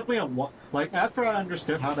 Like it took me a while. Like after I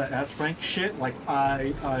understood how to S rank shit, like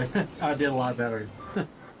I I did a lot better.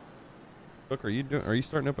 Look, are you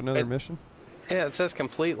starting up another mission? Yeah, it says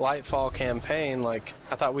complete Lightfall campaign. Like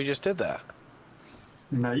I thought we just did that.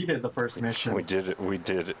 No, you did the first mission. We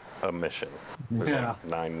did a mission. There's Yeah.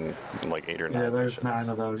 like 8 or 9. Yeah, there's 9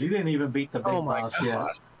 of those. You didn't even beat the big boss yet.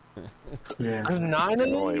 Yeah. There's 9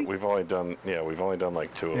 of these? We've only done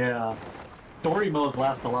like 2 of them. Yeah. Story modes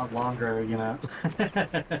last a lot longer, you know.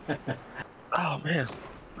 Oh man.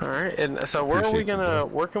 All right. And so where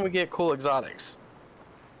can we get cool exotics?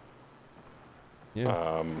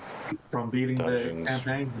 Yeah. From beating Dungeons, the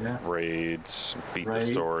campaign, yeah. Raids, beat the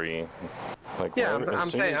story. Like Yeah, as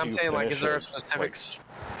I'm soon saying as you like, is finish there a it, specific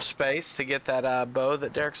space to get that bow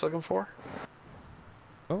that Derek's looking for?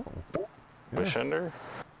 Oh. Bush Ender?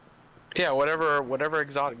 Yeah, whatever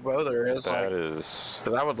exotic bow there is. That is.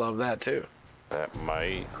 Because I would love that too. That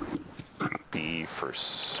might be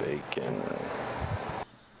Forsaken.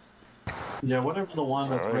 Yeah, whatever the one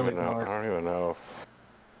that's really hard. I don't even know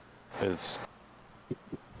if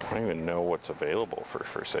I don't even know what's available for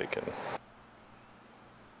Forsaken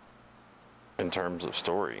in terms of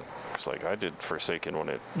story. Cause like I did Forsaken when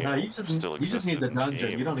it No, you still just need the existed in dungeon.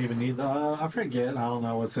 game. You don't even need the. I forget. I don't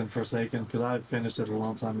know what's in Forsaken because I finished it a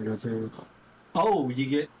long time ago too. Oh, you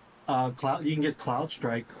get cloud. You can get Cloud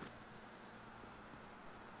Strike.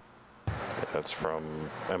 That's from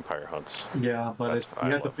Empire Hunts. Yeah, but I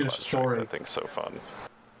you have to love finish the Cloud Strike. story. That thing's so fun.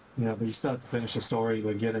 Yeah, but you still have to finish the story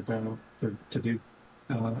to get it though to do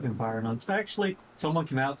Empire Hunts. Actually, someone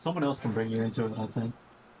else can bring you into it. I think.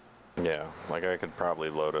 Yeah, like I could probably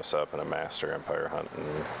load us up in a Master Empire hunt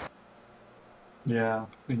and Yeah,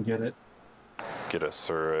 we can get it. get us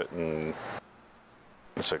through it, and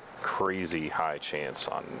it's a crazy high chance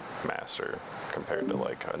on Master compared to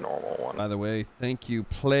like a normal one. By the way, thank you,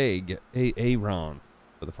 Plague Aaron,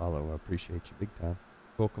 for the follow. I appreciate you big time.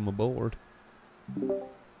 Welcome aboard.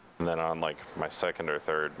 And then on like my second or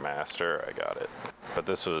third Master, I got it. But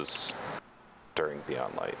this was during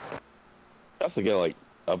Beyond Light. You also get like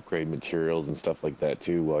upgrade materials and stuff like that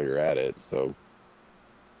too while you're at it. So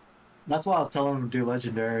That's why I was telling him to do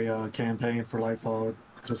legendary campaign for Lightfall,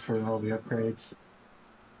 just for all the upgrades.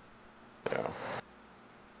 Yeah.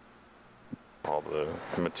 All the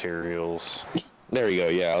materials. there you go.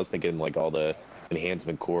 Yeah, I was thinking like all the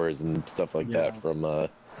enhancement cores and stuff like that from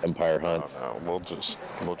Empire hunts. No, we'll just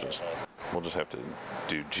have to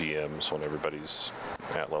do GMs when everybody's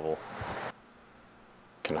at level.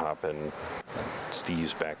 Can hop in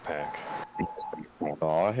Steve's backpack.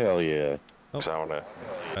 Oh hell yeah! Cause I wanna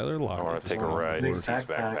take a ride in Steve's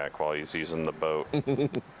backpack while he's using the boat.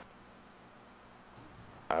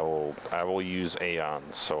 I will use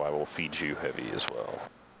Aeons, so I will feed you heavy as well.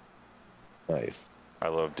 Nice. I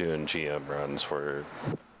love doing GM runs where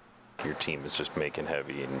your team is just making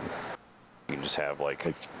heavy and you can just have like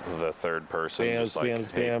the third person just like,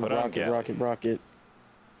 hey, put on Galley. rocket.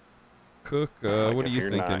 Cook, Like what are if you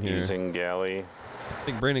you're thinking not here? using Galley, I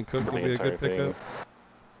think Brandon Cook will the be a good entire thing. pickup.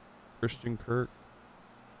 Christian Kirk.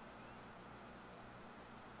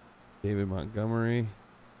 David Montgomery.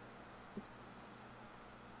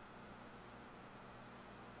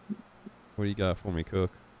 What do you got for me,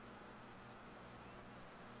 Cook?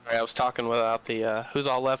 Sorry, I was talking without the who's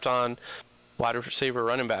all left on wide receiver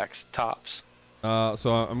running backs tops.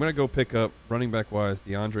 So I'm gonna go pick up running back wise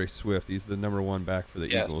DeAndre Swift. He's the #1 back for the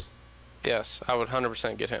Eagles. Yes, I would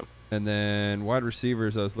 100% get him. And then wide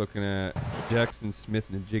receivers, I was looking at Jackson Smith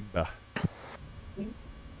Najigba.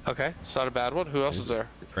 Okay, it's not a bad one. Who else is there?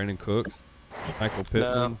 Brandon Cooks, Michael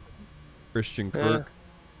Pittman, Christian Kirk,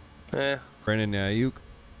 Brandon Ayuk.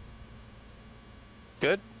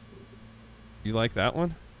 Good. You like that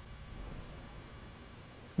one?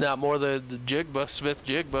 Not more the Jigba, Smith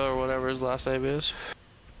Jigba, or whatever his last name is.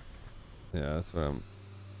 Yeah, that's what I'm.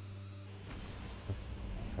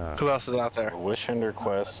 Who else is out there? Wishender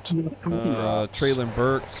Quest. Traylon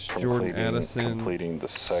Burks, Jordan Addison, completing the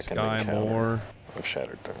second Sky encounter Moore, of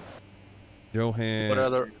Shattered Throne. Johan.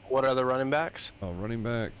 What other running backs? Oh, running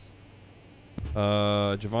backs.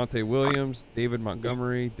 Javonte Williams, David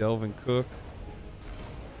Montgomery, Delvin Cook,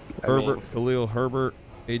 Khalil Herbert,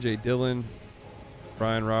 AJ Dillon,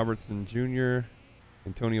 Brian Robertson Jr.,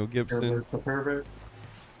 Antonio Gibson. Herbert the pervert.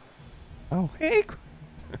 Oh, hey.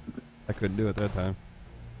 I couldn't do it that time.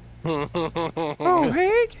 Oh,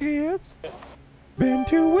 hey, kids. Been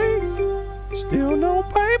 2 weeks. Still no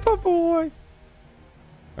paper boy.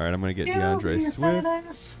 All right, I'm going to get DeAndre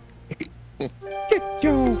Swift. Get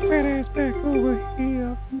your fat ass back over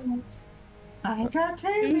here. I got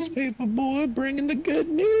Newspaper boy bringing the good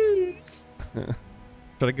news. Should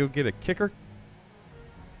I go get a kicker?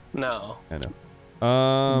 No. I know.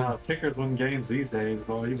 No, kickers win games these days,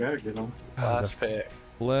 boy. You better get them. Last pick.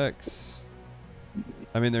 Flex.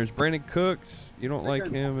 I mean, there's Brandon Cooks. You don't like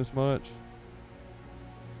him as much.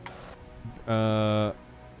 Brandon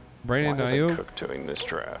Why isn't Ayuk. Cook doing this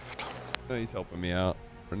draft? Oh, he's helping me out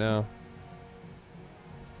for now.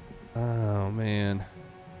 Oh man.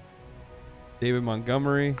 David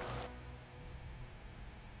Montgomery.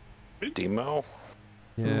 Demo?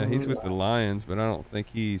 Yeah, he's with the Lions, but I don't think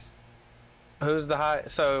he's. Who's the high?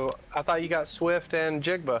 So I thought you got Swift and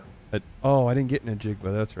Jigba. Oh, I didn't get in a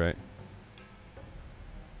Jigba. That's right.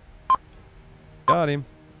 Got him.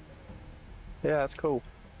 Yeah, that's cool.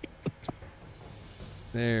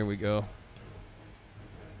 There we go.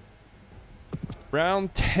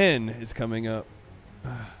 Round 10 is coming up.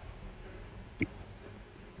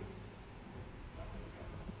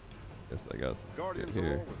 Guess I got some shit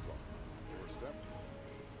here.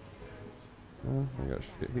 Oh, I got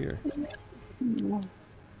shit here. You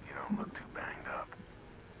don't look too banged up.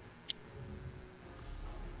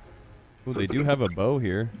 Oh, they do have a bow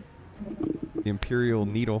here. The Imperial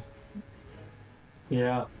Needle.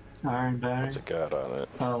 Yeah, Iron Bang. What's it got on it?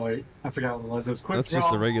 Oh wait, I forgot what it was. It was quick That's draw.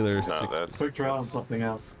 just the regular No, six. that's Quick draw and something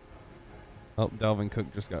else. Oh, Dalvin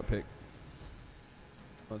Cook just got picked.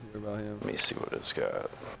 Let's worry about him. Let me see what it's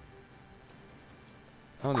got.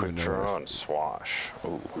 I don't Quick even know. draw and swash.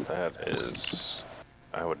 Ooh, that is.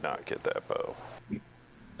 I would not get that bow.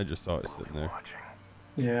 I just saw it sitting there.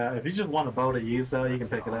 Yeah, if you just want a bow to use though, you can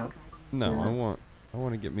pick it up. No, Yeah. I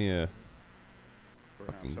want to get me a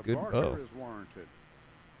fucking good bow.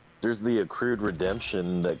 There's the accrued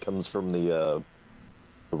redemption that comes from the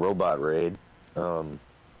robot raid. Garden?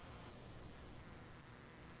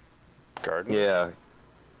 Yeah.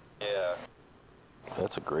 Yeah.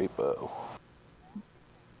 That's a great bow.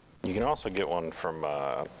 You can also get one from,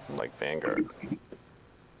 like, Vanguard.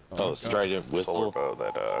 Oh, Strident Whistle. Solar bow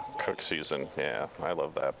that, Cook's using. Yeah, I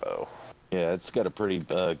love that bow. Yeah, it's got a pretty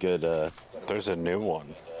good, There's a new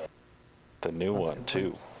one. The new one,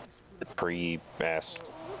 too. Pre-mass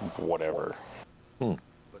whatever.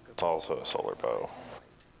 It's also a solar bow.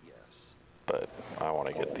 But I want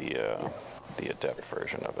to get the adept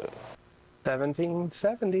version of it.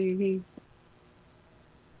 1770.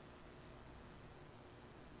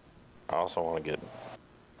 I also want to get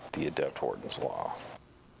the adept Warden's Law.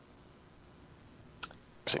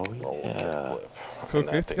 So you can roll and get a flip. Cook, And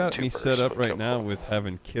that it's thing got me two-bursts set up would right come now from- with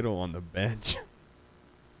having Kittle on the bench.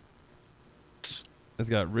 It's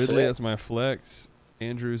got Ridley as my flex,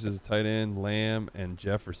 Andrews as a tight end, Lamb, and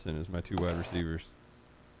Jefferson as my 2 wide receivers.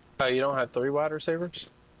 Oh, you don't have 3 wide receivers?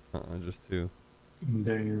 Just 2.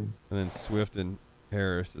 Damn. And then Swift and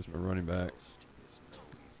Harris as my running backs.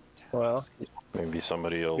 Well, maybe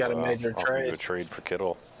somebody will got a major offer trade. you a trade for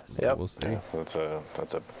Kittle. Yeah, we'll see. Yeah, that's a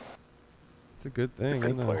It's a good thing,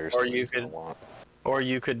 good isn't it? players Or that you don't could, want. or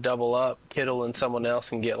you could double up Kittle and someone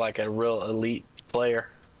else and get like a real elite player.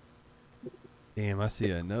 Damn, I see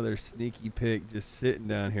another sneaky pick just sitting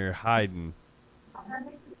down here hiding.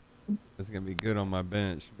 That's going to be good on my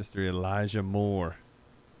bench. Mr. Elijah Moore.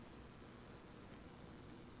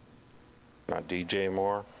 Not DJ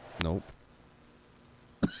Moore. Nope.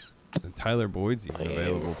 And Tyler Boyd's even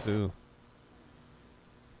available too.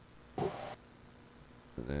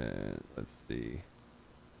 And then, let's see.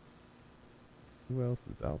 Who else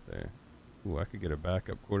is out there? Ooh, I could get a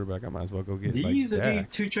backup quarterback. I might as well go get These like are the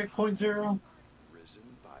Dak. 2 checkpoint 0.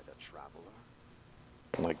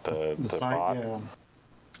 Like the The site, bot. yeah.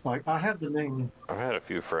 Like I have the name. I've had a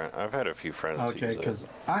few friends. Okay, use it. because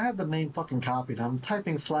I have the name fucking copied. I'm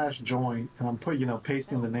typing /join and I'm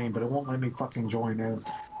pasting the name, but it won't let me fucking join in.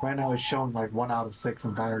 Right now it's showing like 1 out of 6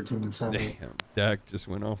 in Fire Team 7. Damn, Dak just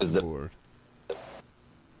went off the board.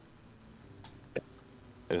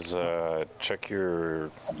 Check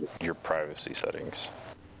your privacy settings.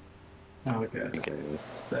 Okay. You can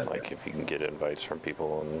like if you can get invites from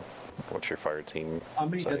people and what's your fire team. I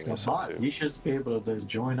mean, setting it's a this up bot. to. You should be able to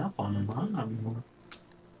join up on them, huh? I mean,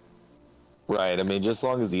 Right, I mean, just as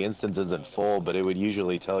long as the instance isn't full, but it would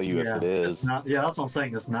usually tell you if it is. It's not, yeah, that's what I'm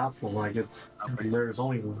saying. It's not full. Like there's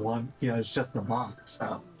only one. It's just a bot.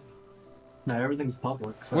 So no, everything's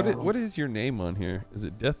public. So What is your name on here? Is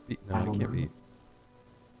it Death Beat? No, I it don't can't know. be.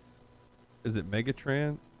 Is it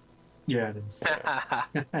Megatran? Yeah, it is.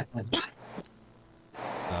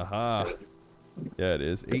 Aha. Yeah, it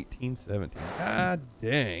is. 1817. God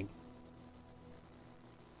dang.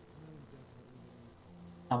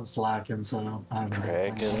 I'm slacking, so I'm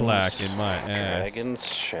Slacking my ass. Dragon's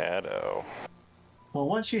Shadow. Well,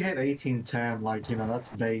 once you hit 1810, like that's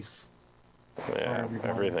base. Yeah, everybody.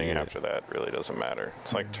 everything after that really doesn't matter.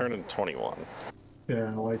 It's like turning 21. Yeah,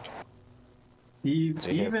 like Once you hit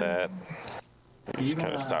even that, you just even,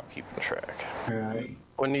 kind of stop keeping track. right.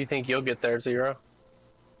 When do you think you'll get there, Zero?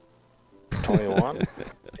 21?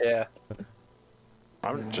 Yeah.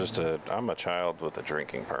 I'm a child with a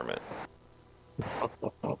drinking permit.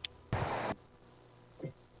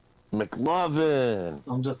 McLovin!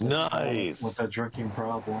 I'm just a Nice! with a drinking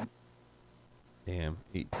problem. Damn,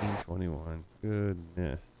 1821.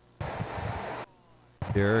 Goodness.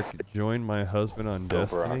 Derek, join my husband on Bill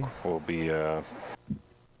Destiny. Brock will be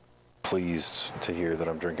pleased to hear that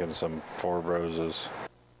I'm drinking some Four Roses.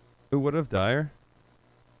 Who would have Dyer?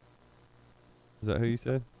 Is that who you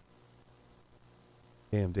said?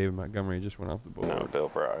 Damn, David Montgomery just went off the board. No, Bill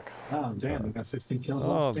Brock. Oh damn, we got 16 kills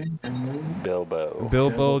Oh. last game. Bilbo.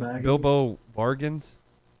 Bilbo Bargains.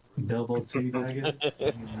 Bilbo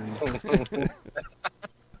Teabaggins.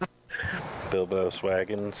 Bilbo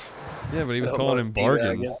Swaggins. Yeah, but he was Bilbo calling him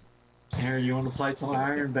Teabaggins. Bargains. Here, you want to play some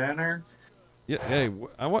Iron Banner? Yeah, hey,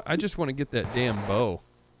 I just want to get that damn bow.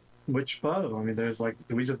 Which bow? I mean, there's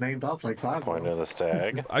we just named off like 5 of Point them. of the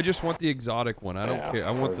stag. I just want the exotic one. I don't Yeah, care.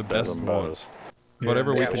 I want or the best dozen one. bows.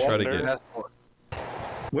 Whatever we Yeah, can try to Walter get. has one.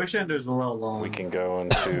 Wish Ender's a little long. We can go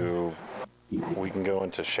into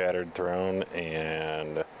Shattered Throne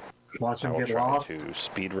and Watch I him will get try lost. to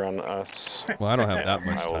speedrun us. Well, I don't have that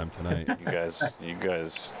much I will- time tonight. You guys,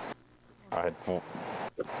 I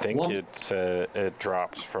think it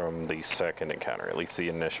drops from the second encounter, at least the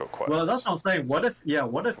initial quest. Well, that's what I'm saying. What if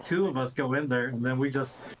 2 of us go in there and then we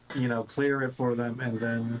just, clear it for them and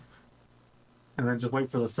then and then just wait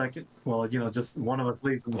for the second. Well, you know, just one of us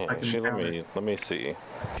leaves in the second Actually, encounter. let me see.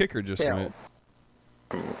 Kicker just Yeah. went.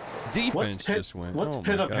 Defense just went. What's oh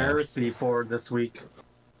Pit my of God. Heresy for this week?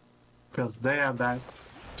 Because they have that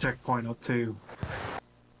checkpoint up too.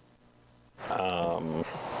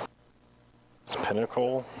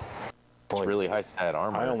 Pinnacle. It's really high stat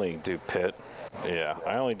armor. I only do Pit. Yeah,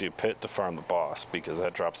 I only do Pit to farm the boss because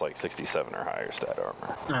that drops like 67 or higher stat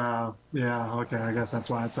armor. Yeah, okay, I guess that's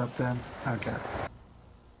why it's up then. Okay.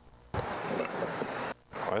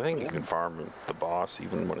 I think you can farm the boss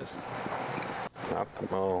even when it's not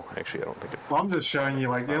the actually I don't think it. Well, I'm just showing you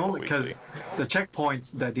like the not only because weekly. the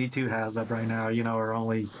checkpoints that D2 has up right now, you know, are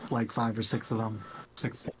only like 5 or 6 of them.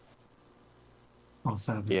 6. Oh,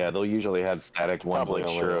 7. Yeah, they'll usually have static ones Probably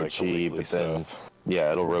like only, like, the Shirochi, weekly but then stuff.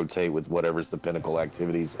 yeah, it'll rotate with whatever's the pinnacle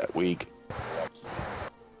activities that week.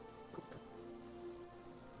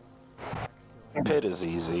 Pit is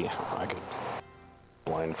easy. I could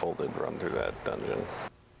blindfolded run through that dungeon.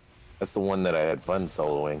 That's the one that I had fun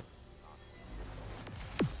soloing.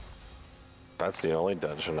 That's the only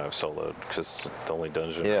dungeon I've soloed because it's the only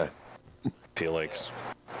dungeon Yeah. I feel like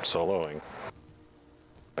soloing.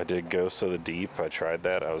 I did Ghosts of the Deep. I tried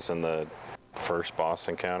that. I was in the first boss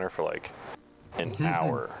encounter for like an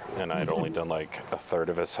hour, and I'd only done like a third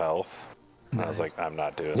of his health. And I was like, I'm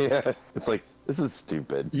not doing Yeah, this. it's like, this is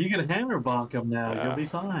stupid. You can hammer bonk them now. Yeah. You'll be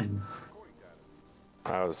fine.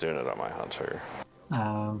 I was doing it on my hunter.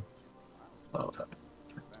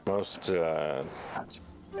 Most of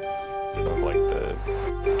like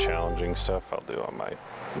the challenging stuff I'll do on my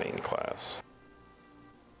main class.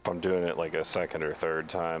 If I'm doing it like a second or third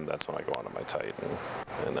time, that's when I go onto my Titan,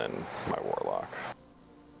 and then my Warlock.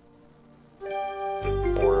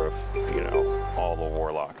 Or if, you know, all the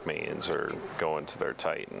Warlock mains are going to their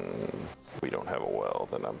Titan, we don't have a well,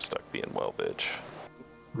 then I'm stuck being well bitch.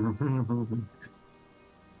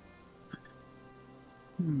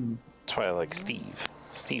 That's why I like Steve.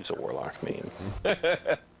 Steve's a Warlock main.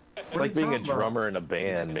 Like being a drummer in a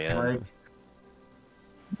band, man. Like,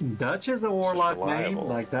 Dutch is a Warlock name. reliable.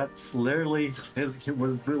 Like, that's literally his,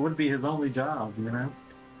 would be his only job, you know?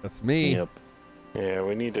 That's me. Yep. Yeah,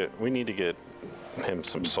 we need to get him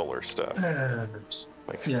some solar stuff.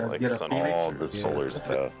 Like, Yeah, like get a sun Phoenix All the solar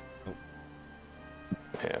stuff.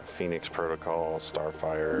 Yeah, Phoenix Protocol,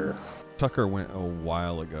 Starfire. Tucker went a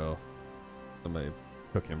while ago. Somebody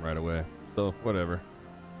took him right away. So, whatever.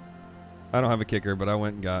 I don't have a kicker, but I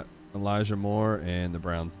went and got Elijah Moore and the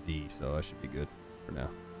Browns D, so I should be good for now.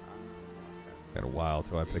 Got a while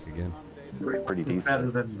till I pick again. Pretty It's better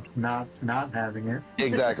decent. than not having it.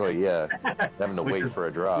 Exactly, yeah. Having to Which wait is- for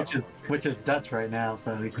a drop. Which is Dutch right now,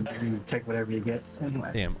 so you can take whatever you get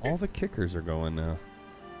anyway. Damn, all the kickers are going now.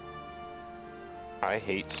 I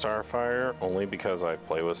hate Starfire only because I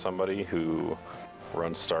play with somebody who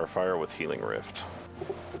runs Starfire with Healing Rift.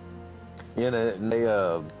 Yeah, and they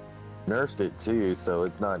nerfed it too, so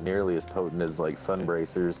it's not nearly as potent as like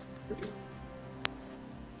Sunbracers. You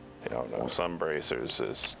know, no, Sunbracers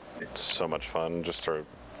is so much fun. Just throw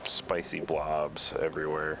spicy blobs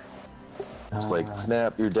everywhere. It's like,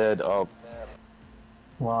 snap, you're dead. Oh,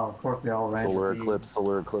 Wow, of course they all ran. solar eclipse,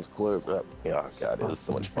 clip. Yeah, God, it was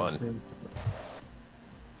so much fun.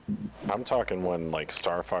 I'm talking when like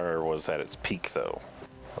Starfire was at its peak though.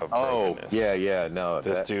 Of Oh, brokenness. yeah, no.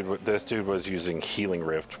 This dude was using Healing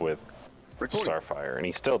Rift with Starfire, and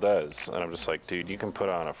he still does. And I'm just like, dude, you can put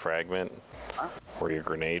on a fragment where your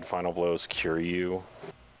grenade final blows cure you,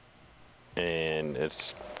 and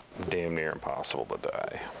it's damn near impossible to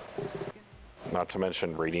die. Not to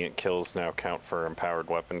mention Radiant kills now count for empowered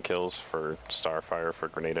weapon kills for Starfire for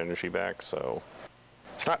grenade energy back, so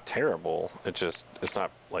it's not terrible. It's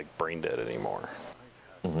not like brain dead anymore.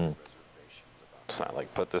 Mm-hmm. It's not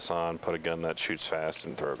like put this on, put a gun that shoots fast,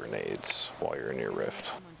 and throw grenades while you're in your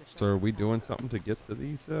rift. So are we doing something to get to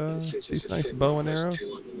these nice bow and arrows?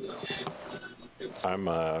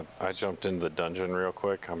 I jumped into the dungeon real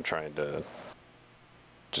quick. I'm trying to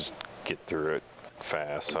just get through it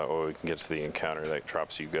fast so we can get to the encounter that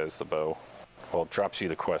drops you guys the bow. Well, it drops you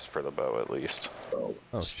the quest for the bow at least. Oh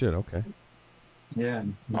shit, okay. Yeah.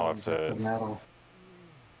 I'll have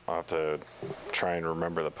to try and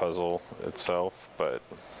remember the puzzle itself, but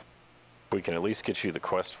we can at least get you the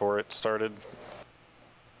quest for it started.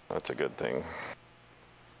 That's a good thing.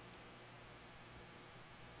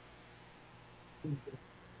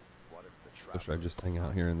 Or should I just hang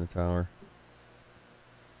out here in the tower?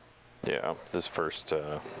 Yeah, this first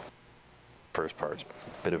part's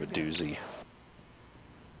a bit of a doozy.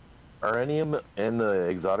 Are any of them in the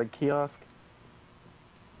exotic kiosk?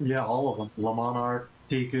 Yeah, all of them. La Monarch,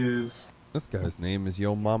 Tikus. This guy's name is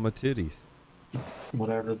Yo Mama Titties.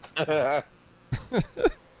 whatever.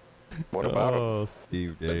 What about him? Oh,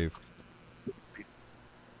 Steve Dave.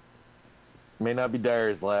 May not be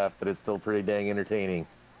Dyer's laugh, but it's still pretty dang entertaining.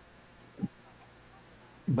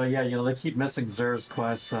 But yeah, you know, they keep missing Zer's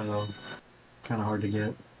quest, so kind of hard to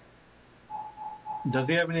get. Does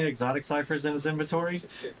he have any exotic ciphers in his inventory?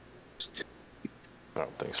 I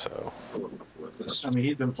don't think so. I mean,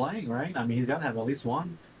 he's been playing, right? I mean, he's got to have at least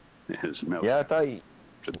one. Yeah, I thought he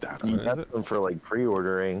had them for like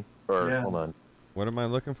pre-ordering. Or Yeah. hold on. What am I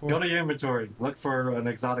looking for? Go to your inventory. Look for an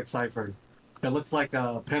exotic cipher. It looks like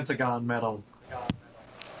a pentagon medal.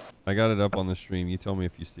 I got it up on the stream. You tell me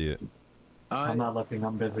if you see it. I'm not looking.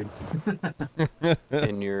 I'm busy.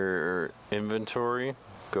 In your inventory,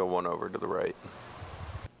 go one over to the right.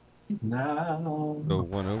 No. Go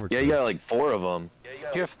one over. Yeah, you got like 4 of them.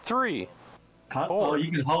 You have 3. Oh,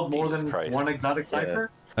 you can hold more than one exotic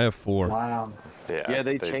cipher? I have 4. Wow. Yeah,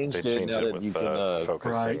 they changed it now that you can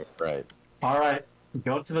focusing. Right. All right.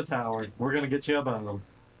 Go to the tower. We're going to get you a bow.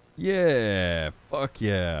 Yeah. Fuck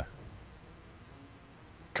yeah.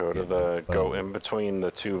 Go to the go in between the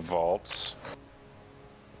 2 vaults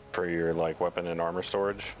for your like weapon and armor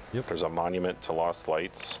storage. Yep. There's a monument to lost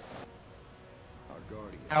lights.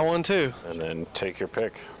 I won too. And then take your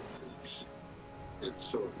pick.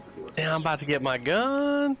 Now I'm about to get my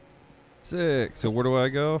gun. Sick. So where do I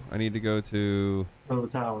go? I need to go to. To the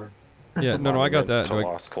tower. Yeah. No, I got that. To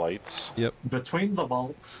lost lights. Yep. Between the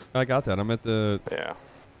vaults. I got that. I'm at the. Yeah.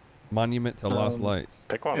 Monument to Lost Lights.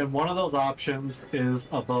 Pick one. And one of those options is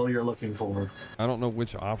a bow you're looking for. I don't know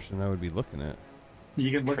which option I would be looking at. You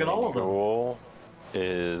can look at all of them. Ghoul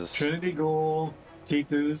is Trinity Ghoul,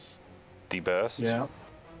 Tiku's. the best. Yeah.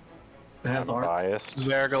 It has art. Biased.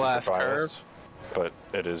 Verglass super Curve. biased, but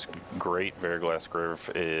it is great. Verglass Curve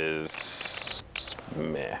is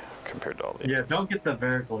meh compared to all the. Yeah, don't get the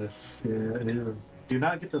Verglass. Yeah, it is. Do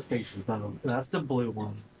not get the Stasis bow. That's the blue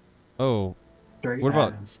one. Oh. Straight What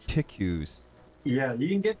about ass. Tiku's? Yeah, you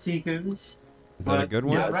can get Tiku's. Is that a good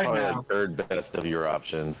one? Yeah, That's right probably now. like 3rd best of your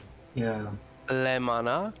options. Yeah. Le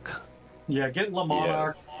Monarch. Yeah, get Le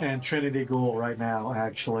Monarch and Trinity Ghoul right now,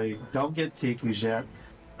 actually. Don't get Tiku's yet.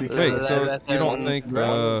 Wait, so you don't think,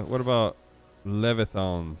 Right. what about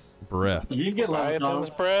Leviathan's Breath? You can get Leviathan's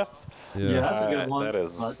Breath. Yeah. that's a good one, That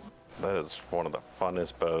is but- that is one of the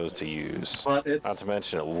funnest bows to use. But it's Not to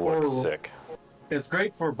mention it looks horrible. sick. It's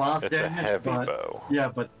great for boss It's a damage, heavy but bow. yeah,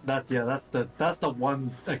 but that's the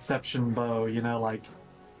one exception bow. You know, like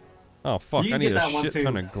Oh fuck! You I can need get a that one shit too.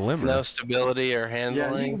 ton of glimmer. No stability or yeah,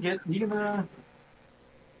 handling. you can.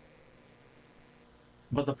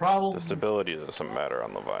 But the problem. The stability doesn't matter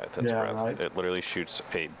on Leviathan's Yeah, Breath. right. It literally shoots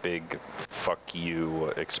a big fuck you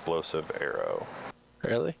explosive arrow.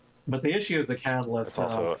 Really? But the issue is the catalyst.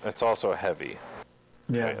 It's also heavy.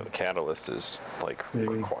 Yeah. The catalyst is like See.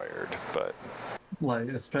 required, but Like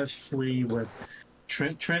especially with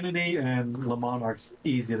Trinity and Le Monarch's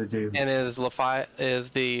easy to do. And is Leviathan's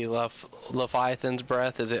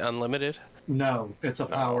Breath, is it unlimited? No, it's a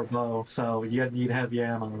power bow, so you need heavy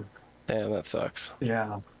ammo. Damn, that sucks.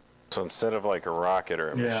 Yeah. so instead of like a rocket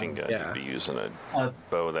or a Yeah. machine gun, Yeah. you'd be using a Uh,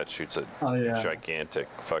 bow that shoots a yeah. gigantic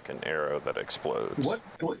fucking arrow that explodes. What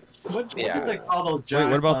Yeah. do they call those Wait,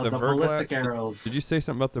 giant? what about the ballistic Verglass? arrows? Did you say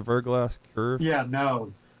something about the Verglass Curve? Yeah,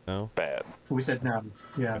 no. No. Bad. We said no.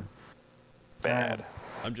 Yeah. Bad.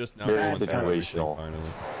 I'm just now Very going through everything situational.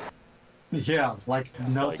 finally. Yeah, like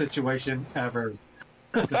no like- situation ever.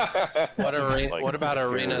 What Like, what about if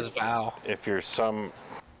Arena's you're- Vow? If you're some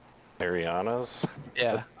Ariana's,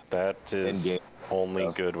 Yeah. that is In-game only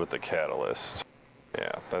stuff. good with the catalyst.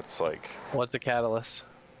 Yeah, that's like What's the catalyst?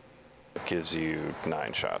 gives you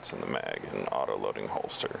 9 shots in the mag and auto-loading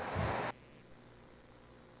holster.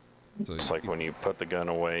 So It's like when you put the gun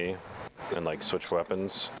away and like switch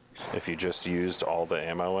weapons, if you just used all the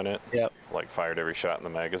ammo in it, Yep. like fired every shot in the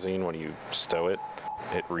magazine, when you stow it,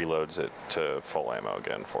 it reloads it to full ammo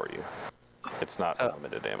again for you. It's not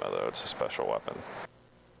unlimited ammo though, it's a special weapon.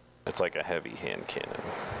 It's like a heavy hand cannon,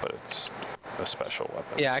 but it's a special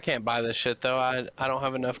weapon. Yeah, I can't buy this shit though. I don't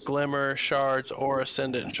have enough Glimmer shards or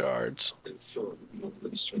Ascendant shards.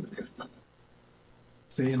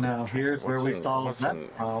 See, now here's where we solve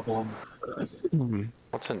that problem.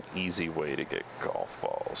 What's an easy way to get golf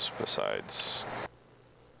balls besides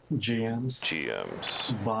GMs.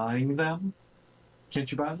 GMs? Buying them?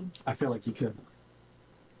 Can't you buy them? I feel like you could.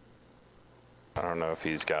 I don't know if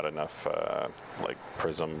he's got enough like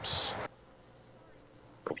prisms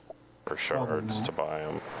or shards not. to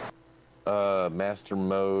buy them. Master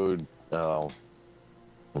mode. Oh,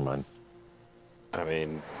 never mind. I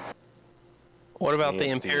mean, What about me the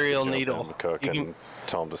and Steve Imperial could jump Needle? in, Cook, You and can-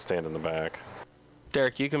 tell him to stand in the back.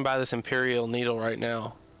 Derek, you can buy this Imperial needle right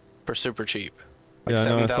now for super cheap. Like Yeah, I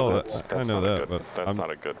know, I saw 7,000. that. I know that, but That's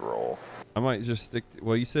not a good roll. I might just stick.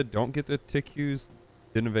 Well, you said don't get the TICU's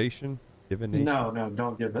Divination. No,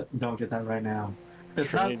 don't get that. Don't get that right now. It's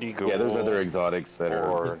Trinity Ghoul. Yeah, there's other exotics that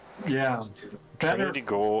are. Yeah. Trinity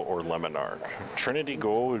Ghoul or Lemon Arc. Trinity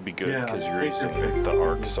Ghoul would be good Yeah, because you're take your using pick. the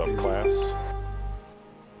Arc subclass.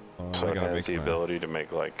 So I it gotta has make the mine. ability to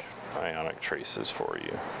make like ionic traces for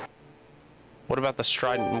you. What about the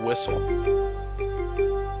Strident Whistle?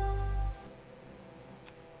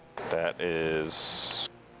 That is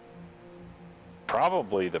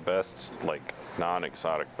probably the best like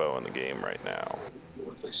non-exotic bow in the game right now.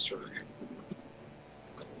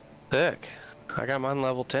 Sick. I got mine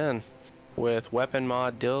level 10. With weapon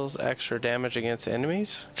mod deals extra damage against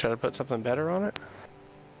enemies. Try to put something better on it.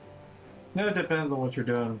 No, it depends on what you're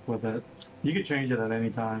doing with it. You can change it at any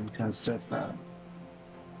time. It's just that.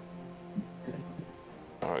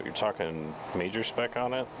 Oh, you're talking major spec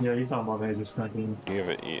on it? Yeah, he's talking about major specking. You have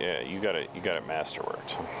it. Yeah, you got it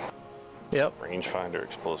masterworked. Yep. Rangefinder,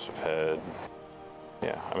 explosive head.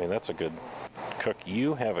 Yeah, I mean that's a good. Cook,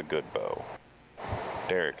 you have a good bow.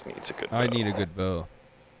 Derek needs a good bow. I need a good bow.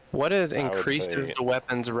 What is I would increases say- the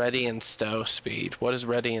weapon's ready and stow speed? What is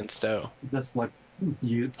ready and stow? Just like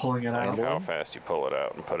you pulling it out. Like how fast you pull it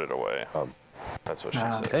out and put it away. That's what she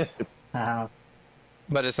said.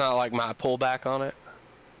 But it's not like my pullback on it?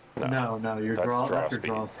 No, your That's draw draw after speed.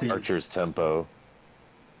 draw speed. Archer's tempo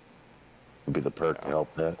would be the perk to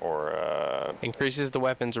help that. Or Increases the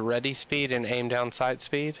weapon's ready speed and aim down sight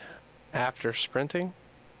speed after sprinting?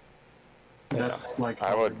 That's like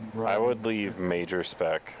I would leave major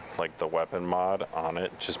spec, like the weapon mod, on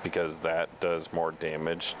it, just because that does more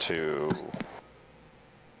damage to.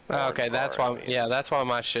 Oh, okay, that's why. Yeah, that's why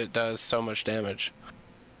my shit does so much damage.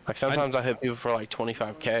 Like sometimes I hit people for like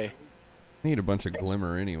 25k. I need a bunch of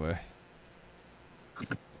glimmer anyway.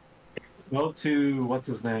 Go to what's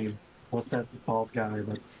his name? What's that bald guy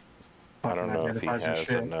that I don't fucking know if he identifies your has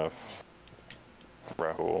shit? enough.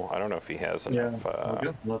 Rahul, I don't know if he has enough.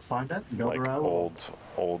 Okay, let's find that. Go like to Raoul.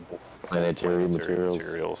 old planetary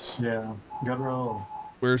materials. Yeah, go to Raoul.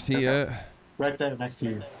 Where's he at? Right there, next to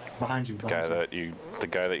you, behind you. The guy that you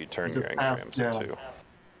turn your Just past, engrams yeah. into.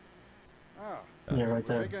 Yeah, right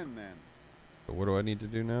there. Again, then. So what do I need to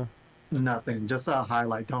do now? Nothing. Just a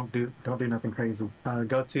highlight. Don't do nothing crazy.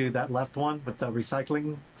 Go to that left one with the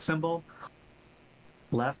recycling symbol.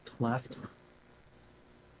 Left.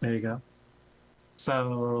 There you go.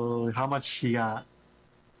 So how much you got?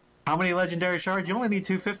 How many legendary shards? You only need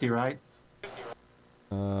 250, right?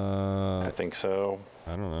 I think so.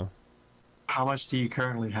 I don't know. How much do you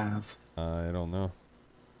currently have? I don't know.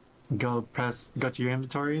 Go to your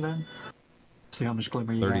inventory then. See how much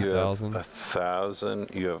glimmer you 30,000. 1,000.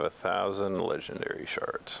 You have 1,000 legendary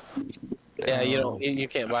shards. Yeah, you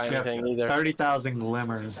can't buy anything either. 30,000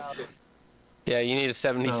 glimmers. Yeah, you need a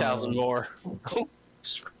 70,000 more.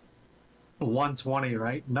 120,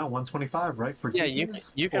 right? No, 125, right? For Yeah,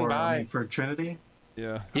 Tiki's? you can Or, I buy- mean, for Trinity.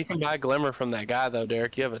 Yeah. You can buy glimmer from that guy though,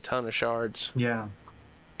 Derek. You have a ton of shards. Yeah,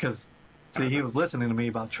 because see, he was listening to me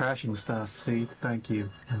about trashing stuff. See, thank you.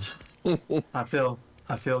 I feel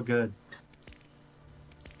good.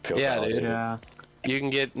 Yeah, dude. Yeah. You can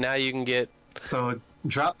get. So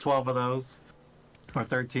drop 12 of those, or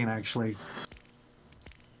 13 actually.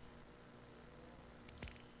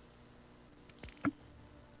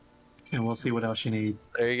 And we'll see what else you need.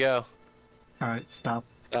 There you go. All right, stop.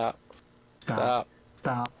 Stop.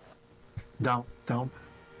 Don't.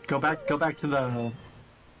 Go back to the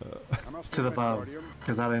bow,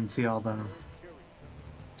 because I didn't see all the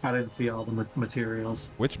materials.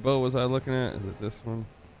 Which bow was I looking at? Is it this one?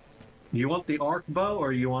 You want the arc bow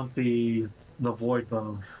or you want the void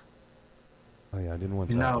bow? Oh yeah, I didn't want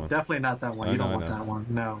that No, one. definitely not that one. I You don't know, I want know. that one.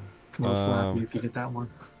 No. We'll slap you if you get that one.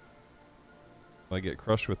 I get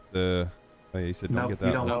crushed with the. Oh yeah, you said don't Nope, get that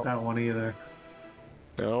you don't one. want that one either.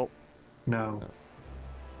 Nope. No.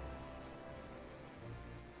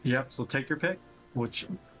 Yep, so take your pick. Which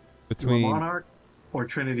Between- Monarch or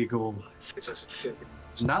Trinity Ghoul?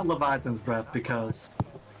 Not Leviathan's Breath because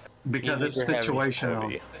it's These are heavy. situational.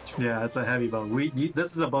 Heavy. Yeah, it's a heavy bow.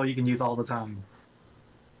 This is a bow you can use all the time.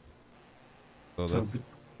 So that's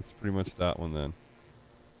pretty much that one then.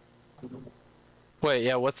 Wait,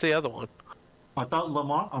 yeah. What's the other one? I thought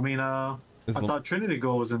I thought Trinity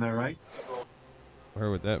Ghoul was in there, right? Where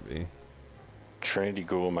would that be? Trinity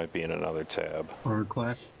Ghoul might be in another tab. Or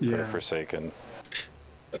class? For Yeah. Forsaken.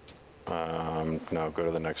 No, go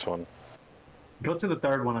to the next one. Go to the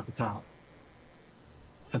third one at the top.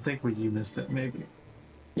 I think you missed it, maybe.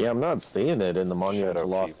 Yeah, I'm not seeing it in the Monument to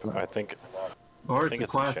Lost. I think Or I it's think a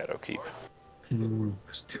it's quest. a Shadow Keep. Hmm.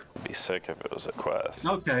 It'd be sick if it was a quest.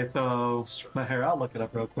 Okay, so here, I'll look it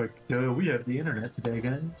up real quick. We have the internet today,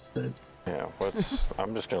 guys. But Yeah, what's...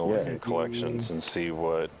 I'm just gonna look in collections and see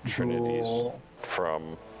what Trinity's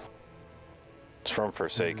from. It's from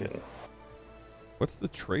Forsaken. What's the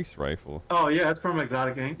trace rifle? oh yeah, it's from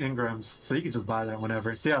Exotic Ingrams, so you can just buy that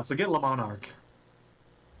whenever. So yeah, so get Le Monarch.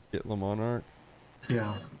 Get Le Monarch?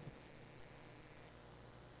 Yeah.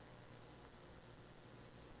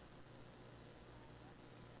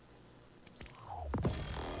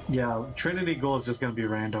 Yeah, Trinity Gold is just gonna be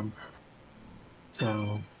random.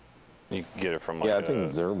 So. You can get it from like Yeah, I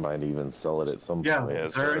think Zer might even sell it at some Yeah,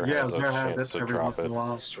 point. Zer has chance it to every drop once in a it.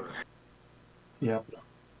 while. Yep.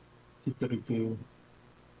 Keep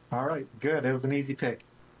All right, good. It was an easy pick.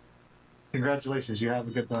 Congratulations, you have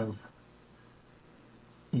a good bow.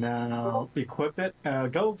 Now equip it.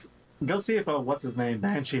 Go see if what's his name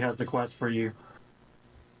Banshee has the quest for you.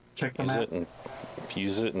 Check the map.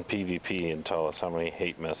 Use it in PvP and tell us how many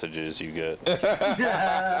hate messages you get.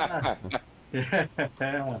 Yeah.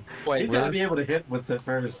 Wait, he's gotta be able to hit with it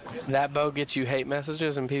first. That bow gets you hate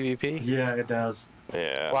messages in PvP? Yeah, it does.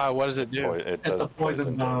 Yeah. Wow, what does it do? It It's does a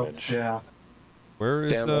poison bow. damage. Yeah. Where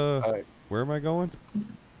is Damn, that's tight. where am I going?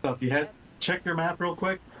 So if you check your map real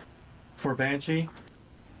quick for Banshee.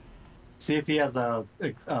 See if he has the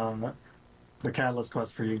catalyst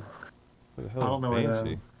quest for you. Where the I hell don't is know where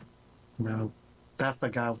Banshee? No, that's the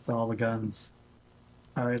guy with all the guns.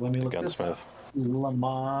 All right, let me look this Gunsmith. up. Le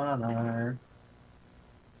Monarch.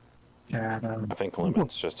 I think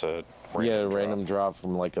limit's just a random drop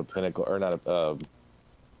from like a pinnacle or not a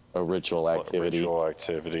ritual activity. Ritual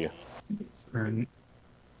activity. Right.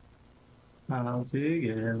 I'll dig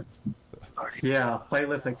it. Yeah,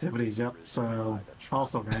 playlist activities. Yep. So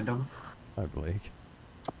also random. Hi, Blake.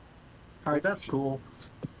 All right, that's cool.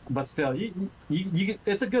 But still, you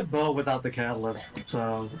it's a good bow without the catalyst.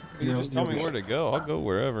 So You just tell me where to go. I'll go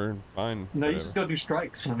wherever and find. No, you whatever. just go do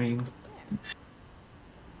strikes. I mean,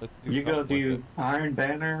 Let's do you go something with do Iron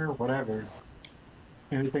Banner, whatever.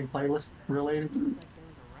 Anything playlist related?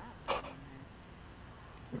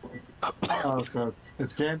 Oh, so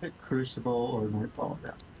it's Gambit, Crucible, or Nightfall.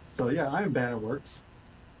 Yeah. So yeah, Iron Banner works.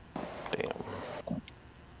 Damn.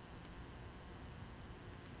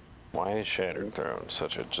 Why is Shattered Throne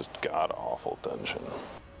such a just god awful dungeon?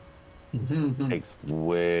 Takes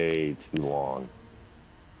way too long.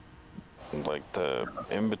 Like the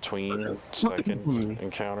in between second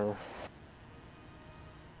encounter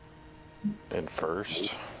and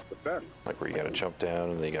first, like where you gotta jump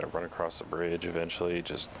down and then you gotta run across the bridge eventually,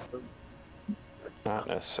 just not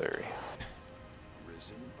necessary.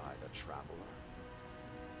 Risen by the traveler.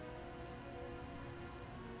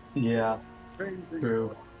 Yeah.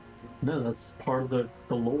 True. No, that's part of the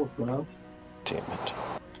lore, bro. Damn it.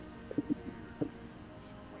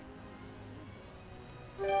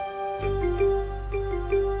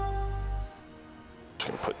 Just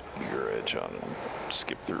gonna put your edge on and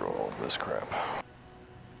skip through all of this crap.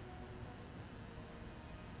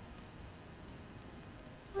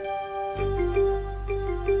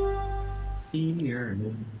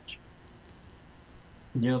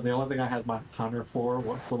 You know, the only thing I had my hunter for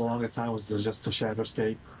the longest time was just to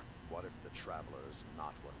Shadowscape. What if the traveler is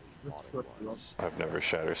not what we thought it was? I've never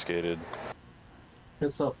shatter skated.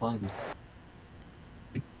 It's so fun.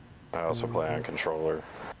 I also play on controller.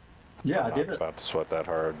 Yeah, I'm I did not it. about to sweat that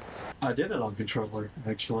hard. I did it on controller,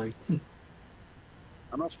 actually. I'm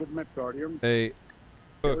not with Met Guardian. Hey,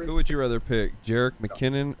 Cook, who would you rather pick, Jarek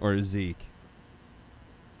McKinnon or Zeke?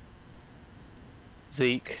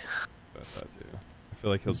 Zeke. About that too. I feel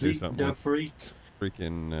like he'll do Zeke something the with Freak.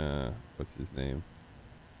 freaking what's his name?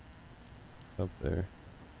 Up there.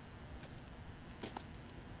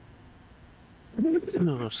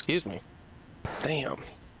 Oh, excuse me. Damn.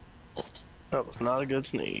 That was not a good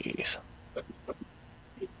sneeze.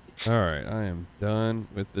 All right, I am done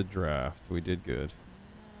with the draft. We did good.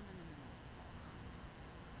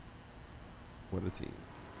 What a team.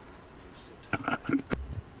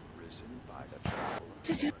 Risen by the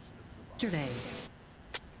traveler. Yesterday.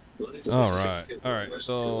 All right.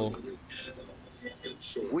 So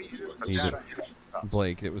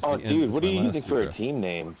Blake, it was. Oh, the end dude, of what are my you last using for a draft. team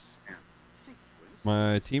name?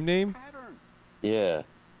 My team name? Yeah.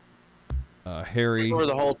 Harry. Or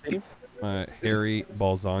the whole team? Harry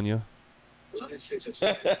Balzania.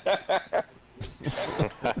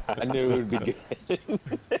 I knew it would be good.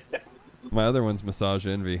 My other one's Massage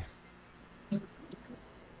Envy.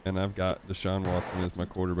 And I've got Deshaun Watson as my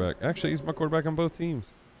quarterback. Actually, he's my quarterback on both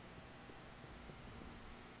teams.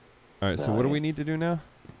 All right, so what do we need to do now?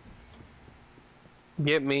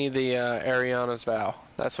 Get me the Ariana's Vow.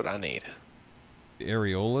 That's what I need. The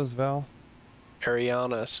Areola's Val?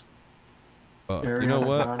 Ariana's. You know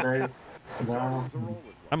what? Wow.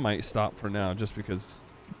 I might stop for now just because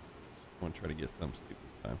I want to try to get some sleep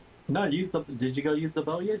this time. No, did you go use the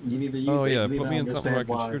bow yet? You need to use it. Oh yeah, You need put to me in something where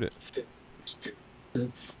I understand can shoot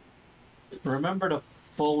it. Remember to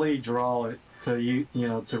fully draw it to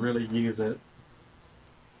to really use it.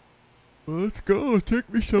 Let's go. Take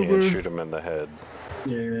me You somewhere. can shoot him in the head.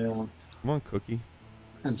 Yeah. Come on, Cookie.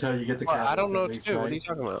 Until you get the. I don't know at what to least, do. What are right? you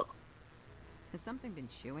talking about? Has something been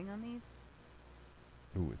chewing on these?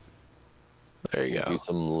 Ooh, it's There you go. Do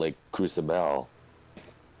some like Crucible.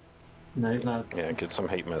 No, he's not. Yeah, get some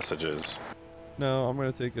hate messages. No, I'm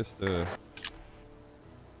gonna take us to.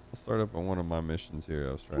 I'll start up on one of my missions here.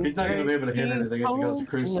 I was trying. He's not gonna be able to hit anything if he goes to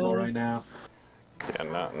Crucible right now. Yeah,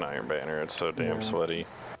 not an Iron Banner. It's so damn Yeah. sweaty.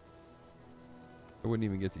 I wouldn't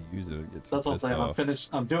even get to use it. I'd get too That's what I'm pissed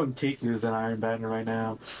saying. off. I'm doing Tiku's and Iron Banner right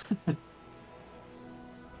now.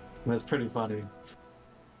 That's pretty funny.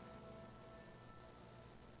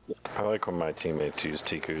 I like when my teammates use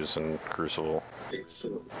Tikus and Crucible.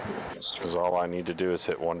 Because all I need to do is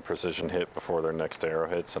hit one precision hit before their next arrow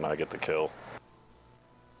hits, and I get the kill.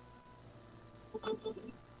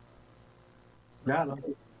 Got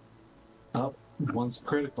him. Oh, one's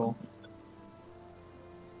critical.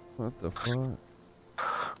 What the fuck?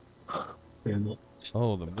 Yeah.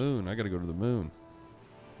 Oh, the moon. I gotta go to the moon.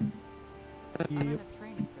 Yep.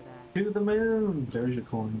 To the moon. There's your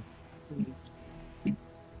coin.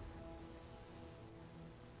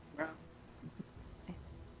 I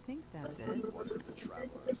think that's it.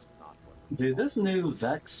 Dude, this new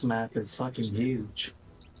Vex map is fucking huge.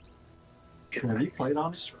 Have you played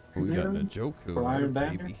on it? We got Zero? a Joku. For Iron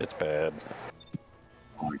Banner? baby. It's bad.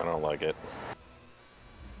 I don't like it.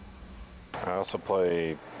 I also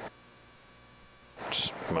play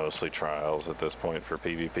just mostly trials at this point for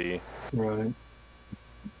PvP. Right.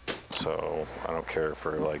 So I don't care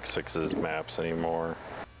for like sixes maps anymore.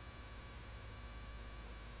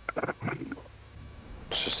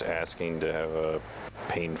 It's just asking to have a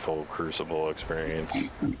painful Crucible experience.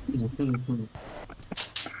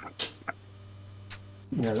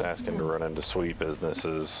 Yeah, It's asking to run into sweet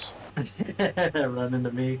businesses. Run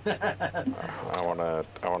into me. I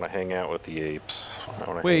wanna hang out with the apes. I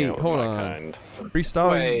wanna Wait, hang out with hold my on. kind.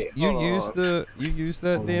 Freestyle. Wait, you hold use on. you use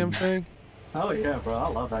that damn thing? Oh yeah, bro. I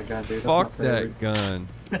love that gun, dude. That's Fuck my favorite. that gun.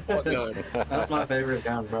 What gun? That's my favorite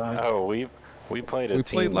gun, bro. Oh, we played a We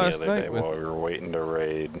team played the last other night day with- while we were waiting to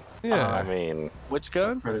raid. Yeah. I mean, Which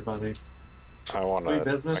gun? Pretty funny. I Sweet wanna,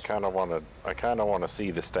 business. I kind of wanna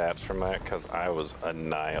see the stats from that because I was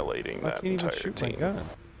annihilating I that can't even entire shoot team. my gun.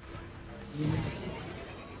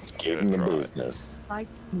 Give him the business. Fight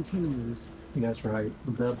continues. That's right.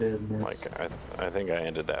 The business. Like I think I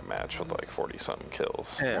ended that match with like 40 something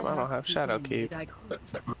kills. Damn, I don't have Shadow Keep.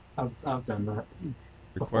 I've done that.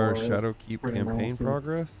 Requires Before, it was Shadow Keep pretty campaign nasty.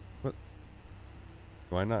 progress? What?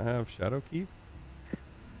 Do I not have Shadow Keep?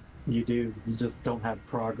 You do. You just don't have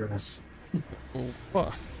progress. Oh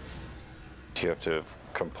fuck. You have to have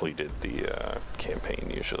completed the campaign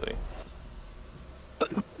usually.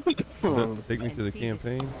 Does that take me to the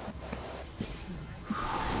campaign?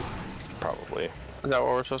 Probably. Is that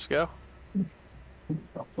where we're supposed to go?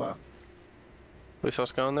 Well, We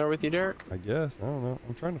supposed to go in there with you, Derek? I guess. I don't know.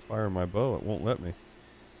 I'm trying to fire my bow. It won't let me.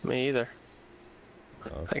 Me either.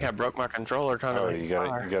 I think I broke my controller trying to Oh, make you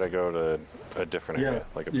fire. gotta go to a different yeah, area,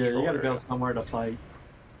 like a yeah. You patrol gotta go area. somewhere to fight.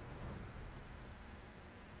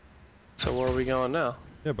 So where are we going now?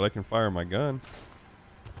 Yeah, but I can fire my gun.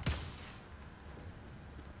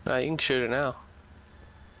 No, you can shoot it now.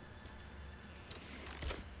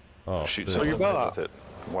 Oh, Shoot shit. So your someone bow with it.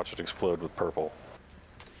 Watch it explode with purple.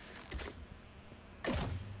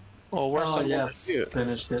 Well, where's Oh someone to yes, shoot?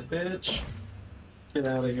 finished it, bitch. Get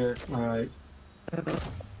out of here. All right.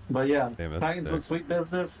 But yeah, Damn, that's Titans with sick. sweet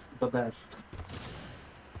business, the best.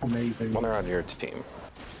 Amazing. When they're on your team.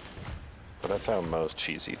 But that's how most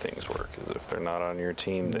cheesy things work, is if they're not on your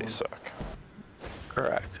team, they suck.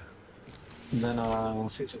 Correct. And then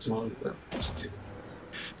because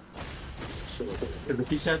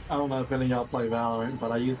if you catch, I don't know if any of y'all play Valorant,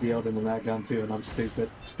 but I use the Odin in that gun too, and I'm stupid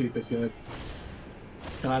good.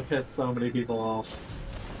 And I pissed so many people off.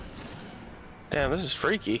 Damn, this is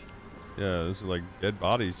freaky. Yeah, this is like dead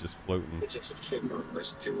bodies just floating. Oh,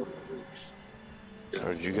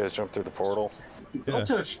 did you guys jump through the portal? Go Yeah.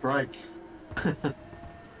 to a strike.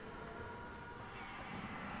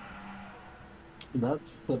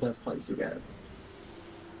 That's the best place to get.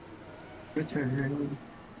 Return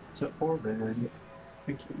to orbit.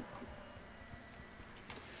 Thank you.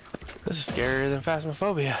 This is scarier than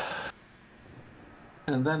Phasmophobia.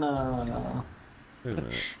 And then, Wait a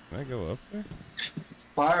minute. Can I go up there?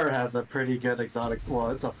 Spire has a pretty good exotic. Well,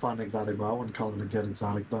 it's a fun exotic bow. I wouldn't call it a good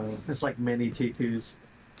exotic bow. It's like mini Tikus.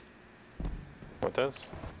 What does?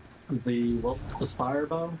 The Spire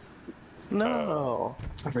bow? No.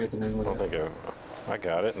 I forget the name of it. I don't think I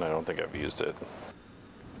got it, and I don't think I've used it.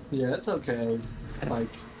 Yeah, it's okay. Like,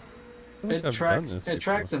 think it I've tracks done this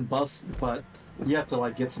tracks and buffs, but you have to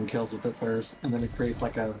like get some kills with it first, and then it creates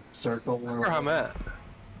like a circle. Where I'm at.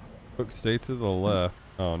 Look, stay to the left.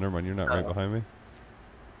 Oh, never mind. You're not right behind me.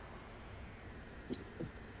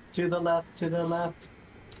 To the left, to the left.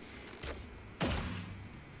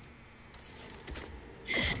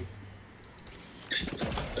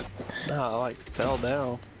 No, I like fell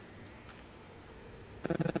down.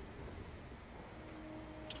 I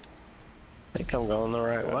think I'm going the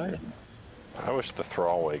right way. I wish the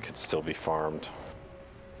Thrallway could still be farmed.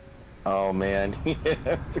 Oh man,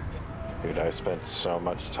 Dude, I spent so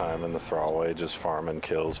much time in the Thrallway just farming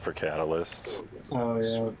kills for catalysts. Oh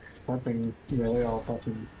yeah, fucking yeah, they all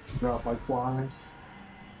fucking drop like flies.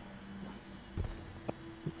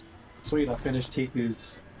 Sweet, I finished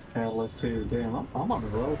Tiku's catalyst too. Damn, I'm on the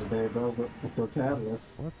road today, bro. For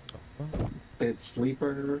catalyst, what the fuck? It's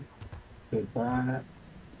sleeper, did that.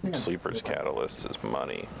 Yeah. Sleeper's catalyst is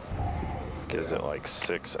money. Gives it like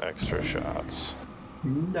 6 extra shots.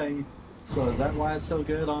 Dang. So is that why it's so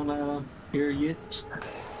good on here yet?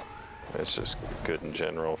 It's just good in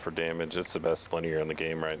general for damage. It's the best linear in the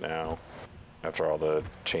game right now. After all the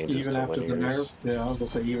changes Even to after the linears. nerf? Yeah, I was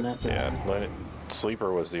gonna say even after. Yeah,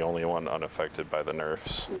 Sleeper was the only one unaffected by the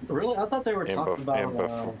nerfs. Really? I thought they were talking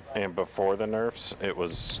about. And before the nerfs, it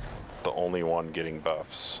was the only one getting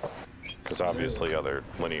buffs. Because obviously other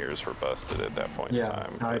linears were busted at that point in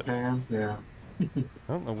time. Taipan, yeah. I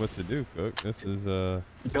don't know what to do, Cook. This is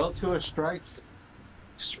Go to a strike.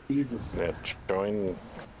 Jesus. Yeah, join.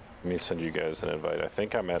 Let me send you guys an invite. I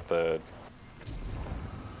think I'm at the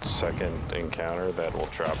second encounter that will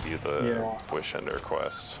drop you the Wish Ender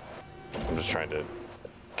quest. I'm just trying to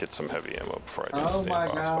get some heavy ammo before I do the Oh my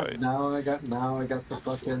boss god! fight. Now I got the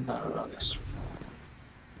fucking.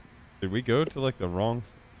 Did we go to like the wrong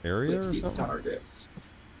area or something? Targets.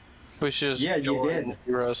 We should just Yeah, you join did.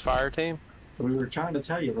 Heroes Fire Team. We were trying to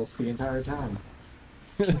tell you this the entire time.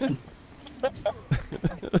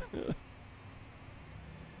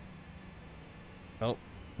 Well,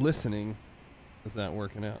 listening is not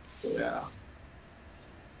working out. Yeah.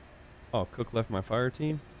 Oh, Cook left my fire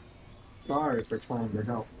team? Sorry for trying to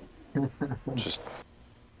help. Just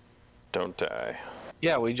don't die.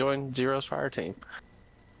 Yeah, we joined Zero's Fire Team.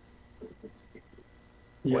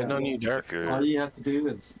 Waiting on you, Dirk. All you have to do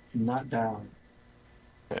is not down.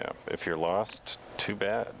 Yeah, if you're lost, too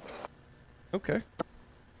bad. Okay.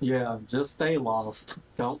 Yeah, just stay lost.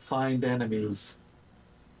 Don't find enemies.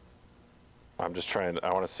 I'm just trying to,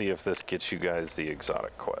 I want to see if this gets you guys the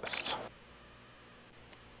exotic quest.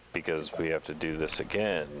 Because we have to do this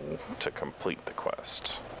again to complete the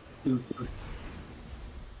quest.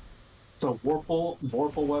 So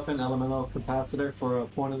Vorpal weapon, elemental capacitor for a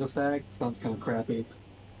point of the stag sounds kind of crappy.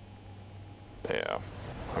 Yeah.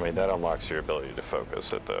 I mean, that unlocks your ability to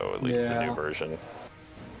focus it, though, at least the new version.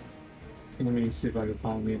 Let me see if I can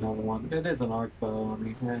find me another one. It is an arc bow, I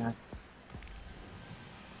mean, yeah.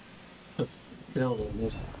 But still,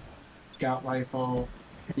 there's scout rifle,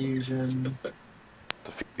 fusion.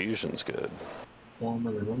 The fusion's good. Swarm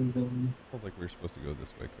of the Raven. I felt like we were supposed to go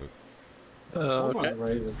this way, Cook. Swarm Okay. of the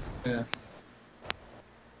Raven, yeah.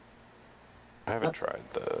 I haven't tried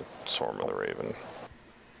the Swarm of the Raven.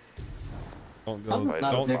 Don't I'm go. just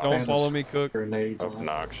not a big fan Don't of follow me, Cook. Grenades.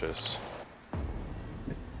 Obnoxious.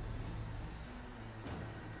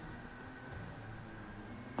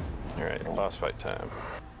 Alright, boss fight time.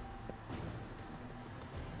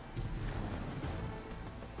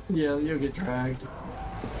 Yeah, you'll get dragged.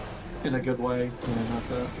 In a good way. Yeah, not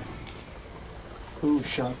the. Ooh,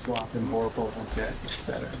 shot swap and Vorpal. Okay,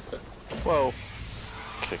 better. Whoa.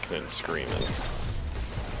 Kicking and screaming.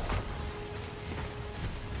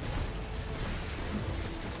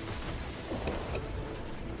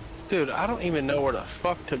 Dude, I don't even know where the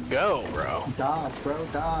fuck to go, bro. Dodge, bro,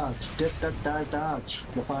 dodge. Dip, dip, dive, dodge.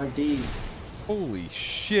 The 5Ds. Holy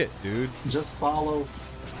shit, dude. Just follow.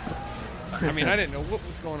 I mean, I didn't know what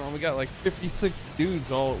was going on. We got like 56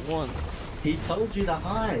 dudes all at once. He told you to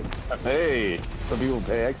hide. Hey, some people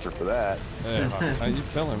pay extra for that. How you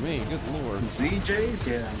telling me? Good lord. ZJs?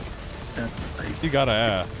 Yeah. That's like, You gotta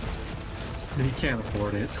ask. he can't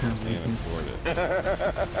afford it. Can't afford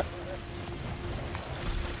it.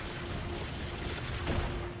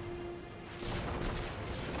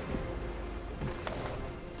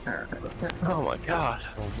 Oh my god.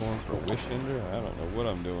 I'm going for Wish Ender? I don't know what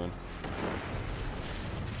I'm doing.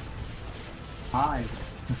 Hi.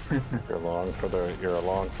 You're along for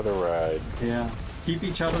the ride. Yeah. Keep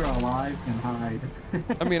each other alive and hide.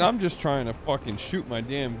 I mean, I'm just trying to fucking shoot my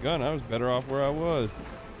damn gun. I was better off where I was.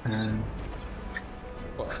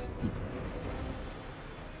 Fuck.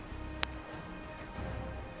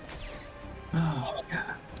 Oh,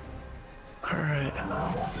 God. Alright.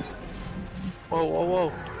 Whoa, whoa,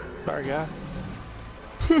 whoa. Sorry, guy.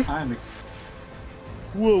 I'm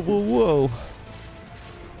Whoa, whoa, whoa.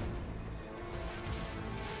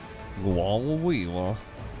 Wah, wah, wee, wah.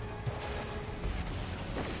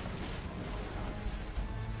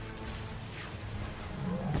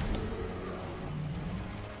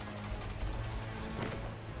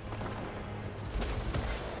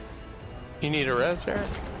 You need a res there?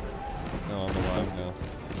 No, I'm alive now.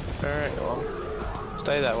 Alright, well,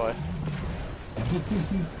 stay that way.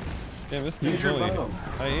 Damn, this Use thing's your only... bow.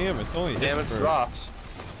 I am, it's only hit Damage for... drops.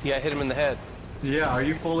 You gotta hit him in the head. Yeah, are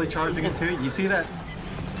you fully charging it too? You see that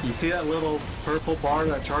little purple bar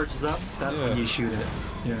that charges up? That's when you shoot it.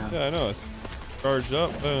 Yeah. Yeah, I know. It's charged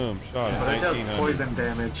up, boom, shot it. But it does 1900. poison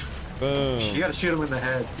damage. Boom. You gotta shoot him in the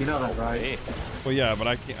head. You know that, right? Well, yeah, but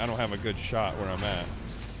I don't have a good shot where I'm at.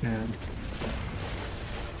 Yeah.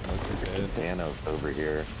 Thanos over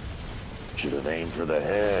here. Should have aimed for the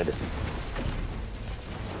head.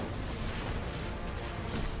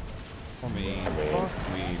 I mean, fuck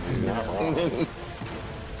me, dude. Not wrong.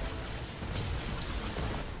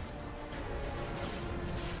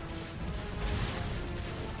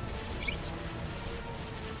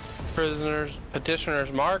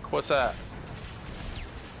 Petitioner's mark? What's that?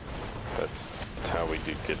 That's how we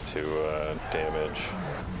do get to damage.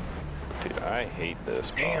 Dude, I hate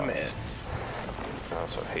this boss. Damn it. I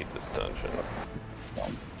also hate this dungeon.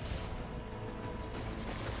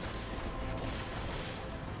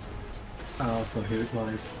 I also hate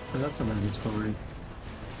life. But that's another story.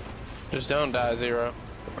 Just don't die, Zero.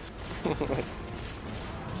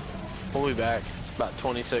 We'll be back. About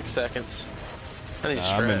 26 seconds. I need to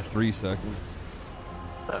I'm in shred. 3 seconds.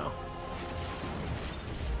 Oh.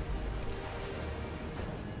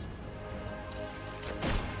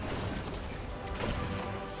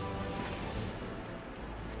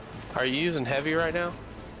 Are you using heavy right now?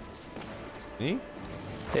 Me?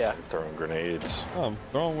 Yeah. Throwing grenades. Oh, I'm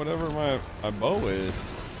throwing whatever my bow is.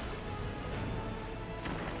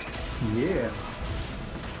 Yeah.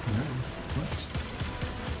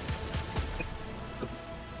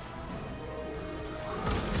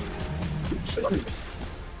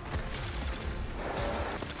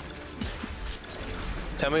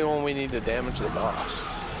 Tell me when we need to damage the boss.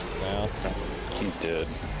 Now. He did.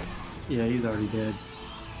 Yeah, he's already dead.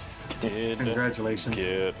 Did Congratulations.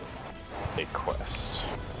 get a quest.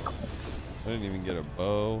 I didn't even get a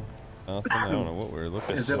bow. Nothing. I don't know what we were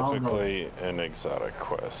looking for. Specifically an exotic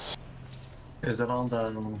quest. Is it on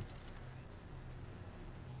the...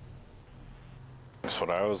 That's what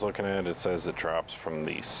I was looking at. It says it drops from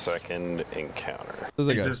the second encounter. Says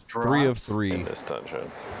I got 3 of 3 in this dungeon.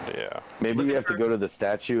 Yeah. Maybe you have to go to the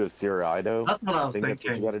statue of Sirido. That's what I was think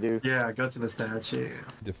thinking. That's what you gotta do. Yeah, go to the statue.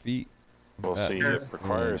 Defeat. We'll see. It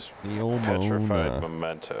requires petrified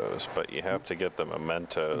mementos, but you have to get the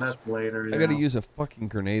mementos. That's later, yeah. I gotta use a fucking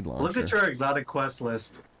grenade launcher. Look at your exotic quest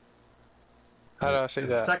list. How do I see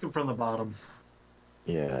that? Second from the bottom.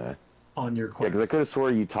 Yeah. On your Yeah, quest. because I could have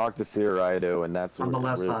swore you talked to Sirido, and that's On where the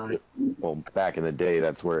left side. Well, back in the day,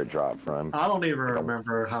 that's where it dropped from. I don't even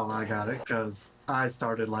remember how I got it, because I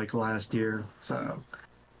started like last year, so...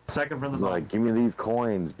 Second from the It's bottom. like, give me these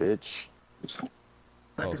coins, bitch.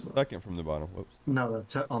 Second from the bottom. Whoops. No,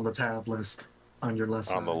 on the tab list. On your left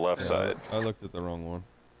side. On the left side. I looked at the wrong one.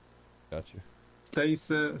 Gotcha.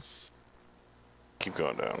 Stasis. Keep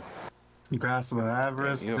going down. Grasp of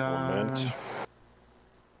Avarice You have done. lament.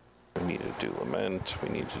 We need to do lament. We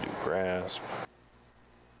need to do grasp.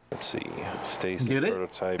 Let's see. Stasis Dude,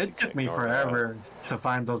 prototype. you it can took me ignore that. forever to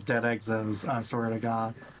find those dead exos, I swear to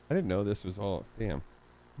God. I didn't know this was all. Damn.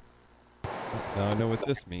 Now I know what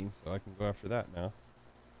this means, so I can go after that now.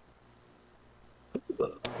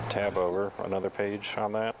 Tab over another page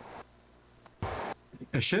on that.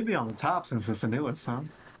 It should be on the top since it's the newest, huh?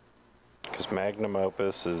 Because Magnum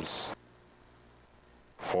Opus is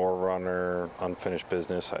Forerunner, Unfinished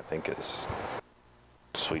Business, I think is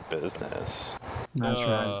Sweet Business. That's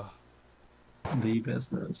right. The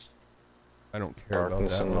business. I don't care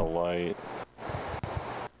Darkness about in that the one. Light.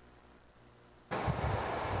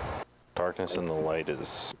 Darkness in the Light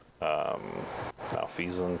is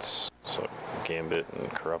Malfeasance, so Gambit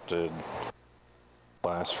and Corrupted.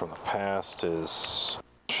 Blast from the Past is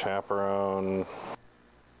Chaperone.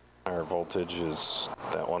 Higher voltage is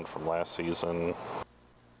that one from last season.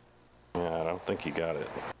 Yeah, I don't think you got it.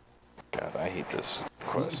 God, I hate this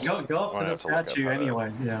quest. Go up to the statue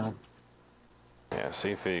anyway. Yeah. Yeah,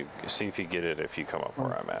 see if you get it if you come up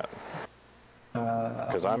where I'm at.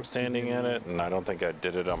 Because I'm standing in it, and I don't think I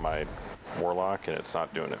did it on my Warlock, and it's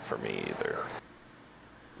not doing it for me either.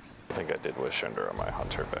 I think I did Wish Under on my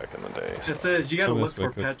Hunter back in the day. So. It says you gotta look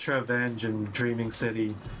for Petra Venge in Dreaming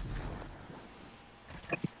City.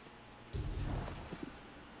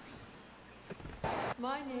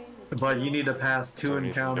 My name is But you need to pass 2 need to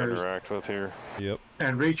encounters interact with here. Yep.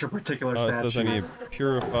 and reach a particular It statue. says I need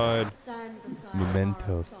purified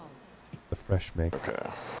mementos. The fresh make. Okay.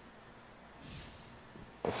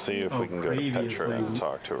 Let's see if we can go to Petra and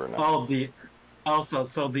talk to her now.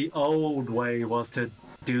 So the old way was to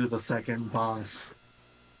do the second boss.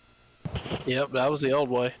 Yep, that was the old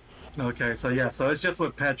way. Okay, so yeah, so it's just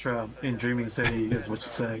with Petra in Dreaming City is what you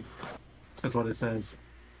say. That's what it says.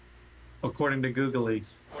 According to Googly.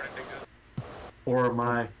 Or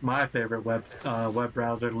my favorite web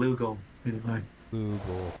browser, Lugal. Anyway.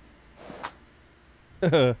 Google.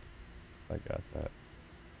 I got that.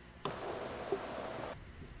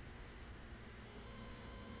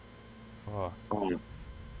 Oh.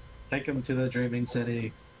 Take him to the Dreaming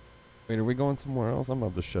City. Wait, are we going somewhere else? I'm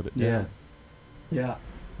about to shut it down. Yeah,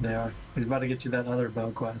 they are. He's about to get you that other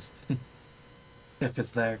bow quest. If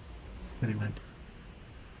it's there. Anyway.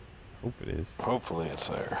 Hope it is. Hopefully it's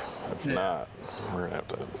there. If not, we're gonna have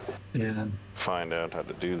to find out how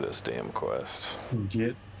to do this damn quest.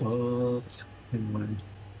 Get fucked. Anyway.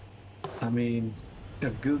 I mean,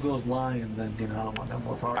 if Google's lying, then, I don't want no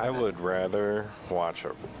more part of it. I would rather watch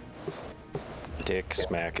a Dick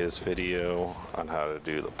Smack's video on how to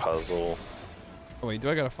do the puzzle. Oh, wait, do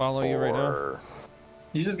I gotta follow you right now?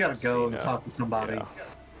 You just gotta go and talk to somebody. Yeah.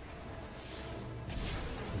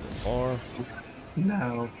 Or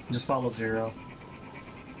no, just follow Zero.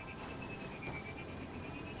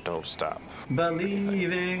 Don't stop.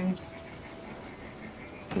 Believing.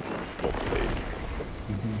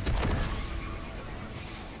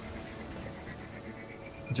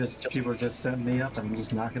 Just people are just setting me up and I'm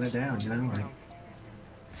just knocking it down, like.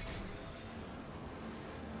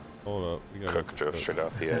 hold up, we got Cook drove straight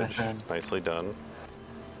off the edge. Nicely done.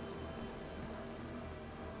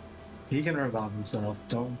 He can revive himself.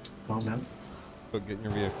 Don't calm down. Cook, get in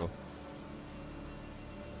your vehicle.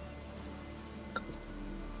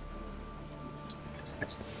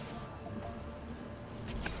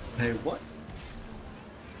 Hey, what?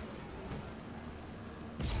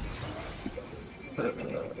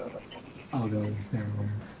 I'll go there.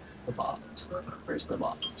 The box. Where's the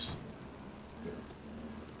box?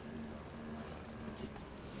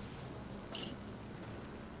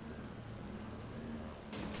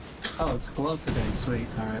 Oh, it's close today. Sweet.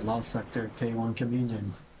 All right, Lost Sector, K1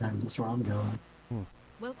 Communion. And that's where I'm going.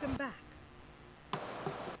 Welcome back.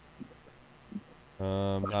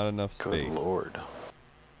 Not enough space. Good lord.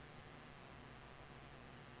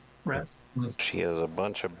 Rest. She has a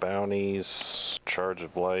bunch of bounties, charge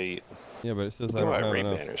of light. Yeah, but it says I don't have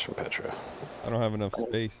enough. Banners from Petra. I don't have enough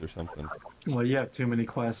space or something. Well, you have too many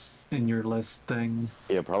quests in your list thing.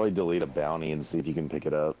 Yeah, probably delete a bounty and see if you can pick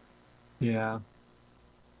it up. Yeah.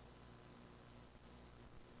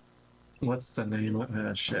 What's the name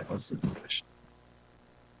of shit? What's the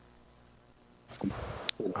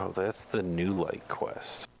Oh, that's the New Light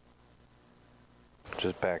quest.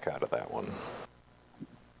 Just back out of that one.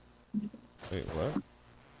 Wait, what?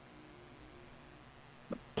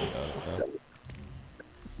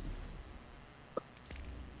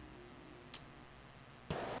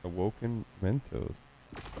 Awoken Mentos.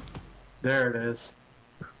 There it is.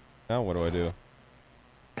 Now what do I do?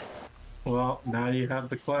 Well, now you have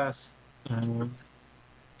the quest.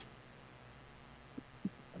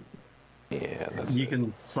 Yeah, that's you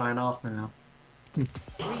can sign off now.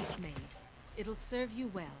 Brief made. It'll serve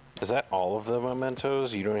you well. Is that all of the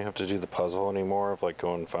mementos? You don't even have to do the puzzle anymore of like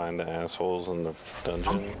go and find the assholes in the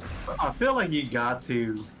dungeon? I feel like you got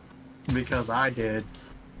to, because I did.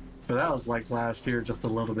 But that was like last year, just a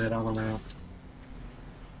little bit, I don't know.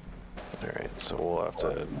 Alright, so we'll have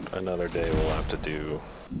to, another day we'll have to do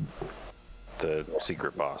the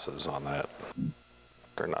secret bosses on that.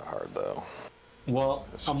 They're not hard though. Well,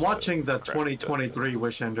 I'm watching the 2023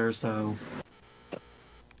 Wish Ender, so...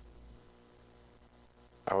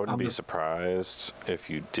 I wouldn't be surprised if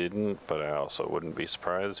you didn't, but I also wouldn't be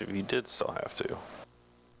surprised if you did still have to.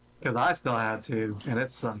 Because I still had to, and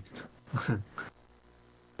it sucked.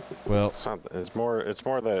 Well, it's more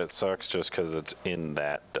that it sucks just because it's in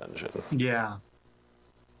that dungeon. Yeah.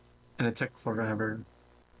 And it took forever.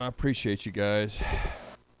 I appreciate you guys.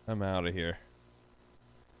 I'm out of here.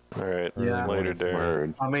 All right. Yeah. Later,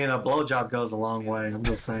 Darren. I mean, a blowjob goes a long way. I'm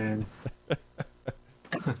just saying.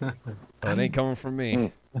 Well, it ain't coming from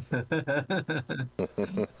me.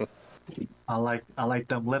 I like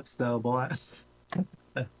them lips though, boy.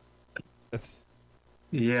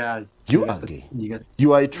 Yeah. You are gay.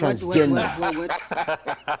 You are a transgender.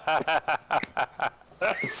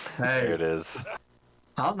 Hey, There it is.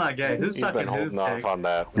 I'm not gay. Who's He's been sucking who's holding off dick? on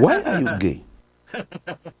that. Why are you gay?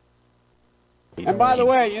 And by the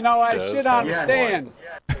way, you know, I does sit have on a the point. stand,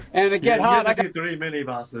 and it get You hot. have I to do 3 mini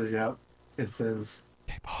bosses. Yep. It says.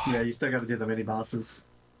 Yeah, you still got to do the mini bosses.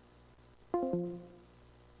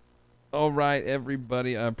 All right,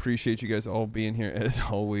 everybody. I appreciate you guys all being here as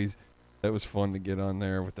always. That was fun to get on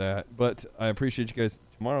there with that. But I appreciate you guys.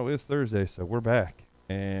 Tomorrow is Thursday, so we're back.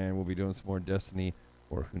 And we'll be doing some more Destiny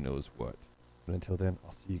or who knows what. But until then,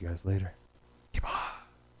 I'll see you guys later.